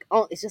music.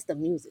 Oh, it's just the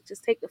music.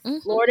 Just take the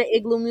Florida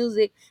Igloo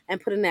music and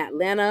put in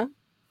Atlanta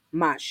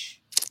mosh.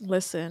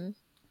 Listen,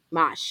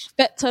 mosh.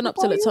 Turn up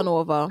till it turn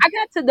over. I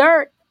got to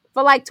dirt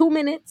for like 2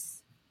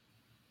 minutes.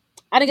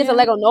 I didn't get to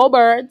Lego no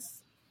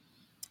birds.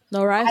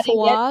 No rifle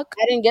walk.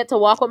 I didn't get to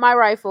walk with my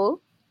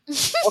rifle.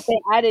 Okay,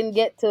 I didn't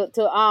get to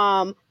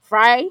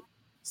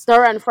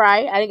stir and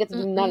fry. I didn't get to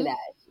do none of that.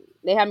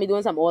 They had me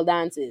doing some old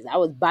dances. I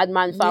was bad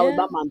man foul,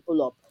 bad man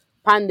pull up.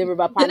 Pan the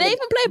river, pan. Did they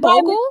even play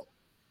Bogle?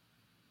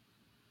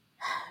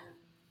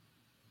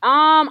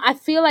 I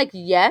feel like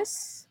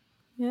yes.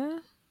 Yeah.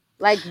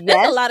 Like, yes.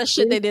 There's a lot of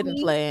shit they didn't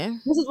play.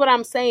 This is what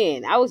I'm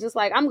saying. I was just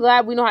like, I'm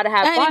glad we know how to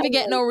have fun. I ain't even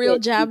get no real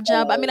jab.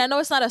 I mean, I know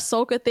it's not a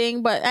soca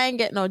thing, but I ain't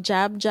get no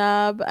jab.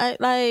 I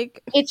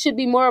like. It should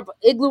be more of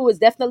Igloo is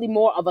definitely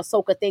more of a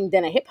soca thing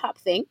than a hip hop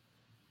thing.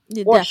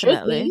 Yeah,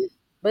 definitely.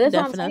 But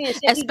that's what I'm saying.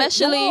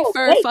 Especially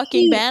for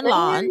fucking band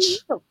launch.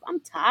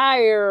 I'm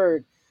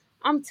tired.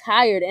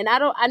 And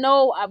I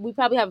know we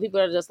probably have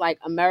people that are just like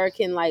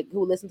American, like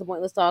who listen to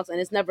Pointless Talks, and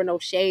it's never no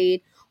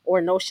shade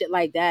or no shit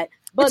like that.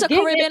 But it's a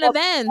Caribbean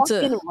event.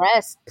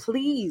 Rest,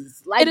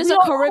 please. Like, it is a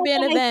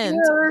Caribbean event.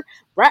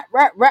 Rap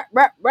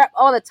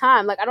all the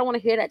time. Like, I don't want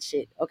to hear that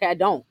shit. Okay, I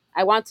don't.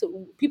 I want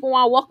to. People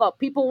want to walk up.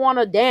 People want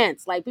to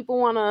dance. Like, people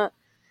want to.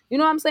 You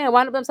know what I'm saying?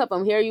 Wind up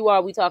themselves. Here you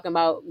are. We talking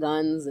about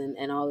guns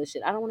and all this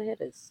shit. I don't want to hear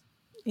this.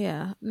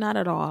 Yeah, not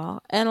at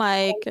all. And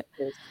like,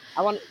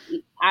 I want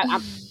to.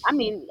 I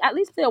mean, at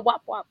least feel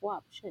wop wop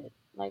wop shit.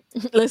 Like,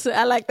 listen,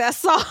 I like that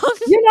song.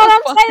 You know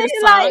what I'm saying?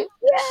 Like,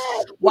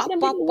 yeah, wop,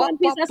 wop, wop, wop,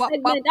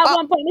 that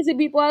one point, missing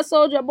people, a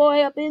soldier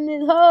boy up in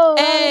his hole.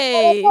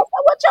 Hey,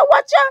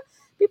 watcha.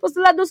 People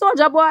still do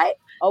Soldier Boy.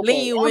 Okay,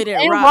 lean with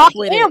it, rock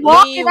with it,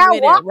 lean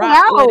with it,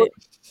 rock with it.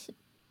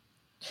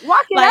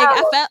 Walking like out.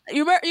 I felt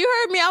you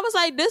heard me. I was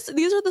like,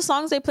 these are the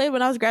songs they played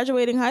when I was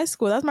graduating high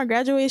school. That's my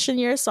graduation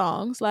year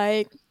songs.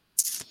 Like,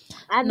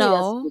 I need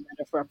us to do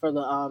better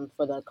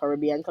for the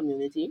Caribbean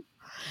community.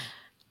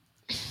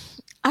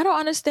 I don't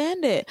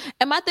understand it.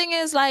 And my thing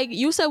is, like,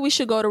 you said we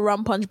should go to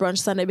Rum Punch Brunch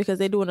Sunday because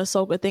they're doing a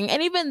soca thing.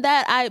 And even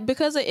that,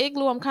 because of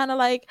Igloo, I'm kind of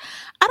like,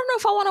 I don't know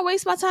if I want to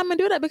waste my time and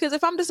do that, because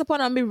if I'm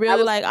disappointed, I'm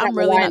really like, I'm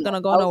really not going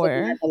to go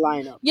nowhere. The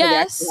lineup.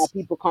 Yes.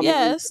 People coming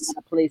from other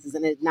places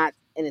and it's not.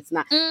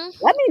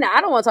 I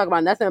don't want to talk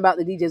about nothing about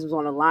the DJs who's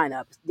on the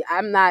lineup.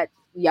 I'm not,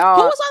 y'all.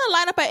 Who was on the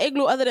lineup at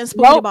Igloo other than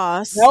Spooky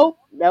Boss?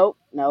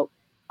 Nope.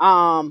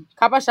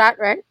 Kappa Shot,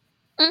 right?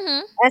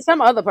 Mm-hmm. And some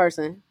other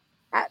person.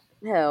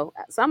 Hell,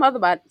 somebody.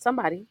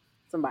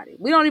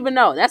 We don't even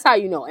know. That's how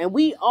you know. And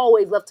we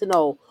always love to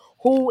know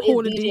who is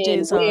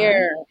DJing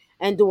where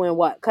and doing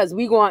what. Because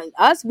we're going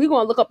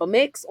to look up a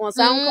mix on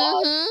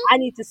SoundCloud. Mm-hmm. I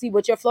need to see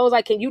what your flow's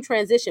like. Can you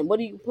transition?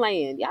 What are you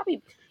playing?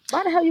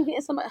 Why the hell you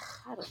getting somebody?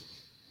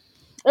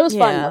 It was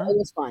fun. Though. It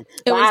was fun.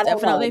 It was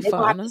definitely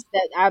fun.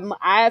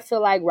 I feel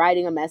like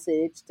writing a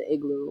message to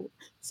Igloo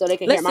so they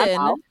can hear my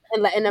mouth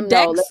and letting them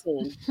know,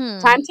 listen,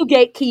 time to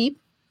gatekeep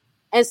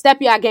and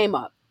step your game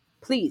up.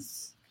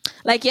 Please.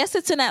 Like, yes,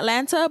 it's in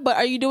Atlanta, but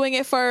are you doing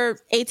it for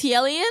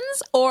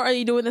ATLians or are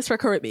you doing this for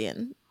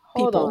Caribbean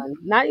people? Hold on.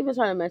 Not even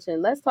trying to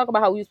mention. Let's talk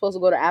about how we were supposed to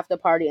go to after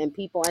party and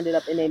people ended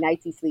up in their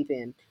nighty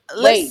sleeping.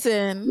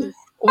 Listen,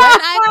 when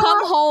I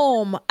come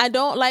home, I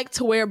don't like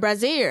to wear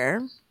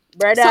brassiere.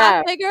 So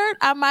I figured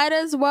I might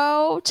as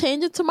well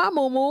change it to my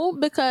muumuu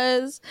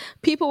because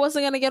people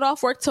wasn't going to get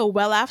off work till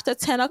well after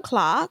 10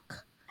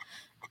 o'clock.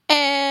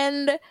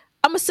 And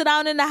I'm going to sit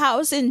down in the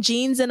house in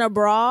jeans and a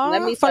bra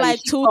for like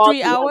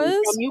 2-3 hours.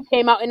 You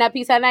came out in that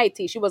piece of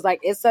nighty. She was like,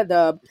 it's a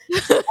dub.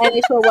 And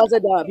it sure was a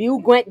dub. You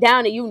went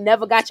down and you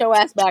never got your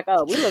ass back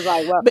up. We was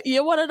like, well. But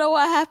you want to know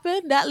what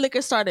happened? That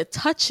liquor started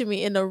touching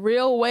me in a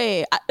real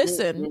way.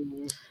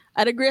 Listen,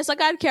 at the grace I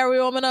got carry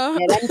on.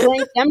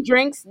 Them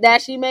drinks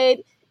that she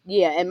made.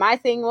 Yeah, and my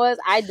thing was,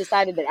 I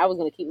decided that I was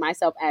going to keep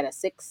myself at a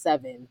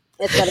 6-7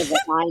 instead of a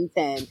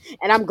 9-10,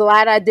 and I'm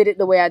glad I did it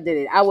the way I did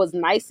it. I was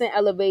nice and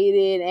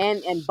elevated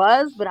and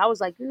buzzed, but I was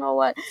like, you know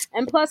what?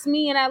 And plus,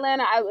 me in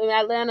Atlanta, I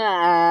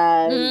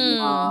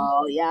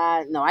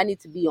need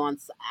to be on.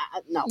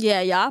 No,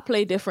 yeah, y'all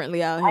play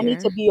differently out here. I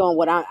need to be on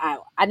what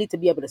I need to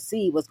be able to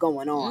see what's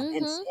going on,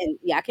 and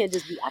yeah, I can't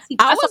just be.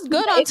 I was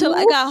good until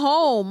I got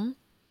home.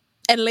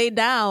 And lay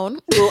down.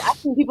 I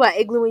seen people at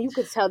Igloo and you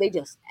could tell they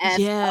just asked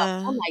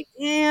up. I'm like,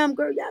 damn,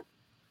 girl, yeah.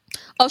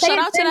 Oh, Pay shout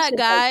out to that attention,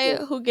 guy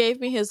person. who gave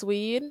me his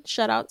weed.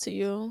 Shout out to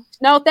you.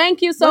 No,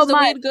 thank you so Was the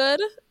much. weed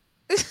good?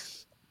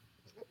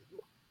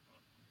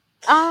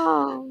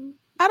 Um,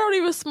 I don't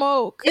even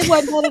smoke. it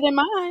wasn't better than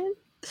mine.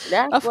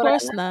 That's Of what I.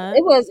 course not.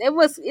 It was. It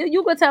was.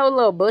 You could tell a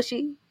little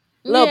bushy.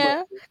 Little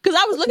Yeah, bushy. because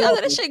I was It's a looking at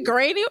little this shit bushy.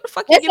 grainy. What the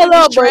fuck you It's a giving me,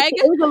 little bushy. Streg?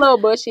 It was a little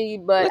bushy,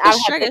 but Look I at had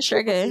to put some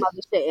Strega.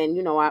 other shit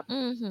in. I,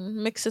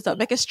 Mix it up,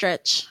 make it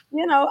stretch.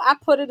 I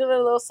put it in a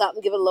little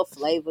something, give it a little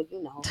flavor.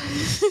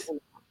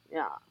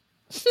 Yeah.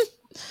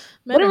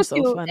 But Men it are was so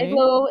cute. funny.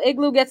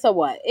 Igloo gets a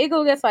what?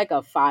 Igloo gets like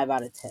a 5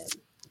 out of 10.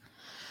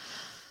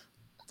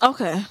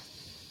 Okay,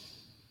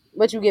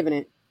 What you giving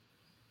it,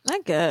 I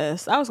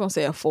guess I was gonna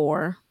say a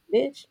 4.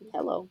 bitch?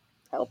 Hello,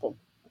 help him.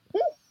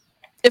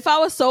 If I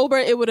was sober,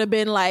 it would have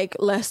been like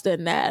less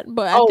than that.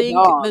 But I Oh, think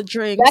dog. the That's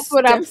drinks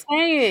what I'm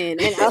saying.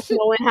 And us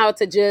knowing how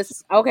to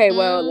just, okay,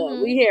 well,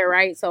 look, we hmm here,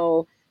 right?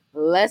 So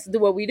let's do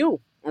what we do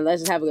and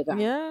let's just have a good time.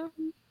 Yeah,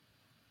 I'm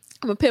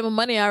gonna pay my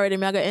money already.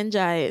 Man, I gotta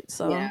enjoy it.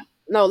 Yeah. So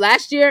No,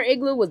 last year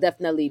Igloo was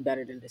definitely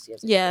better than this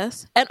year's.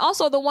 yes, and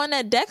also the one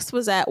that Dex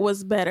was at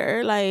was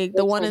better. Like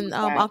the Which one one in was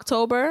that?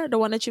 October, the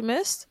one that you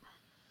missed.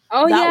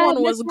 Oh That yeah, one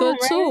this was one, good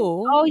right?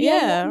 too. Oh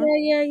yeah, Yeah.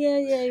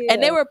 And yeah.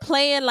 they were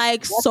playing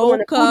like That's the one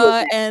the food was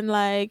soca at. and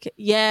like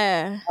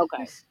yeah.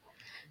 Okay,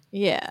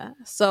 Yeah.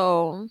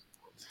 So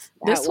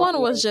that this one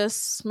one was was.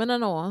 just I don't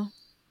know.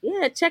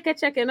 Yeah, check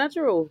it, not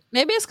true.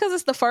 Maybe it's because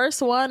it's the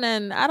first one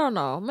and I don't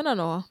know. I don't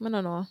know. I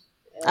don't know.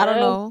 I don't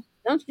know.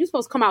 Don't you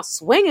supposed to come out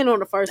swinging on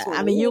the first one? I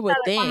You mean, you ain't would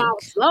trying to come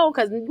out think. slow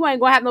because you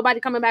ain't gonna have nobody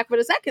coming back for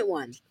the second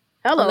one.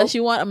 Hello. Unless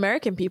you want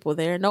American people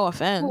there. No Oh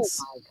offense.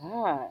 my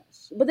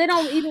gosh! But they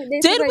don't even. They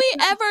Did like we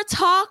ever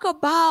talk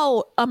about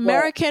what?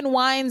 American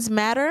Wines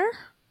Matter?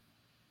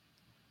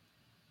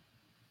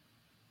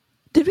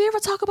 Did we ever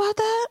talk about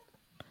that?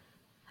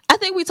 I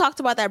think we talked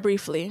about that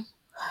briefly.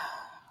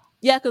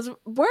 Yeah, because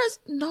was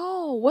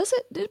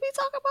it? Did we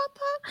talk about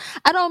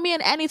that? I know me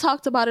and Annie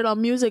talked about it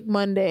on Music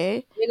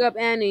Monday. Big up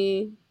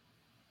Annie.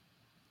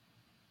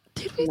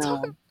 Did we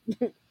talk?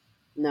 No,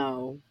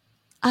 no.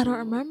 I don't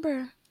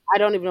remember. I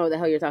don't even know what the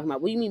hell you're talking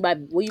about. What do you mean by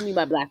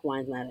Black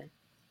Wines Matter?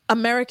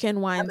 American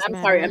Wines I'm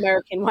sorry, Matter.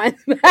 American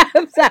Wines Matter.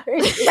 I'm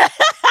sorry.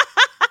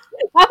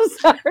 I'm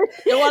sorry.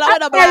 You want I'm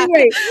to sorry, black?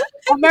 wait.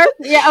 American,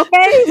 yeah,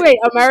 okay. Wait,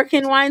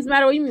 American Wines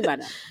Matter. What do you mean by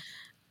that?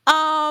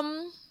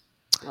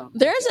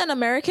 There's an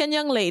American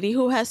young lady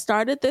who has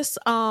started this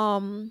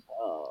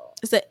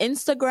it's an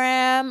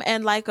Instagram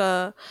and like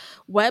a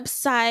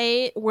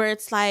website where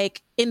it's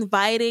like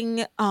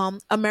inviting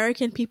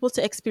American people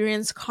to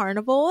experience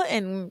carnival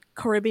and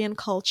Caribbean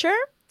culture.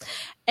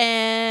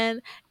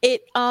 And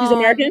it She's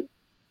American.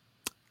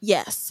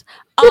 yes.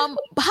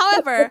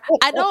 However,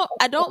 I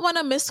don't want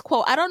to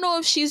misquote. I don't know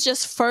if she's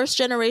just first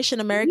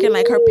generation American,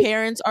 like her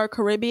parents are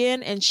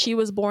Caribbean and she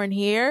was born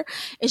here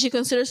and she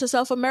considers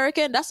herself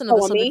American. That's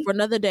another subject for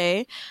another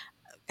day.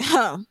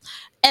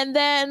 And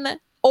then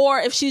or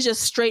if she's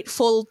just straight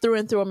full through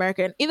and through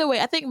American. Either way,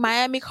 I think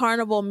Miami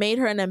Carnival made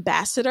her an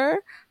ambassador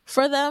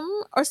for them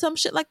or some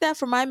shit like that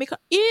for Miami.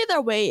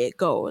 Either way it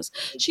goes.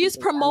 She's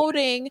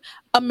promoting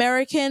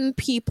American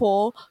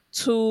people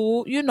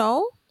to,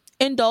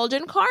 indulge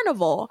in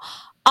carnival.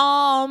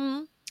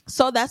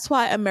 So that's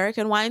why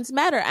American Wines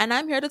Matter. And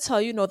I'm here to tell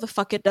you, no, the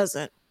fuck it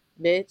doesn't.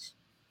 Bitch.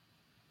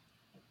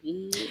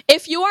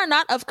 If you are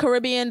not of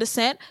Caribbean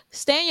descent,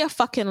 stay in your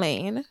fucking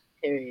lane.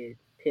 Period.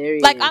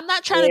 Like, I'm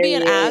not trying to be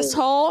an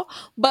asshole,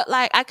 but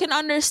like I can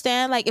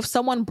understand like if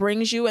someone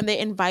brings you and they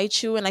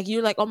invite you and like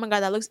you're like, oh my god,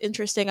 that looks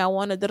interesting, I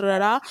want to da da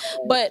da.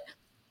 But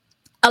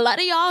a lot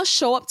of y'all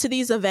show up to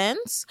these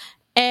events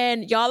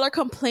and y'all are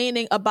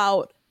complaining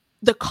about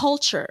the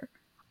culture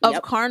of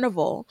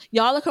carnival.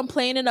 Y'all are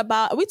complaining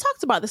about, we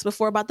talked about this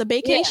before, about the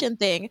vacation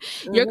thing.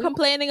 You're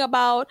complaining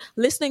about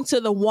listening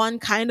to the one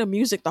kind of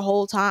music the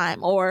whole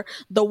time, or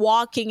the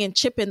walking and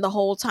chipping the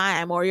whole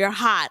time, or you're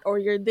hot, or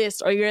you're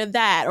this, or you're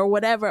that, or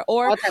whatever.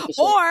 Or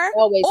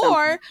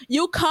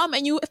you come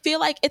and you feel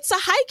like it's a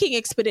hiking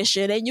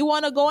expedition and you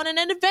want to go on an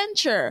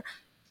adventure.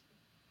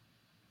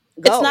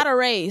 Go. It's not a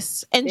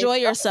race. Enjoy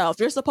yourself.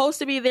 You're supposed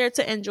to be there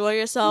to enjoy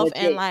yourself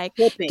and like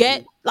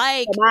get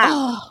like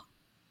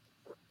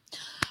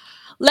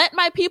let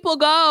my people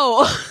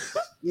go.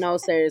 No,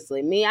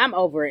 seriously. Me, I'm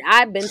over it.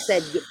 I've been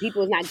said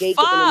people is not gatekeeping.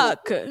 I'm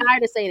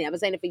tired of saying it. I've been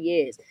saying it for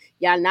years.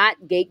 Y'all not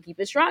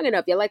gatekeeping strong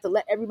enough. Y'all like to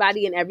let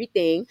everybody in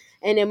everything.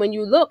 And then when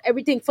you look,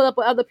 everything fill up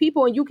with other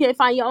people and you can't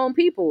find your own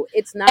people.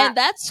 It's not. And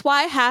that's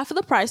why half of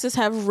the prices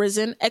have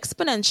risen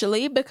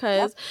exponentially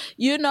because,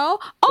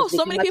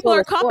 so many people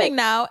are coming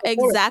now.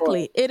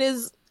 Exactly. It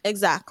is.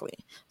 Exactly.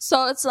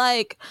 So it's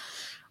like.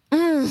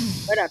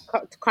 But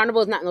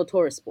carnival is not no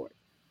tourist sport.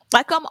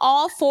 Like, I'm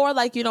all for,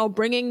 like,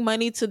 bringing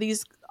money to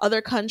these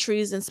other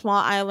countries and small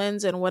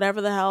islands and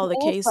whatever the hell the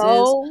case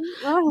is.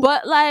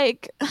 But,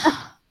 like,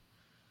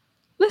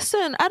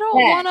 listen, I don't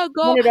want to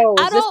go.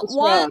 I don't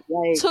want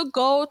to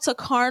go to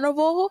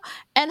carnival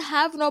and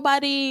have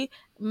nobody,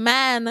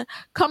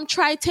 come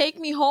try take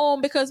me home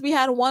because we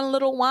had one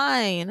little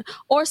wine.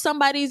 Or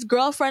somebody's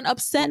girlfriend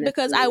upset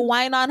because I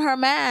whine on her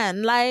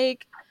man.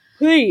 Like,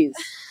 Please,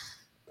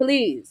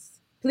 please,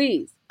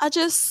 please. I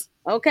just,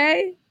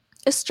 Okay,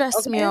 it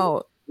stressed me okay.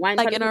 out, Wine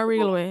like for the in a people,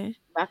 real man. way.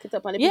 Back it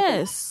up on the people,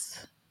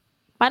 Yes.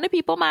 Find the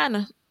people, man.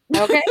 man.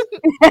 Okay.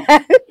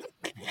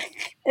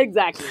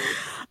 Exactly.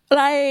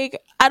 Like,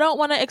 I don't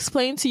want to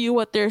explain to you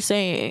what they're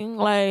saying.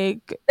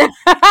 Like,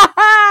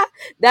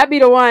 That'd be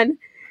the one.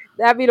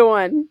 That'd be the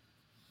one.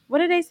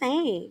 What are they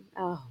saying?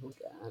 Oh my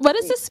god. what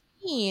does this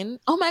mean?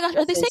 Oh my gosh,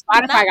 are they Listen,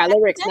 saying good Spotify night? got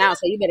lyrics now,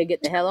 so you better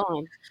get the hell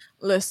on.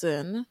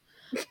 Listen,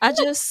 I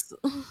just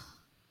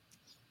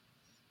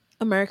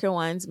American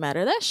wines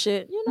matter. That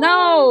shit, you know.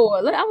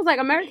 No, look, I was like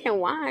American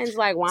wines,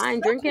 like wine,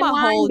 Suck drinking my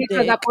wine, whole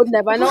because I dick. could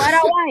never know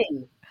how to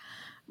wine.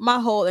 My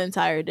whole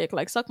entire dick.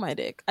 Like, suck my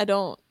dick.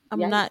 I'm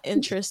Yeah. not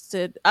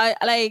interested. I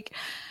like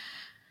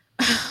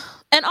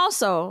and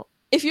also,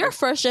 if you're a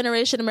first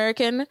generation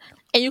American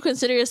and you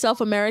consider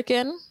yourself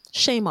American,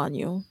 shame on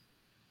you.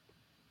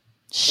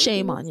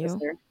 Shame on you.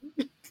 Sister.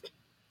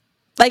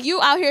 Like,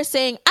 you out here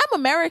saying I'm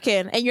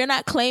American and you're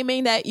not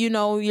claiming that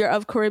you're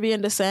of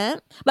Caribbean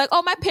descent. Like,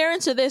 oh, my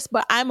parents are this,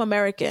 but I'm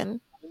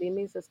American. Be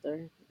me,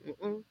 sister.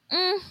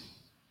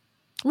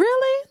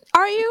 Really?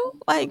 Are you?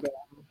 Like,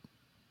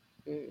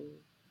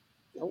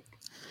 Nope.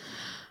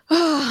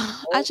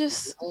 I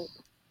just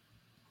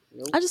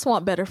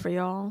want better for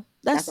y'all.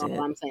 That's all it.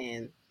 I'm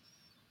saying.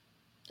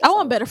 I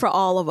want better for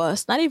all of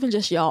us, not even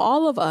just y'all,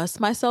 all of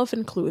us, myself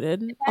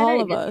included, all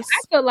of us.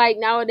 I feel like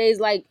nowadays,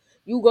 like,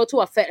 you go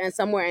to a fet and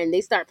somewhere and they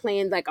start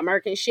playing like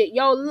American shit.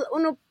 Yo,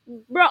 uno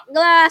brought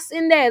glass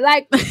in there,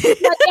 like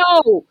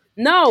yo,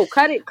 no,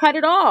 cut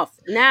it off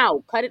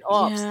now, cut it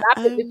off, Yeah,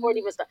 stop it before it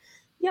even starts.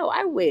 Yo,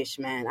 I wish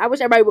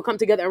everybody would come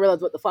together and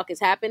realize what the fuck is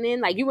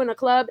happening. Like, you in a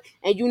club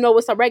and you know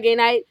it's a reggae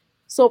night,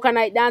 soca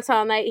night,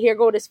 dancehall night. Here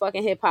go this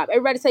fucking hip hop.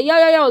 Everybody say yo,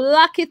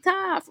 lock it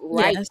off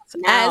right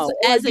now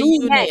as a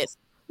unit.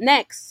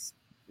 Next.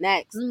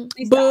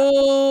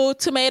 Boo!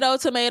 Tomato.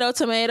 You get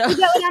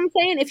what I'm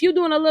saying? If you're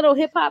doing a little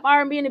hip hop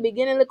R&B in the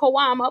beginning, the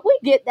Kawama, we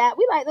get that.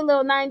 We like the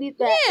little 90s.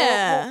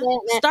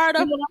 Start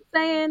up. You know what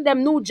I'm saying?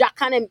 Them new jack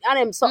on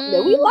them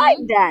something. We like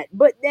that.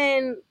 But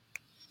then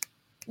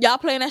y'all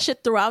playing that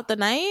shit throughout the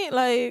night,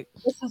 like,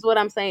 this is what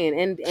I'm saying.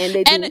 And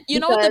they and do, you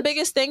know what the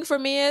biggest thing for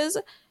me is?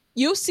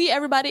 You see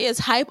everybody is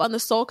hype on the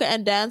soca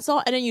and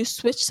dancehall, and then you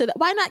switch to that.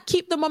 Why not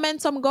keep the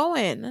momentum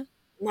going?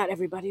 Not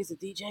everybody's a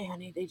DJ,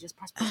 honey. They just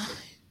press.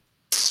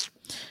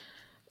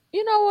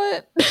 You know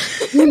what?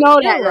 You know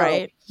that, You're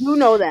right? You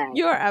know that.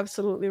 You are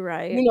absolutely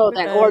right. You know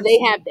that,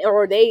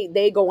 or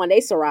they go on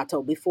their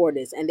Serato before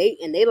this, and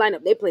they line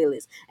up their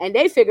playlist, and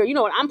they figure, you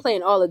know what, I'm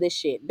playing all of this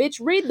shit. Bitch,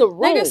 read the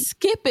room. Nigga,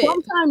 skip it.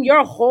 Sometimes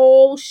your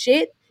whole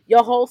set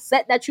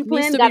that you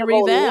playing gotta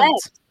go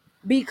left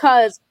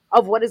because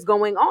of what is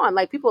going on.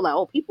 Like, people are like,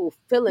 oh, people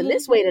feeling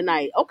this way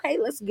tonight. Okay,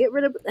 let's get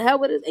rid of the hell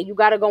with it, and you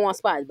gotta go on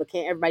spot, but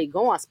can't everybody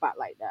go on spot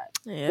like that?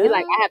 Yeah. They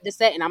like, I have this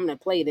set and I'm gonna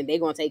play it, and they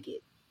gonna take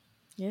it.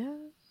 Yeah.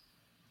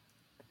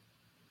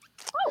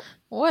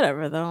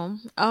 Whatever though.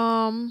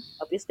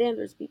 Up your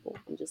standards, people.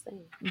 I'm just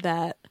saying.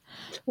 That.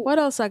 What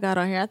else I got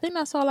on here? I think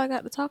that's all I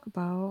got to talk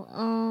about.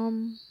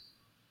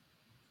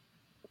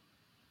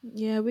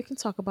 Yeah, we can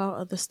talk about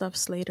other stuff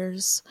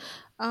Slaters.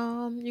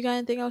 You got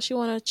anything else you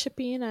want to chip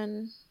in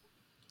and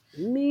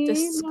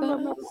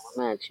discuss?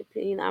 I'm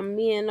chipping. I'm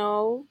me and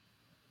all.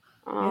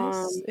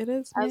 Yes, it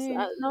is me.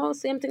 No,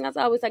 same thing as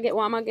always. I get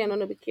one again. I'm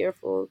gonna be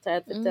careful.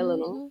 Tired to tell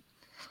you.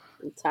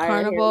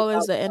 Carnival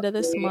is the end of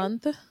this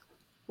month.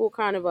 Who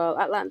Carnival?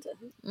 Atlanta.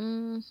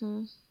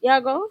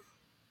 Yeah, go.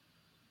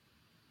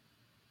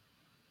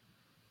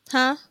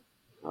 Huh?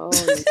 Oh,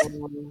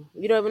 no.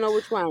 You don't even know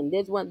which one.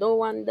 There's one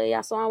day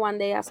I saw, one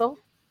day I saw.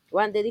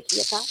 One day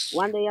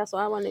one day I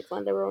saw, one next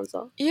one day we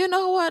saw. You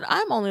know what?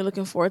 I'm only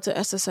looking forward to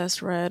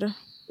SSS Red.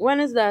 When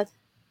is that?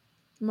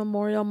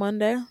 Memorial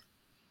Monday.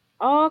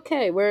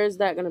 Okay, where is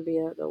that gonna be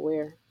at? Or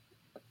where?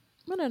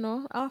 I don't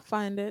know. I'll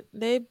find it.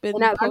 They've been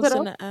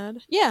posting the ad.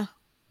 Yeah.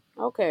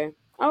 Okay.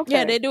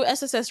 Yeah, they do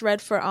SSS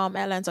Red for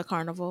Atlanta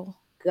Carnival.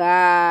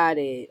 Got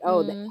it.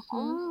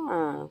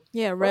 Oh,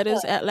 yeah. Red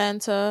is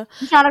Atlanta.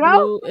 You trying to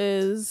go? Blue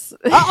is.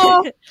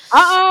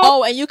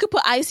 Oh, and you could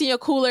put ice in your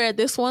cooler at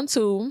this one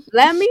too.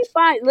 Let me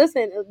find.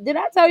 Listen, did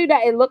I tell you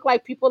that it looked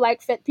like people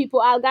like fat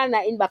people? I'll get in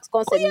that inbox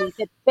concept me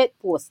fat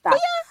poster.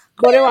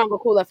 But they want to go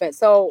cooler fet.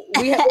 So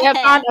we have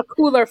found a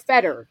cooler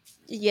fetter.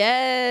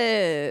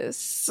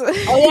 Yes.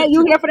 Oh yeah,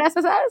 you here for the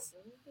SSS?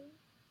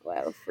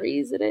 Well,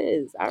 freeze it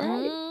is. All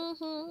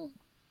right.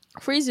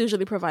 Freeze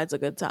usually provides a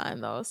good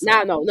time though.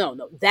 So. No.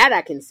 That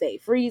I can say.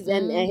 Freeze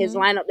and his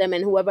lineup them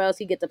and whoever else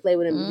he get to play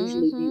with him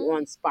usually be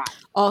on spot.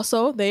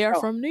 Also, they are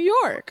from New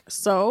York,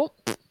 so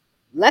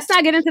let's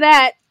not get into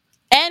that.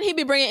 And he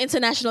be bringing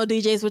international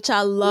DJs, which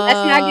I love.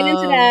 Let's not get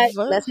into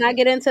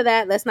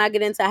that. Let's not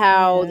get into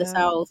how the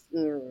South.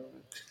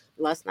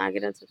 Let's not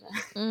get into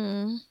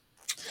that.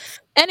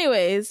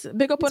 Anyways,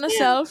 big up on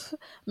yourself.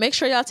 Make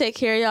sure y'all take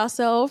care of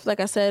yourself.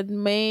 Like I said,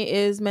 May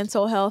is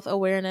Mental Health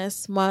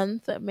Awareness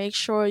Month. Make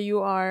sure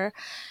you are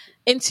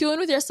in tune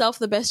with yourself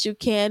the best you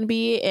can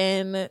be,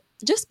 and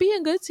just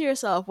being good to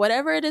yourself.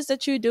 Whatever it is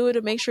that you do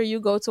to make sure you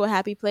go to a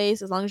happy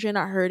place, as long as you're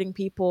not hurting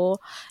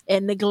people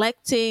and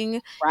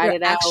neglecting Write your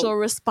it out. actual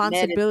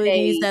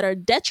responsibilities Meditate. that are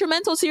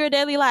detrimental to your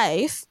daily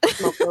life.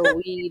 Smoke a little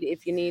weed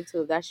if you need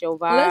to. If that's your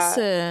vibe.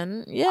 Listen,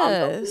 Don't do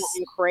yes.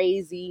 nothing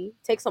crazy.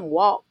 Take some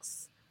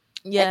walks.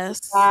 Yes.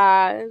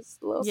 Exercise.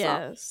 A little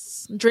yes.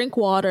 Something. Drink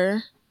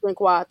water. Drink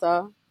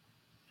water.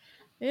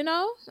 You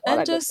know,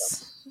 and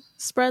just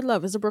spread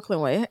love. It's a Brooklyn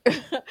way.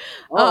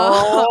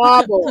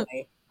 Oh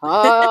boy.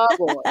 Oh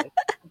boy.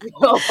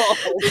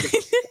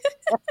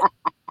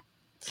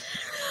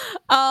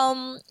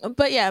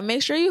 But yeah,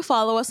 make sure you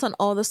follow us on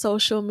all the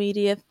social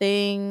media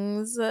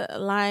things.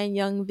 Lion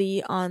Young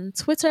The on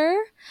Twitter.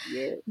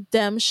 Yeah.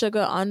 Dem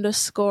Sugar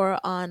 __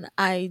 on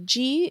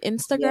IG,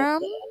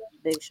 Instagram. Yeah.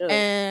 Big Sugar.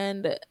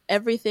 And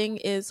everything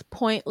is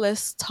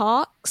Pointless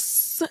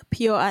Talks,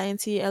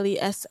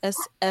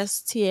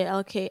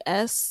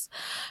 POINTLESSSTALKS,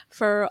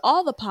 for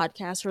all the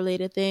podcast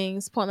related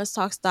things.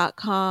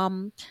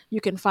 Pointlesstalks.com. You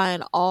can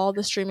find all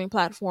the streaming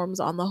platforms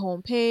on the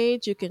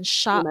homepage. You can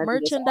shop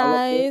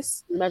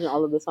merchandise. Imagine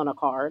all of this on a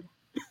card.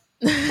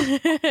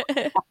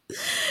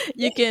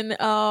 You can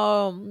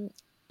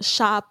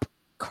shop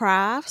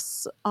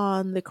crafts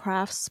on the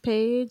crafts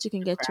page. You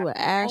can get you an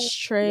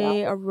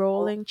ashtray, a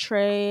rolling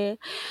tray,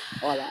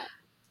 all that.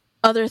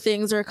 Other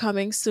things are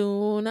coming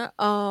soon.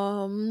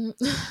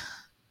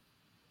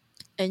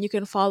 And you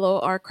can follow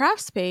our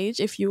crafts page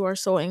if you are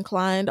so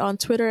inclined on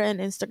Twitter and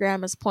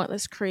Instagram as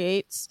Pointless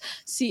Creates,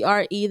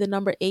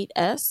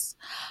 CRE8S.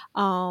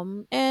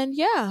 And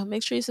yeah,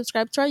 make sure you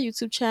subscribe to our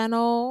YouTube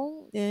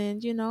channel,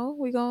 and you know,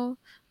 we're gonna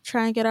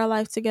try and get our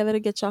life together to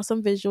get y'all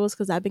some visuals,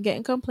 because I've been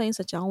getting complaints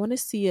that y'all want to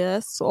see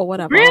us or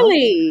whatever.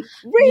 Really?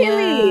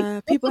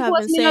 Yeah, people have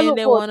been saying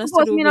they want us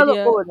to do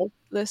video.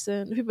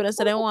 Listen, people that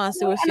say they want to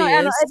see with face.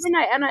 I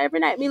know every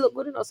night me look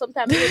good enough.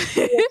 Sometimes and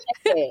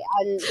put me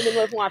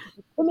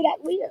that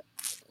weird.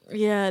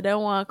 Yeah, they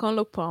want to come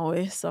look upon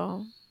way.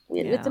 So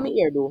it's me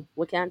ear though.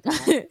 We can't tell.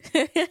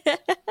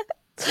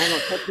 They're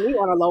gonna touch me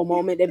on a low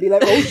moment. They'd be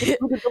like,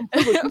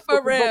 "Oh,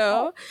 for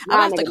real."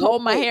 I have to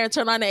comb my hair and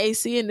turn on the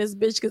AC in this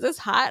bitch because it's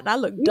hot and I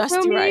look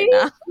dusty right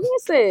now.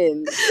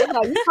 Listen,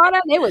 like, you saw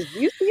that?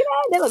 You see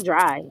that? They look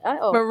dry.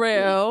 For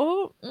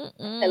real.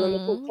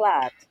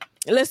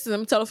 Listen,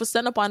 I'm telling for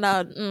stand up on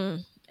that.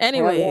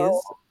 Anyways,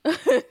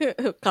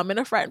 come in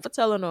a fright for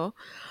telling her.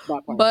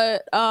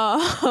 But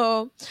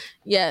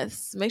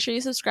yes, make sure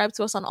you subscribe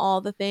to us on all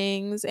the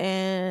things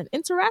and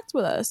interact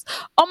with us.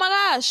 Oh my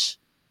gosh.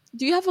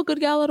 Do you have a good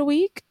gal of the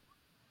week?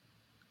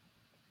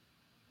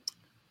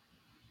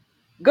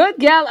 Good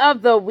gal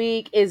of the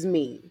week is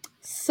me.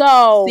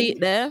 So see it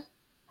there.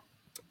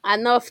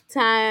 Enough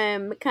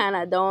time, kind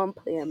of don't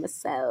play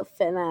myself,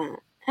 and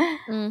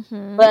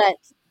but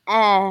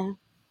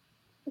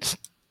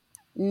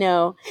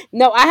no,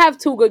 I have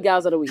 2 good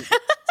gals of the week.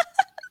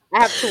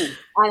 I have 2,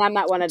 and I'm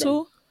not one of them.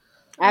 2?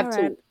 I have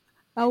 2.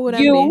 I would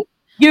you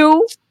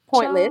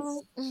Pointless.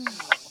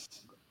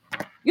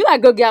 You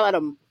like good gal of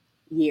the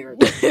year.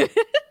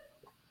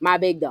 My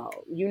big dog.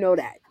 You know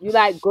that. You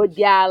like good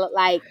gal,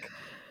 like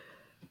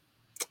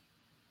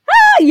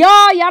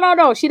y'all don't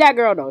know. She that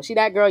girl though.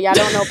 Y'all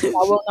don't know.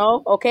 I will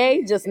know.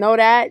 Okay, just know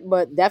that.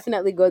 But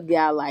definitely good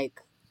gal,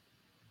 like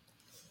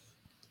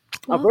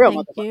a real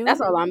motherfucker.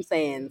 That's all I'm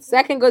saying.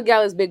 Second good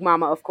gal is Big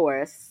Mama, of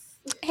course.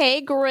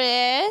 Hey,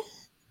 Gray.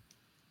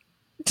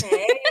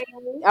 Hey.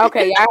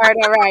 Okay, y'all heard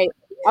it right.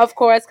 Of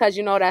course, because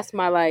you know that's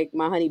my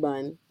honey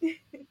bun,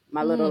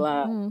 my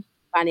little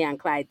Bonnie and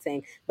Clyde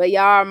thing. But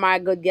y'all are my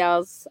good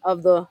gals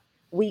of the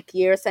week,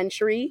 year,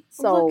 century.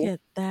 So look at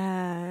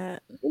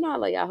that. You know I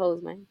love y'all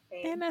hoes, man.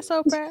 Ain't that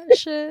so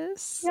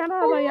precious? You know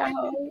I love y'all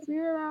hoes.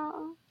 You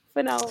know.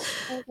 For now.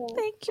 Okay.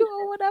 Thank you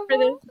or whatever.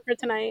 For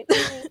tonight.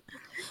 What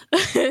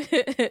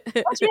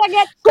you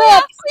get we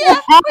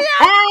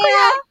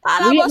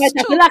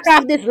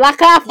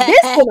lock off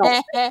this, you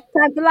know.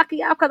 Time to lock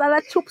it off because I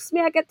let choops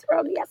me, I get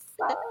thrown. Yes,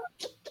 sir.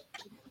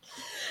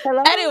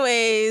 Hello?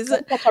 Anyways.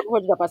 Catch up before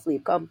you go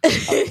asleep. Come.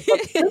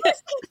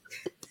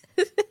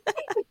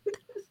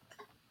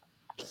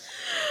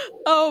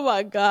 Oh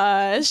my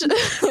gosh.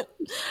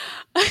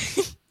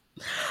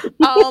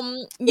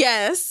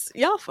 Yes,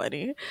 y'all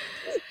funny.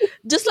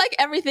 Just like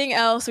everything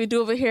else we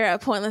do over here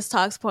at Pointless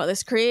Talks,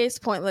 Pointless Creates,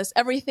 Pointless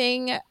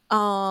Everything.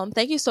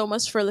 Thank you so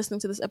much for listening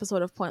to this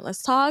episode of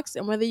Pointless Talks.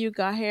 And whether you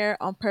got here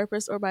on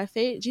purpose or by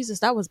fate, Jesus,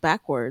 that was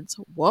backwards.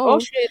 Whoa. Oh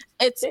shit.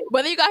 It's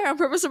whether you got here on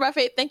purpose or by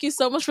fate, thank you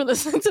so much for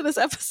listening to this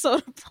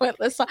episode of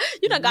Pointless Talks.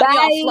 You done got me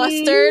all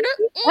flustered.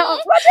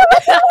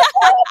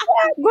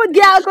 Good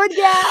gal.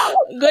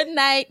 Good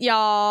night,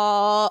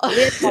 y'all.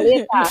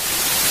 Later.